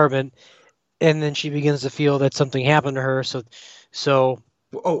Irina's apartment, and then she begins to feel that something happened to her.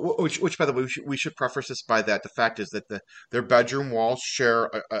 Which by the way, we should preface this by that the fact is that their bedroom walls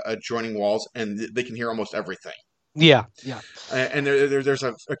share adjoining walls, and they can hear almost everything. Yeah. And there's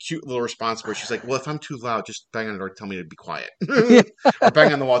a cute little response where she's like, "Well, if I'm too loud, just bang on the door, tell me to be quiet, or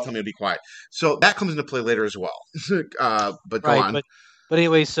bang on the wall, tell me to be quiet." So that comes into play later as well. But go on. But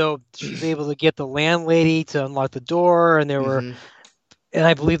anyway, so she's able to get the landlady to unlock the door, and there were, and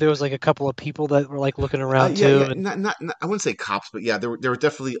I believe there was like a couple of people that were like looking around too. Yeah. Not I wouldn't say cops, but yeah, there were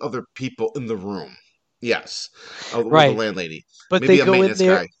definitely other people in the room. Yes, with the landlady, but maybe they go a maintenance in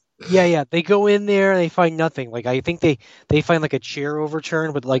there. guy. Yeah. They go in there and they find nothing. Like I think they find like a chair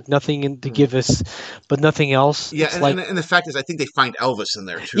overturned, but like nothing to give us, but nothing else. Yeah, and the fact is, I think they find Elvis in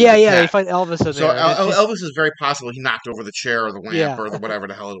there too. Yeah, they find Elvis in there. So Elvis is very possible he knocked over the chair or the lamp or whatever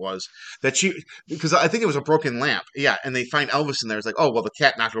the hell it was because I think it was a broken lamp. Yeah, and they find Elvis in there. It's like, oh well, the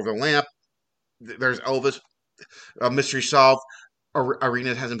cat knocked over the lamp. There's Elvis. Mystery solved.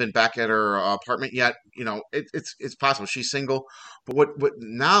 Irina hasn't been back at her apartment yet. It's possible she's single. But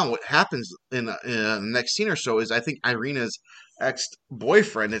what happens in the next scene or so is I think Irina's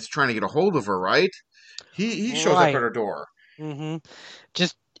ex-boyfriend is trying to get a hold of her. Right? He shows up at her door. Mm-hmm.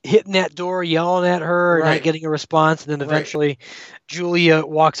 Just hitting that door, yelling at her, and not getting a response, and then eventually Julia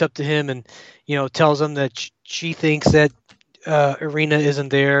walks up to him and tells him that she thinks that Irina isn't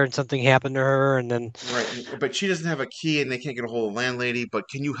there and something happened to her, and then but she doesn't have a key and they can't get a hold of the landlady, but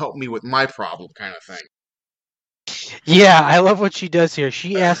can you help me with my problem, kind of thing. Yeah, I love what she does here.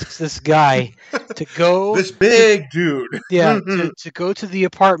 She asks this guy to go this big dude to go to the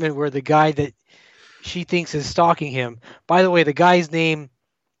apartment where the guy that she thinks is stalking him. By the way, the guy's name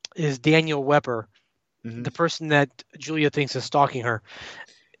is Daniel Weber, the person that Julia thinks is stalking her.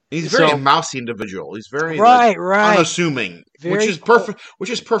 He's very mousy individual. He's very unassuming, which is perfect. Which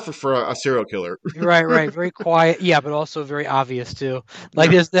is perfect for a serial killer. Right. Very quiet. Yeah, but also very obvious too.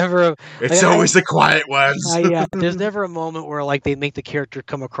 Like there's never. It's always the quiet ones. There's never a moment where like they make the character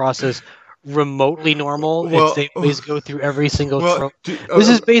come across as remotely normal. It's they always go through every single trope. This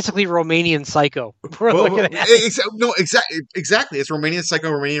is basically Romanian Psycho. Exactly. It's Romanian Psycho,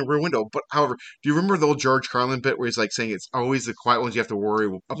 Romanian Rear Window. But however, do you remember the old George Carlin bit where he's like saying it's always the quiet ones you have to worry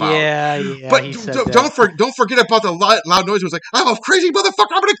about? Yeah. But don't forget about the loud noise. It was like, I'm a crazy motherfucker.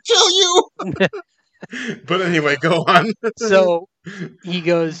 I'm gonna kill you. But anyway, go on. So he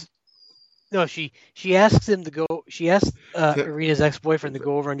goes. No, she asks him to go. She asks Irina's ex-boyfriend to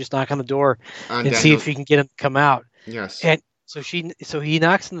go over and just knock on the door and see if he can get him to come out. Yes. And so he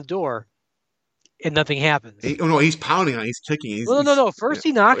knocks on the door, and nothing happens. He's pounding on it. He's kicking. No. First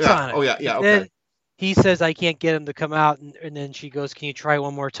he knocks on it. Oh yeah. Okay. Then he says, "I can't get him to come out," and then she goes, "Can you try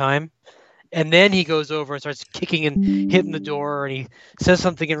one more time?" And then he goes over and starts kicking and hitting the door, and he says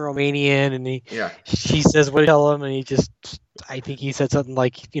something in Romanian, and she says, "What do you tell him?" And I think he said something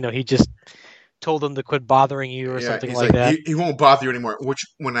like, he just told him to quit bothering you or something like that. He won't bother you anymore. Which,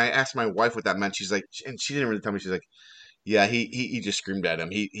 when I asked my wife what that meant, she's like, and she didn't really tell me. She's like, yeah, he just screamed at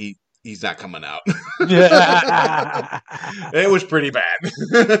him. He's not coming out. It was pretty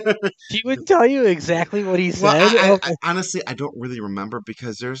bad. He would tell you exactly what he said. Well, I honestly, I don't really remember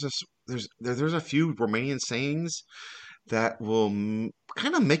because there's a few Romanian sayings that will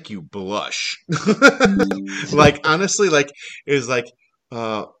kind of make you blush. Like, honestly, like, is like,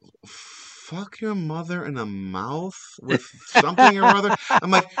 fuck your mother in the mouth with something or other.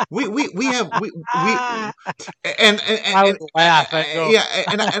 I'm like, we have and I would laugh.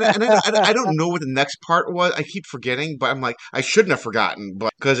 I don't know what the next part was. I keep forgetting, but I'm like, I shouldn't have forgotten,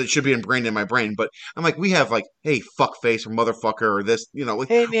 but because it should be ingrained in my brain. But I'm like, we have like, hey, fuck face or motherfucker or this, Like,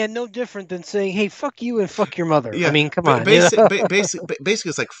 hey man, no different than saying, hey, fuck you and fuck your mother. Yeah, I mean, come on. Basically,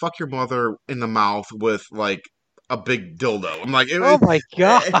 it's like fuck your mother in the mouth with like a big dildo. I'm like, oh my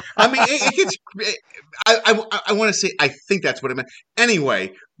god! I mean, it gets. I want to say I think that's what it meant.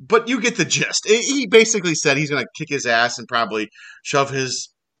 Anyway, but you get the gist. He basically said he's going to kick his ass and probably shove his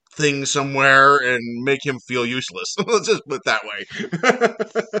thing somewhere and make him feel useless. Let's just put it that way.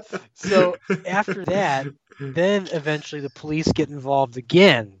 So after that, then eventually the police get involved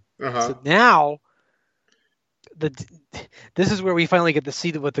again. So now, this is where we finally get to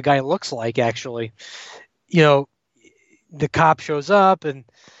see what the guy looks like. Actually, the cop shows up and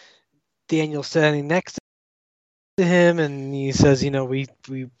Daniel's standing next to him, and he says,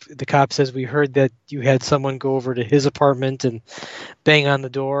 the cop says, we heard that you had someone go over to his apartment and bang on the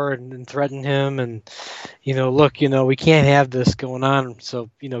door and threaten him, and look, we can't have this going on, so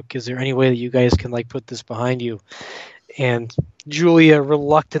is there any way that you guys can like put this behind you? And Julia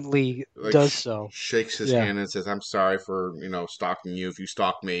reluctantly does so. Shakes his hand and says, I'm sorry for, stalking you if you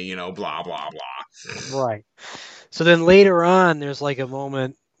stalk me, blah, blah, blah. Right. So then later on, there's like a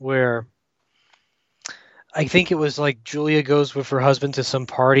moment where I think it was like Julia goes with her husband to some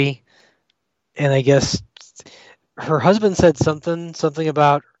party, and I guess her husband said something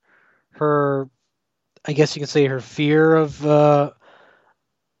about her, I guess you can say her fear of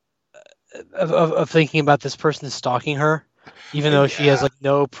thinking about this person stalking her, even though she has like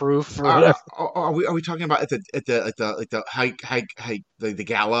no proof or whatever. Are we talking about at the the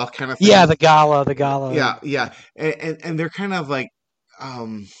gala kind of thing? Yeah, the gala. Yeah. And they're kind of like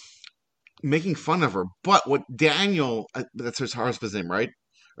making fun of her. But what Daniel, that's his husband's name, right?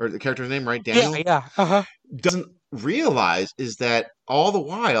 Or the character's name, right? Daniel. Yeah. Doesn't realize is that all the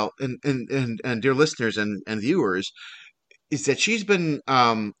while, and dear listeners and viewers, is that she's been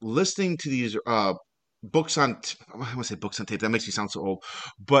listening to these books on. I want to say books on tape. That makes me sound so old.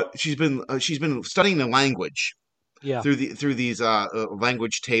 But she's been studying the language. Yeah. Through these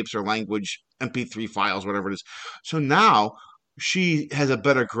language tapes or language MP3 files, whatever it is. So now she has a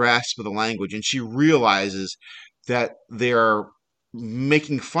better grasp of the language, and she realizes that they are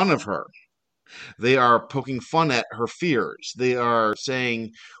making fun of her. They are poking fun at her fears. They are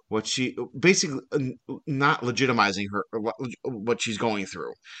saying what she basically not legitimizing her what she's going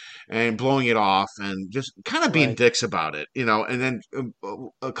through, and blowing it off, and just kind of being dicks about it, and then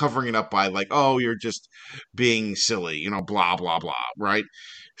covering it up by like, oh, you're just being silly, blah blah blah, right?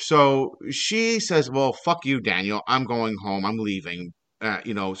 So she says, well, fuck you, Daniel. I'm going home. I'm leaving.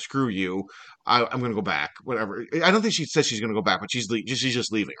 Screw you. I'm going to go back. Whatever. I don't think she says she's going to go back, but she's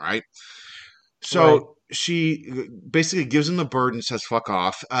just leaving, right? So she basically gives him the bird and says, fuck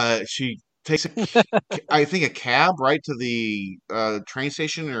off. She takes, I think, a cab, right, to the train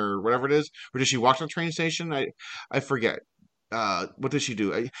station or whatever it is. Or does she walk to the train station? I forget. What does she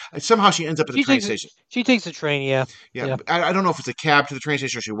do? Somehow she ends up at the train station. She takes the train, yeah. I don't know if it's a cab to the train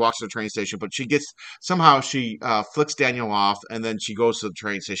station or she walks to the train station, but she flicks Daniel off, and then she goes to the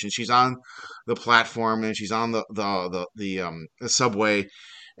train station. She's on the platform, and she's on the subway,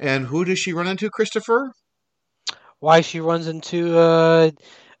 And who does she run into, Christopher? Why she runs into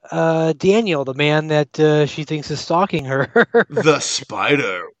Daniel, the man that she thinks is stalking her. The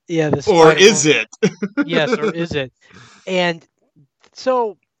spider. Yeah, the spider. Or is woman. it? Yes, or is it? And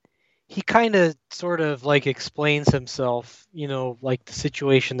so he kind of sort of like explains himself, like the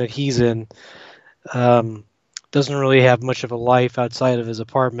situation that he's in. Doesn't really have much of a life outside of his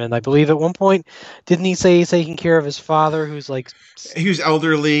apartment. I believe at one point, didn't he say he's taking care of his father, who's like he was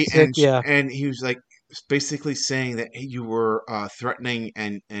elderly, sick, and he was like basically saying that you were threatening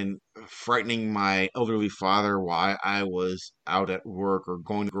and frightening my elderly father while I was out at work or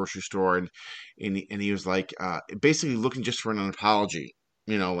going to the grocery store, and he was like basically looking just for an apology,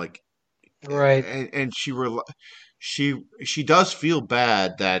 like right. And she does feel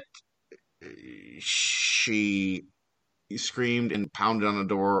bad that she screamed and pounded on the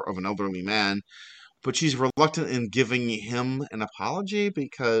door of an elderly man, but she's reluctant in giving him an apology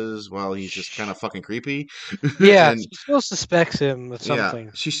because, well, he's just kind of fucking creepy. Yeah, and she still suspects him of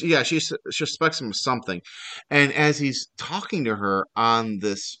something. She suspects him of something, and as he's talking to her on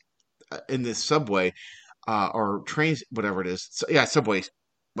this in this subway or trains, whatever it is, subway.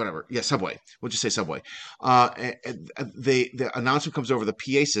 Whatever, subway. We'll just say subway. The announcement comes over the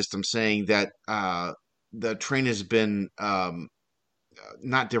PA system saying that the train has been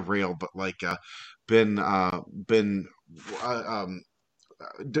not derailed, but like been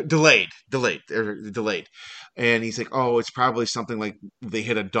delayed, and he's like, oh, it's probably something like they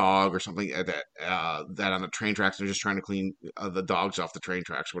hit a dog or something that on the train tracks, and they're just trying to clean the dogs off the train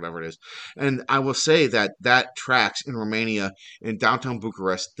tracks, whatever it is. And I will say that tracks in Romania, in downtown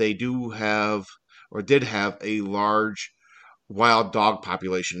Bucharest, they do have or did have a large wild dog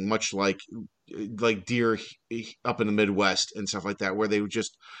population, much like deer up in the Midwest and stuff like that, where they would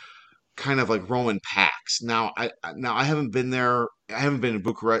just kind of like roam in packs. Now I haven't been there. I haven't been in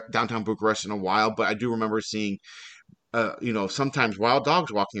Bucharest, downtown Bucharest, in a while, but I do remember seeing, sometimes wild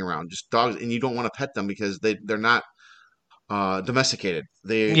dogs walking around, just dogs, and you don't want to pet them because they're not domesticated.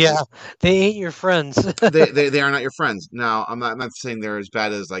 They ain't your friends. they are not your friends. Now I'm not saying they're as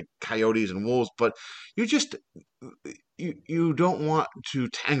bad as like coyotes and wolves, but you don't want to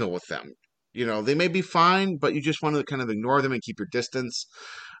tangle with them. They may be fine, but you just want to kind of ignore them and keep your distance.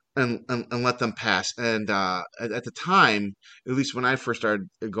 And let them pass. And at the time, at least when I first started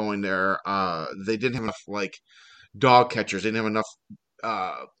going there, they didn't have enough like dog catchers. They didn't have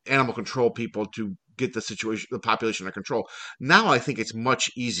enough animal control people to get the population under control. Now I think it's much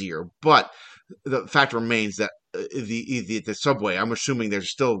easier, but the fact remains that the subway, I'm assuming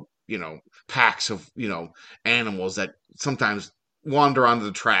there's still packs of animals that sometimes wander onto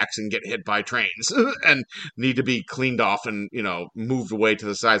the tracks and get hit by trains and need to be cleaned off and moved away to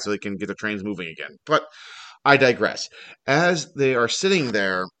the side so they can get the trains moving again. But I digress. As they are sitting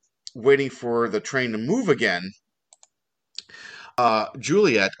there waiting for the train to move again,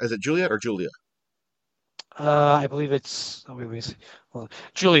 Juliet, is it Juliet or Julia? I believe it's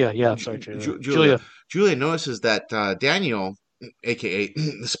Julia. Yeah, sorry, Julia. Julia notices that Daniel, aka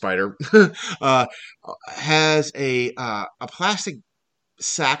the spider, has a plastic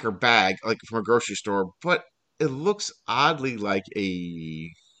sack or bag, like from a grocery store, but it looks oddly like a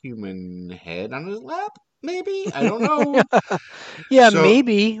human head on his lap. Maybe, I don't know. So,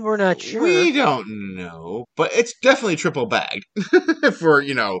 maybe, we're not sure. We don't know, but it's definitely triple bagged for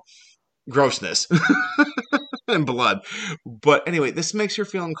grossness and blood. But anyway, this makes her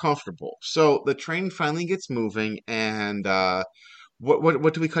feel uncomfortable. So the train finally gets moving, and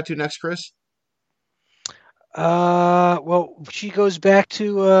what do we cut to next, Chris? Well, she goes back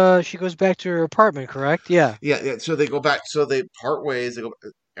to her apartment, correct? Yeah. Yeah. So they go back. So they part ways. They go.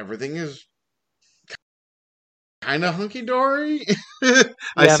 Everything is kind of hunky dory.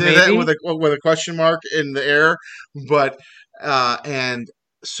 I say that with a question mark in the air, but and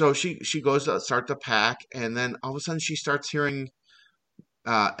so she goes to start to pack, and then all of a sudden she starts hearing.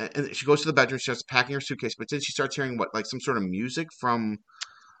 And she goes to the bedroom, starts packing her suitcase, but then she starts hearing like some sort of music from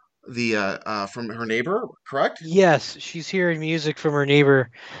her neighbor, correct? Yes, she's hearing music from her neighbor,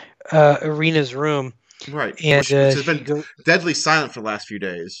 Irina's room. Right, and which has been deadly silent for the last few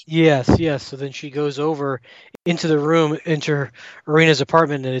days. Yes. So then she goes over into the room, into Irina's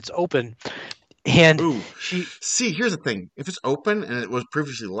apartment, and it's open. And here's the thing: if it's open and it was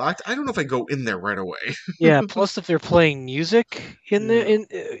previously locked, I don't know if I go in there right away. Yeah. Plus, if they're playing music in there,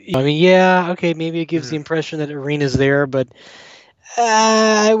 okay, maybe it gives the impression that Irina's there, but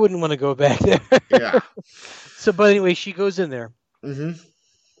I wouldn't want to go back there. Yeah. So, but anyway, she goes in there,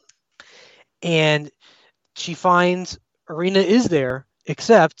 and she finds Irina is there,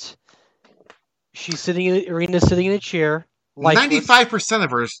 except Irina's sitting in a chair lifeless. 95%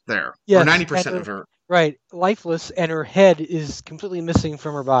 of her is there. Yes, or 90% of her. Right, lifeless, and her head is completely missing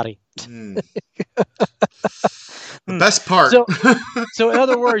from her body. The best part. So in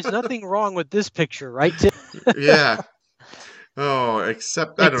other words, nothing wrong with this picture, right, Tim? Yeah. Oh,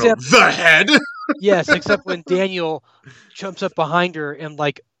 except the head. Yes, except when Daniel jumps up behind her and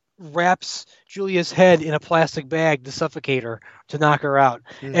like wraps Julia's head in a plastic bag to suffocate her, to knock her out.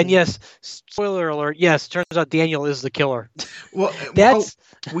 Mm-hmm. And yes, spoiler alert, yes, turns out Daniel is the killer. Well,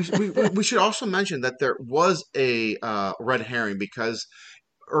 we should also mention that there was a red herring, because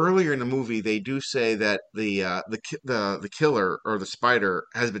earlier in the movie they do say that the killer or the spider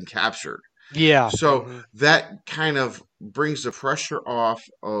has been captured. Yeah. So that kind of brings the pressure off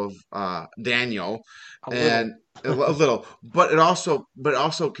of Daniel a little, but it also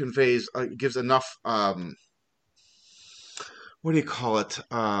conveys gives enough what do you call it?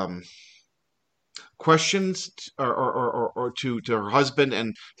 Questions or to her husband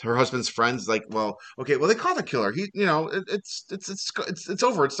and to her husband's friends, like, well, okay, well, they call the killer. He, it's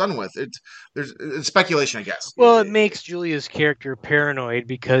over. It's done with. There's speculation, I guess. Well, it makes Julia's character paranoid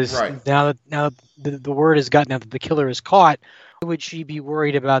because now the word has gotten out that the killer is caught. Why would she be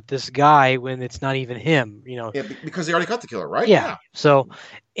worried about this guy when it's not even him? Yeah, because they already caught the killer, right? Yeah. So,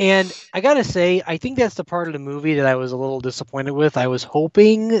 and I gotta say, I think that's the part of the movie that I was a little disappointed with. I was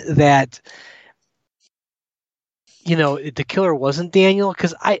hoping that the killer wasn't Daniel,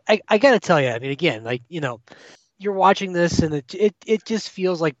 because I gotta tell you, I mean, again, like, you're watching this and it just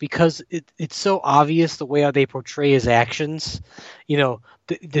feels like, because it's so obvious the way how they portray his actions, the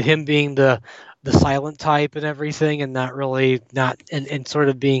him being the silent type and everything, and and sort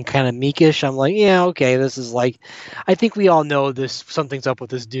of being kind of meekish. I'm like, yeah, okay, this is like, I think we all know something's up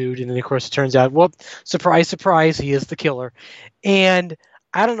with this dude, and then of course it turns out, well, surprise, surprise, he is the killer. And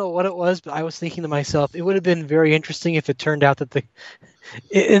I don't know what it was, but I was thinking to myself, it would have been very interesting if it turned out that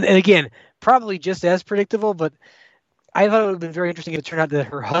and again, probably just as predictable, but I thought it would have been very interesting if it turned out that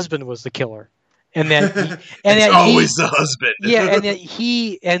her husband was the killer. And that it's always the husband. Yeah, and that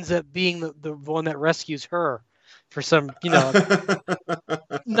he ends up being the one that rescues her for some,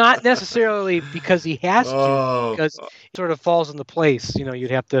 not necessarily because he has to, because it sort of falls into place.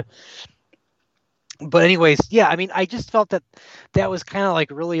 You'd have to. But anyways, yeah, I mean, I just felt that was kind of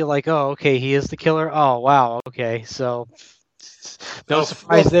like really like, oh, okay, he is the killer. Oh, wow, okay, so no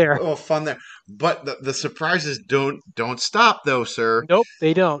surprise there. Oh, fun there. But the surprises don't stop though, sir. Nope,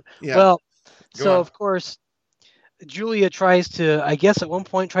 they don't. Yeah. Well, of course, Julia tries to, I guess, at one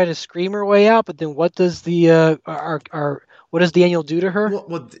point try to scream her way out, but then what does what does Daniel do to her?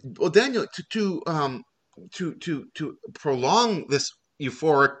 Well, Daniel, to prolong this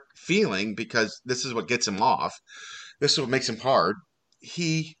euphoric feeling, because this is what gets him off, this is what makes him hard,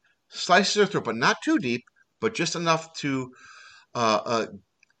 he slices her throat, but not too deep, but just enough to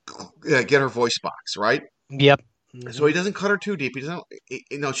get her voice box, right? Yep. Mm-hmm. So he doesn't cut her too deep. He doesn't,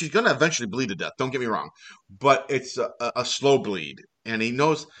 she's going to eventually bleed to death, don't get me wrong, but it's a slow bleed, and he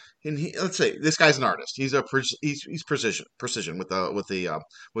knows. And let's say this guy's an artist. He's he's precision with a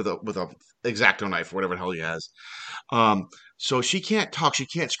X-Acto knife or whatever the hell he has. So she can't talk, she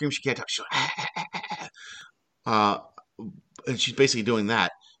can't scream, she can't talk. She's and she's basically doing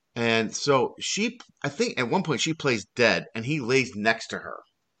that. And so I think at one point she plays dead, and he lays next to her,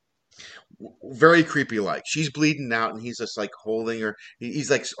 very creepy like. She's bleeding out, and he's just like holding her. He's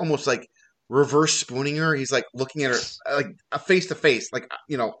like almost like reverse spooning her. He's like looking at her like a face to face, like,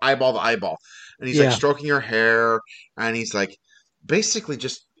 eyeball to eyeball, and he's like stroking her hair, and he's like basically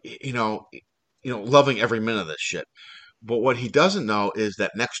just loving every minute of this shit. But what he doesn't know is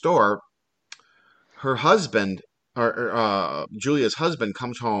that next door, her husband, or Julia's husband,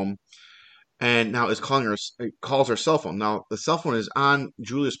 comes home and now calls her cell phone. Now the cell phone is on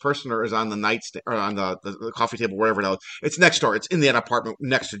Julia's person, or is on the nightstand, or on the coffee table, wherever it is. It's next door. It's in that apartment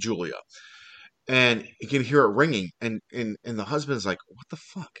next to Julia. And you can hear it ringing, and the husband's like, "What the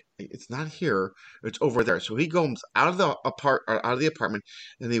fuck? It's not here. It's over there." So he goes out of the apartment,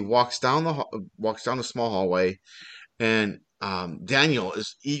 and he walks down the small hallway, and Daniel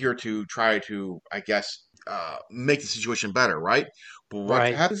is eager to try to, I guess, make the situation better, right? But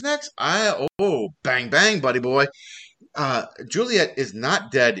what happens next? Bang bang, buddy boy. Juliet is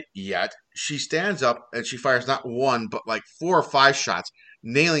not dead yet. She stands up and she fires not one, but like 4 or 5 shots,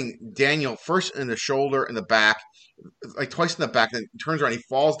 nailing Daniel first in the shoulder and the back, like twice in the back, then turns around, he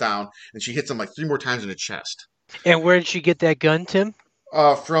falls down, and she hits him like 3 more times in the chest. And where did she get that gun, Tim?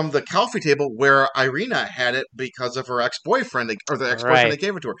 from the coffee table where Irina had it because of her ex-boyfriend, or the ex-boyfriend Right. that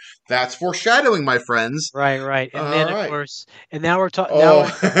gave it to her. That's foreshadowing, my friends. Right. And then, of course, and now we're talking. Oh.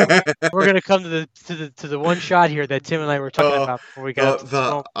 Now we're gonna come to the one shot here that Tim and I were talking about before we got to the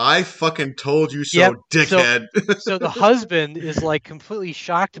smoke. I fucking told you so, dickhead. So the husband is like completely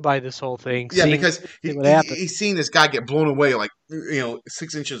shocked by this whole thing. Yeah, because he's seen this guy get blown away like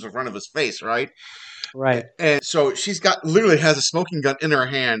 6 inches in front of his face, right? Right. And so she's literally has a smoking gun in her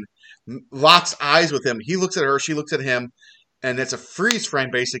hand, locks eyes with him. He looks at her, she looks at him, and it's a freeze frame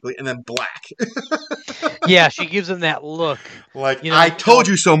basically, and then black. Yeah, she gives him that look. Like, I told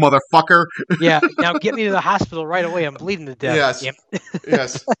you so, motherfucker. Yeah, now get me to the hospital right away. I'm bleeding to death.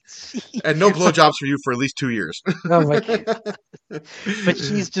 Yes. And no blowjobs for you for at least 2 years. Oh my God. But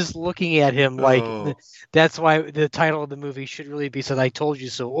she's just looking at him like that's why the title of the movie should really be said, "I told you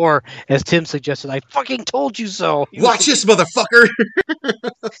so," or as Tim suggested, "I fucking told you so." Watch this, motherfucker.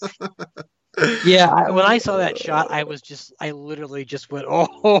 Yeah, when I saw that shot, I literally just went,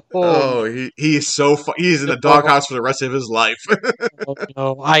 "Oh, he is so he's in the doghouse for the rest of his life." Oh,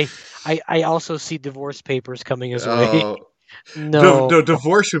 no, I also see divorce papers coming his way. No,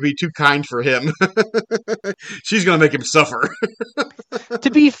 divorce would be too kind for him. She's gonna make him suffer. To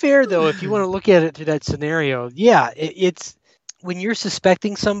be fair, though, if you want to look at it through that scenario, yeah, it's when you're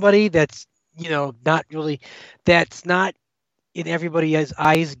suspecting somebody that's that's not in everybody's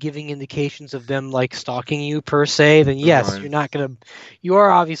eyes giving indications of them like stalking you per se, then yes, you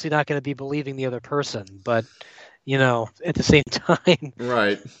are obviously not gonna be believing the other person, but at the same time,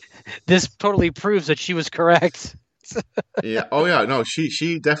 right? This totally proves that she was correct. Yeah. Oh yeah. No,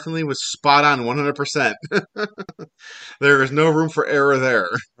 she definitely was spot on 100%. There is no room for error there.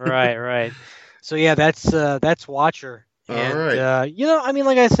 Right. So yeah, that's Watcher. And, all right. I mean,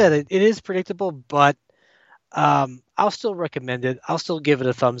 like I said, it is predictable, but I'll still recommend it. I'll still give it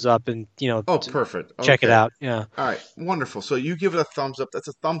a thumbs up, and perfect. Check it out. Yeah. All right. Wonderful. So you give it a thumbs up. That's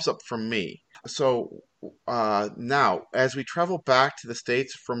a thumbs up from me. So now, as we travel back to the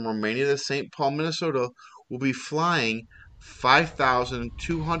States from Romania to St. Paul, Minnesota, we'll be flying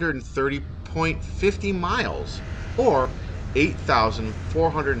 5,230.50 miles, or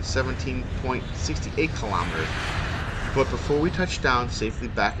 8,417.68 kilometers. But before we touch down safely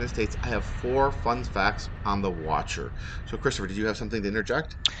back in the States, I have 4 fun facts on the Watcher. So, Christopher, did you have something to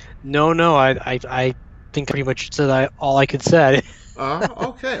interject? No. I think I pretty much said all I could say.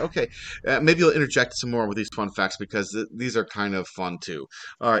 Okay. Maybe you'll interject some more with these fun facts because these are kind of fun too.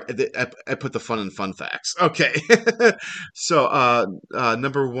 All right, I put the fun in fun facts. Okay. So,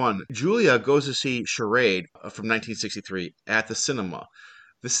 number 1, Julia goes to see Charade from 1963 at the cinema.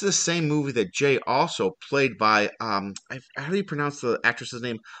 This is the same movie that Jay also played by, how do you pronounce the actress's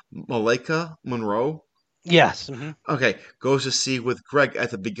name? Malika Monroe? Yes. Mm-hmm. Okay, goes to see with Greg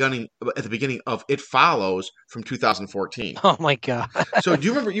at the beginning of It Follows from 2014. Oh my God! So do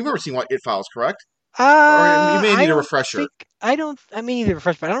you remember seeing It Follows, correct? Or you may need a refresher. I may need a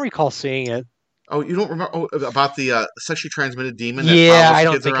refresher, but I don't recall seeing it. Oh, you don't remember about the sexually transmitted demon? Yeah, I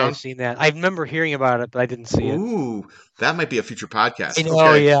don't think I've seen that. I remember hearing about it, but I didn't see it. Ooh, that might be a future podcast.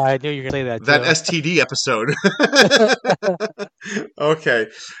 Oh, yeah, I knew you were going to say that. That STD episode. Okay,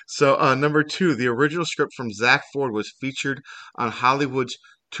 so number 2, the original script from Zach Ford was featured on Hollywood's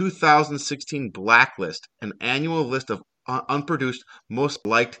 2016 Blacklist, an annual list of unproduced, most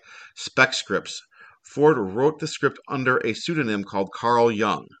liked spec scripts. Ford wrote the script under a pseudonym called Carl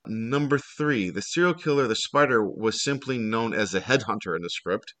Jung. Number 3, the serial killer, the spider, was simply known as the headhunter in the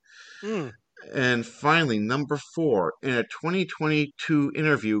script. And finally, number 4, in a 2022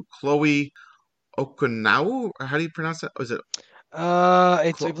 interview, Chloe Okuno, how do you pronounce that? Was it?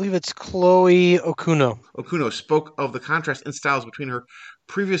 I believe it's Chloe Okuno. Okuno spoke of the contrast in styles between her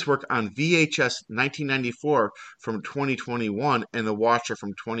previous work on VHS 1994 from 2021 and The Watcher from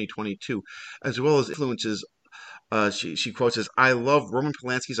 2022, as well as influences. She quotes as, "I love Roman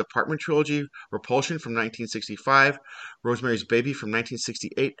Polanski's Apartment trilogy, Repulsion from 1965, Rosemary's Baby from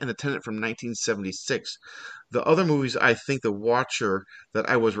 1968, and The Tenant from 1976. The other movies I think The Watcher that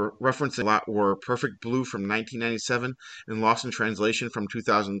I was referencing a lot were Perfect Blue from 1997 and Lost in Translation from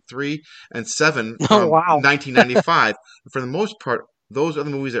 2003 and Seven from 1995. For the most part, those are the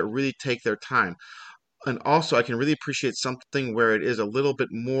movies that really take their time. And also, I can really appreciate something where it is a little bit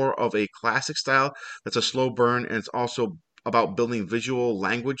more of a classic style that's a slow burn, and it's also about building visual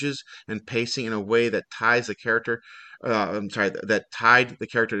languages and pacing in a way that ties the character. That tied the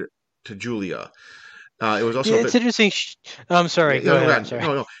character to Julia. It was also it's interesting. I'm sorry. Go ahead. I'm sorry.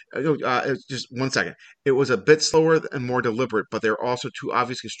 No. Just 1 second. It was a bit slower and more deliberate, but they're also two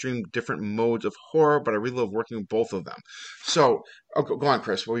obviously extreme different modes of horror. But I really love working with both of them. So, go on,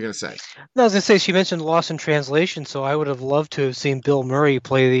 Chris. What were you going to say? No, I was going to say she mentioned Lost in Translation, so I would have loved to have seen Bill Murray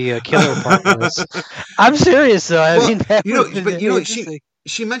play the killer part in this. I'm serious, though. I mean,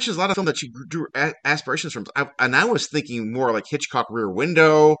 she mentions a lot of films that she drew aspirations from, and I was thinking more like Hitchcock Rear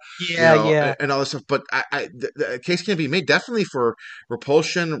Window, and all this stuff. But the case can be made definitely for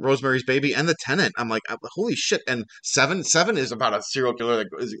Repulsion, Rosemary's Baby, and The Tenant. I'm like, holy shit! And Seven is about a serial killer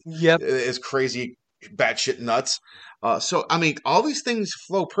that is crazy, batshit nuts. So I mean, all these things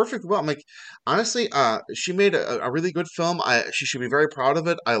flow perfectly well. I'm like, honestly, she made a really good film. She should be very proud of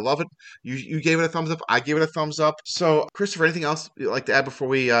it. I love it. You gave it a thumbs up. I gave it a thumbs up. So, Christopher, anything else you'd like to add before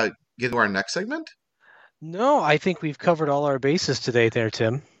we get into our next segment? No, I think we've covered all our bases today there,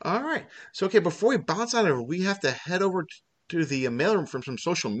 Tim. All right. So, okay, before we bounce out of it, we have to head over to the mailroom from some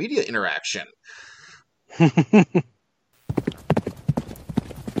social media interaction.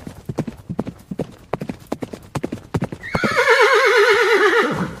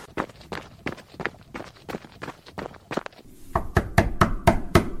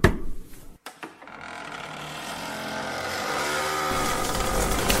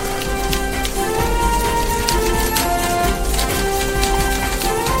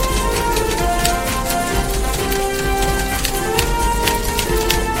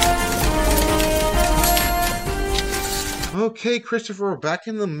 Okay, Christopher, we're back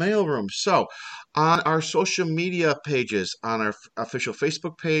in the mailroom. So, on our social media pages, on our official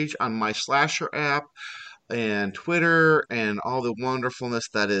Facebook page, on my Slasher app, and Twitter, and all the wonderfulness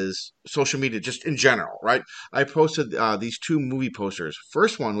that is social media, just in general, right? I posted these two movie posters.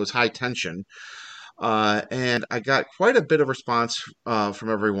 First one was High Tension, and I got quite a bit of response from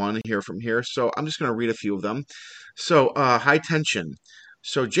everyone from here. So, I'm just going to read a few of them. So, High Tension.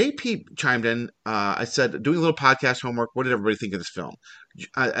 So JP chimed in. I said, doing a little podcast homework. What did everybody think of this film?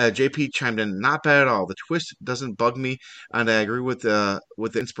 JP chimed in, not bad at all. The twist doesn't bug me, and I agree with the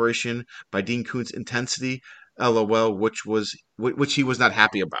inspiration by Dean Koontz intensity. LOL, which he was not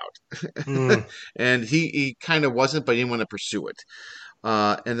happy about, and he kind of wasn't, but he didn't want to pursue it.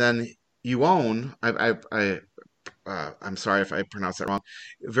 And then Yuon, I'm sorry if I pronounced that wrong.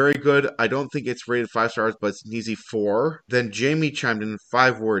 Very good. I don't think it's rated 5 stars, but it's an easy 4. Then Jamie chimed in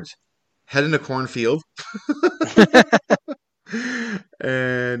 5 words. Head in a cornfield.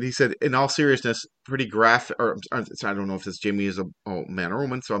 And he said, in all seriousness, pretty graphic. Or I don't know if this Jamie is a man or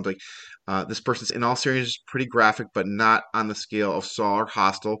woman. So I'm like, this person's in all seriousness pretty graphic, but not on the scale of Saw or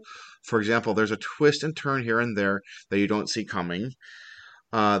Hostel. For example, there's a twist and turn here and there that you don't see coming.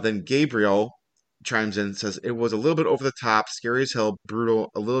 Then Gabriel chimes in and says, it was a little bit over the top, scary as hell, brutal,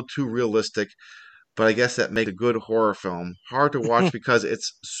 a little too realistic, but I guess that makes a good horror film. Hard to watch because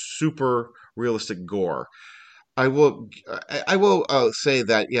it's super realistic gore. I will say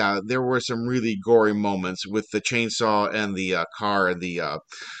that, yeah, there were some really gory moments with the chainsaw and the car and the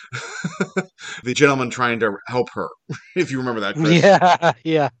the gentleman trying to help her, if you remember that, Chris.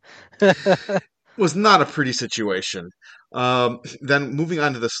 Yeah. Was not a pretty situation. Then moving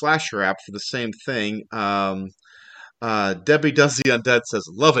on to the Slasher app for the same thing. Debbie Does the Undead says,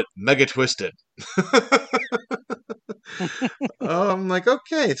 love it, mega twisted. I'm like,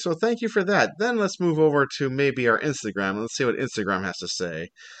 okay, so thank you for that. Then let's move over to maybe our Instagram. Let's see what Instagram has to say.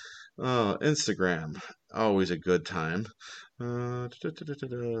 Instagram, always a good time. Let's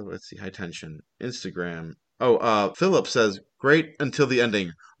see, High Tension. Instagram. Philip says, great until the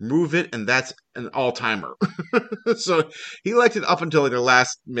ending. Move it, and that's an all-timer. So he liked it up until the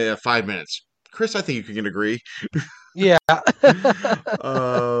last 5 minutes. Chris, I think you can agree. Yeah.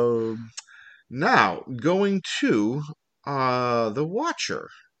 Now, going to The Watcher.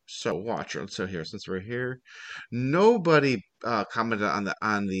 So, Watcher. So here, since we're here, nobody commented on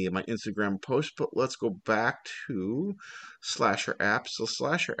my Instagram post, but let's go back to Slasher app. So,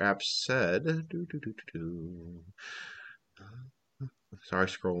 Slasher app said, sorry,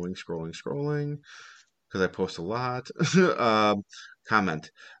 scrolling, because I post a lot.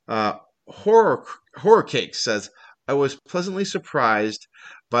 Comment. Horror Cake says, I was pleasantly surprised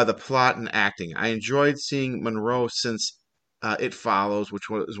by the plot and acting. I enjoyed seeing Monroe since It Follows, which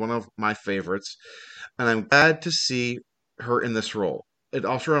was one of my favorites, and I'm glad to see her in this role. It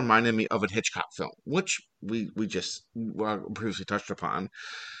also reminded me of a Hitchcock film, which we just previously touched upon.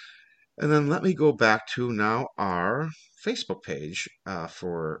 And then let me go back to now our Facebook page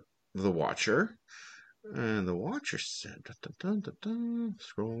for The Watcher. And The Watcher said,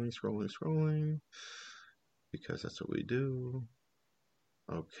 scrolling, because that's what we do.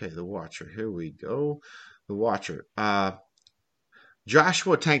 Okay, The Watcher. Here we go. The Watcher.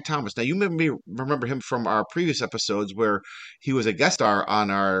 Joshua Tank Thomas. Now, you remember him from our previous episodes where he was a guest star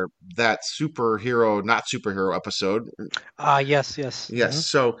on our That Superhero, Not Superhero episode. Yes. Yes.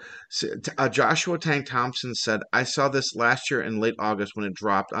 Mm-hmm. Joshua Tank Thompson said, I saw this last year in late August when it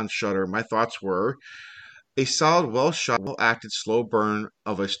dropped on Shudder. My thoughts were a solid, well-shot, well-acted slow burn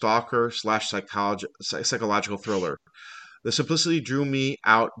of a stalker/psychological thriller. The simplicity drew me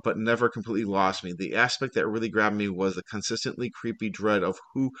out but never completely lost me. The aspect that really grabbed me was the consistently creepy dread of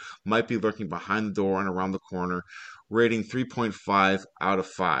who might be lurking behind the door and around the corner. Rating 3.5 out of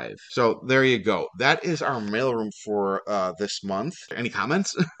 5. So there you go. That is our mailroom for this month. Any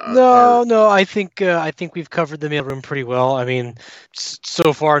comments? No. I think we've covered the mailroom pretty well. I mean,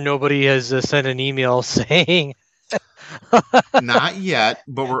 so far nobody has sent an email saying. Not yet,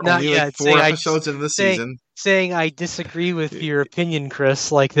 but we're only like 4 episodes into the season. Saying I disagree with your opinion,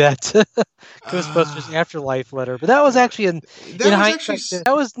 Chris, like that Ghostbusters Afterlife letter. But that was actually that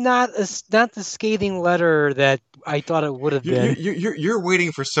was not the scathing letter that I thought it would have been. You're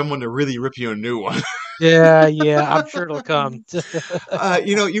waiting for someone to really rip you a new one. Yeah, I'm sure it'll come.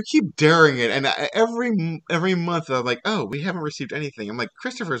 You keep daring it, and every month I'm like, oh, we haven't received anything. I'm like,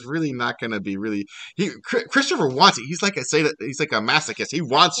 Christopher's really not going to be really. Christopher wants it. He's like a masochist. He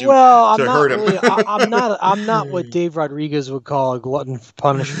wants you to hurt him. I'm not what Dave Rodriguez would call a glutton for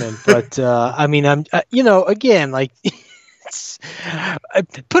punishment, but I mean, I'm again, like.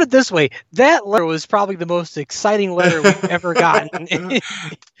 Put it this way, that letter was probably the most exciting letter we've ever gotten in the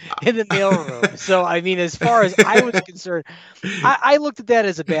mailroom. So, I mean, as far as I was concerned, I looked at that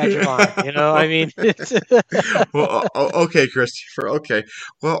as a badge of honor, I mean. Well, okay, Christopher, okay.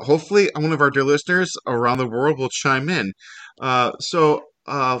 Well, hopefully one of our dear listeners around the world will chime in. So,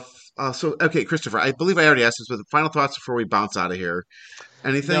 okay, Christopher, I believe I already asked this, but the final thoughts before we bounce out of here.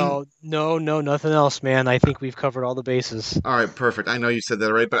 Anything? No, nothing else, man. I think we've covered all the bases. All right, perfect. I know you said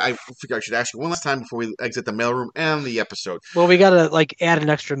that already, but I figured I should ask you one last time before we exit the mailroom and the episode. Well, we got to add an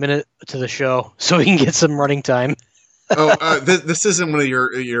extra minute to the show so we can get some running time. This isn't one of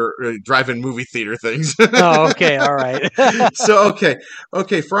your drive-in movie theater things. Oh, okay, all right. So,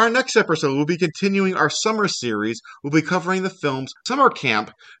 okay. For our next episode, we'll be continuing our summer series. We'll be covering the films Summer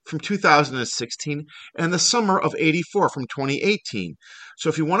Camp from 2016 and The Summer of '84 from 2018. So,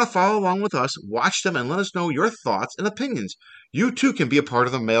 if you want to follow along with us, watch them and let us know your thoughts and opinions. You too can be a part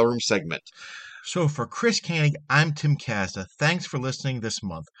of the mailroom segment. So for Chris Koenig, I'm Tim Kazda. Thanks for listening this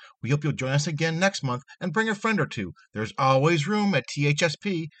month. We hope you'll join us again next month and bring a friend or two. There's always room at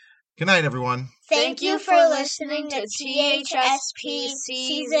THSP. Good night, everyone. Thank you for listening to THSP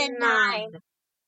Season 9.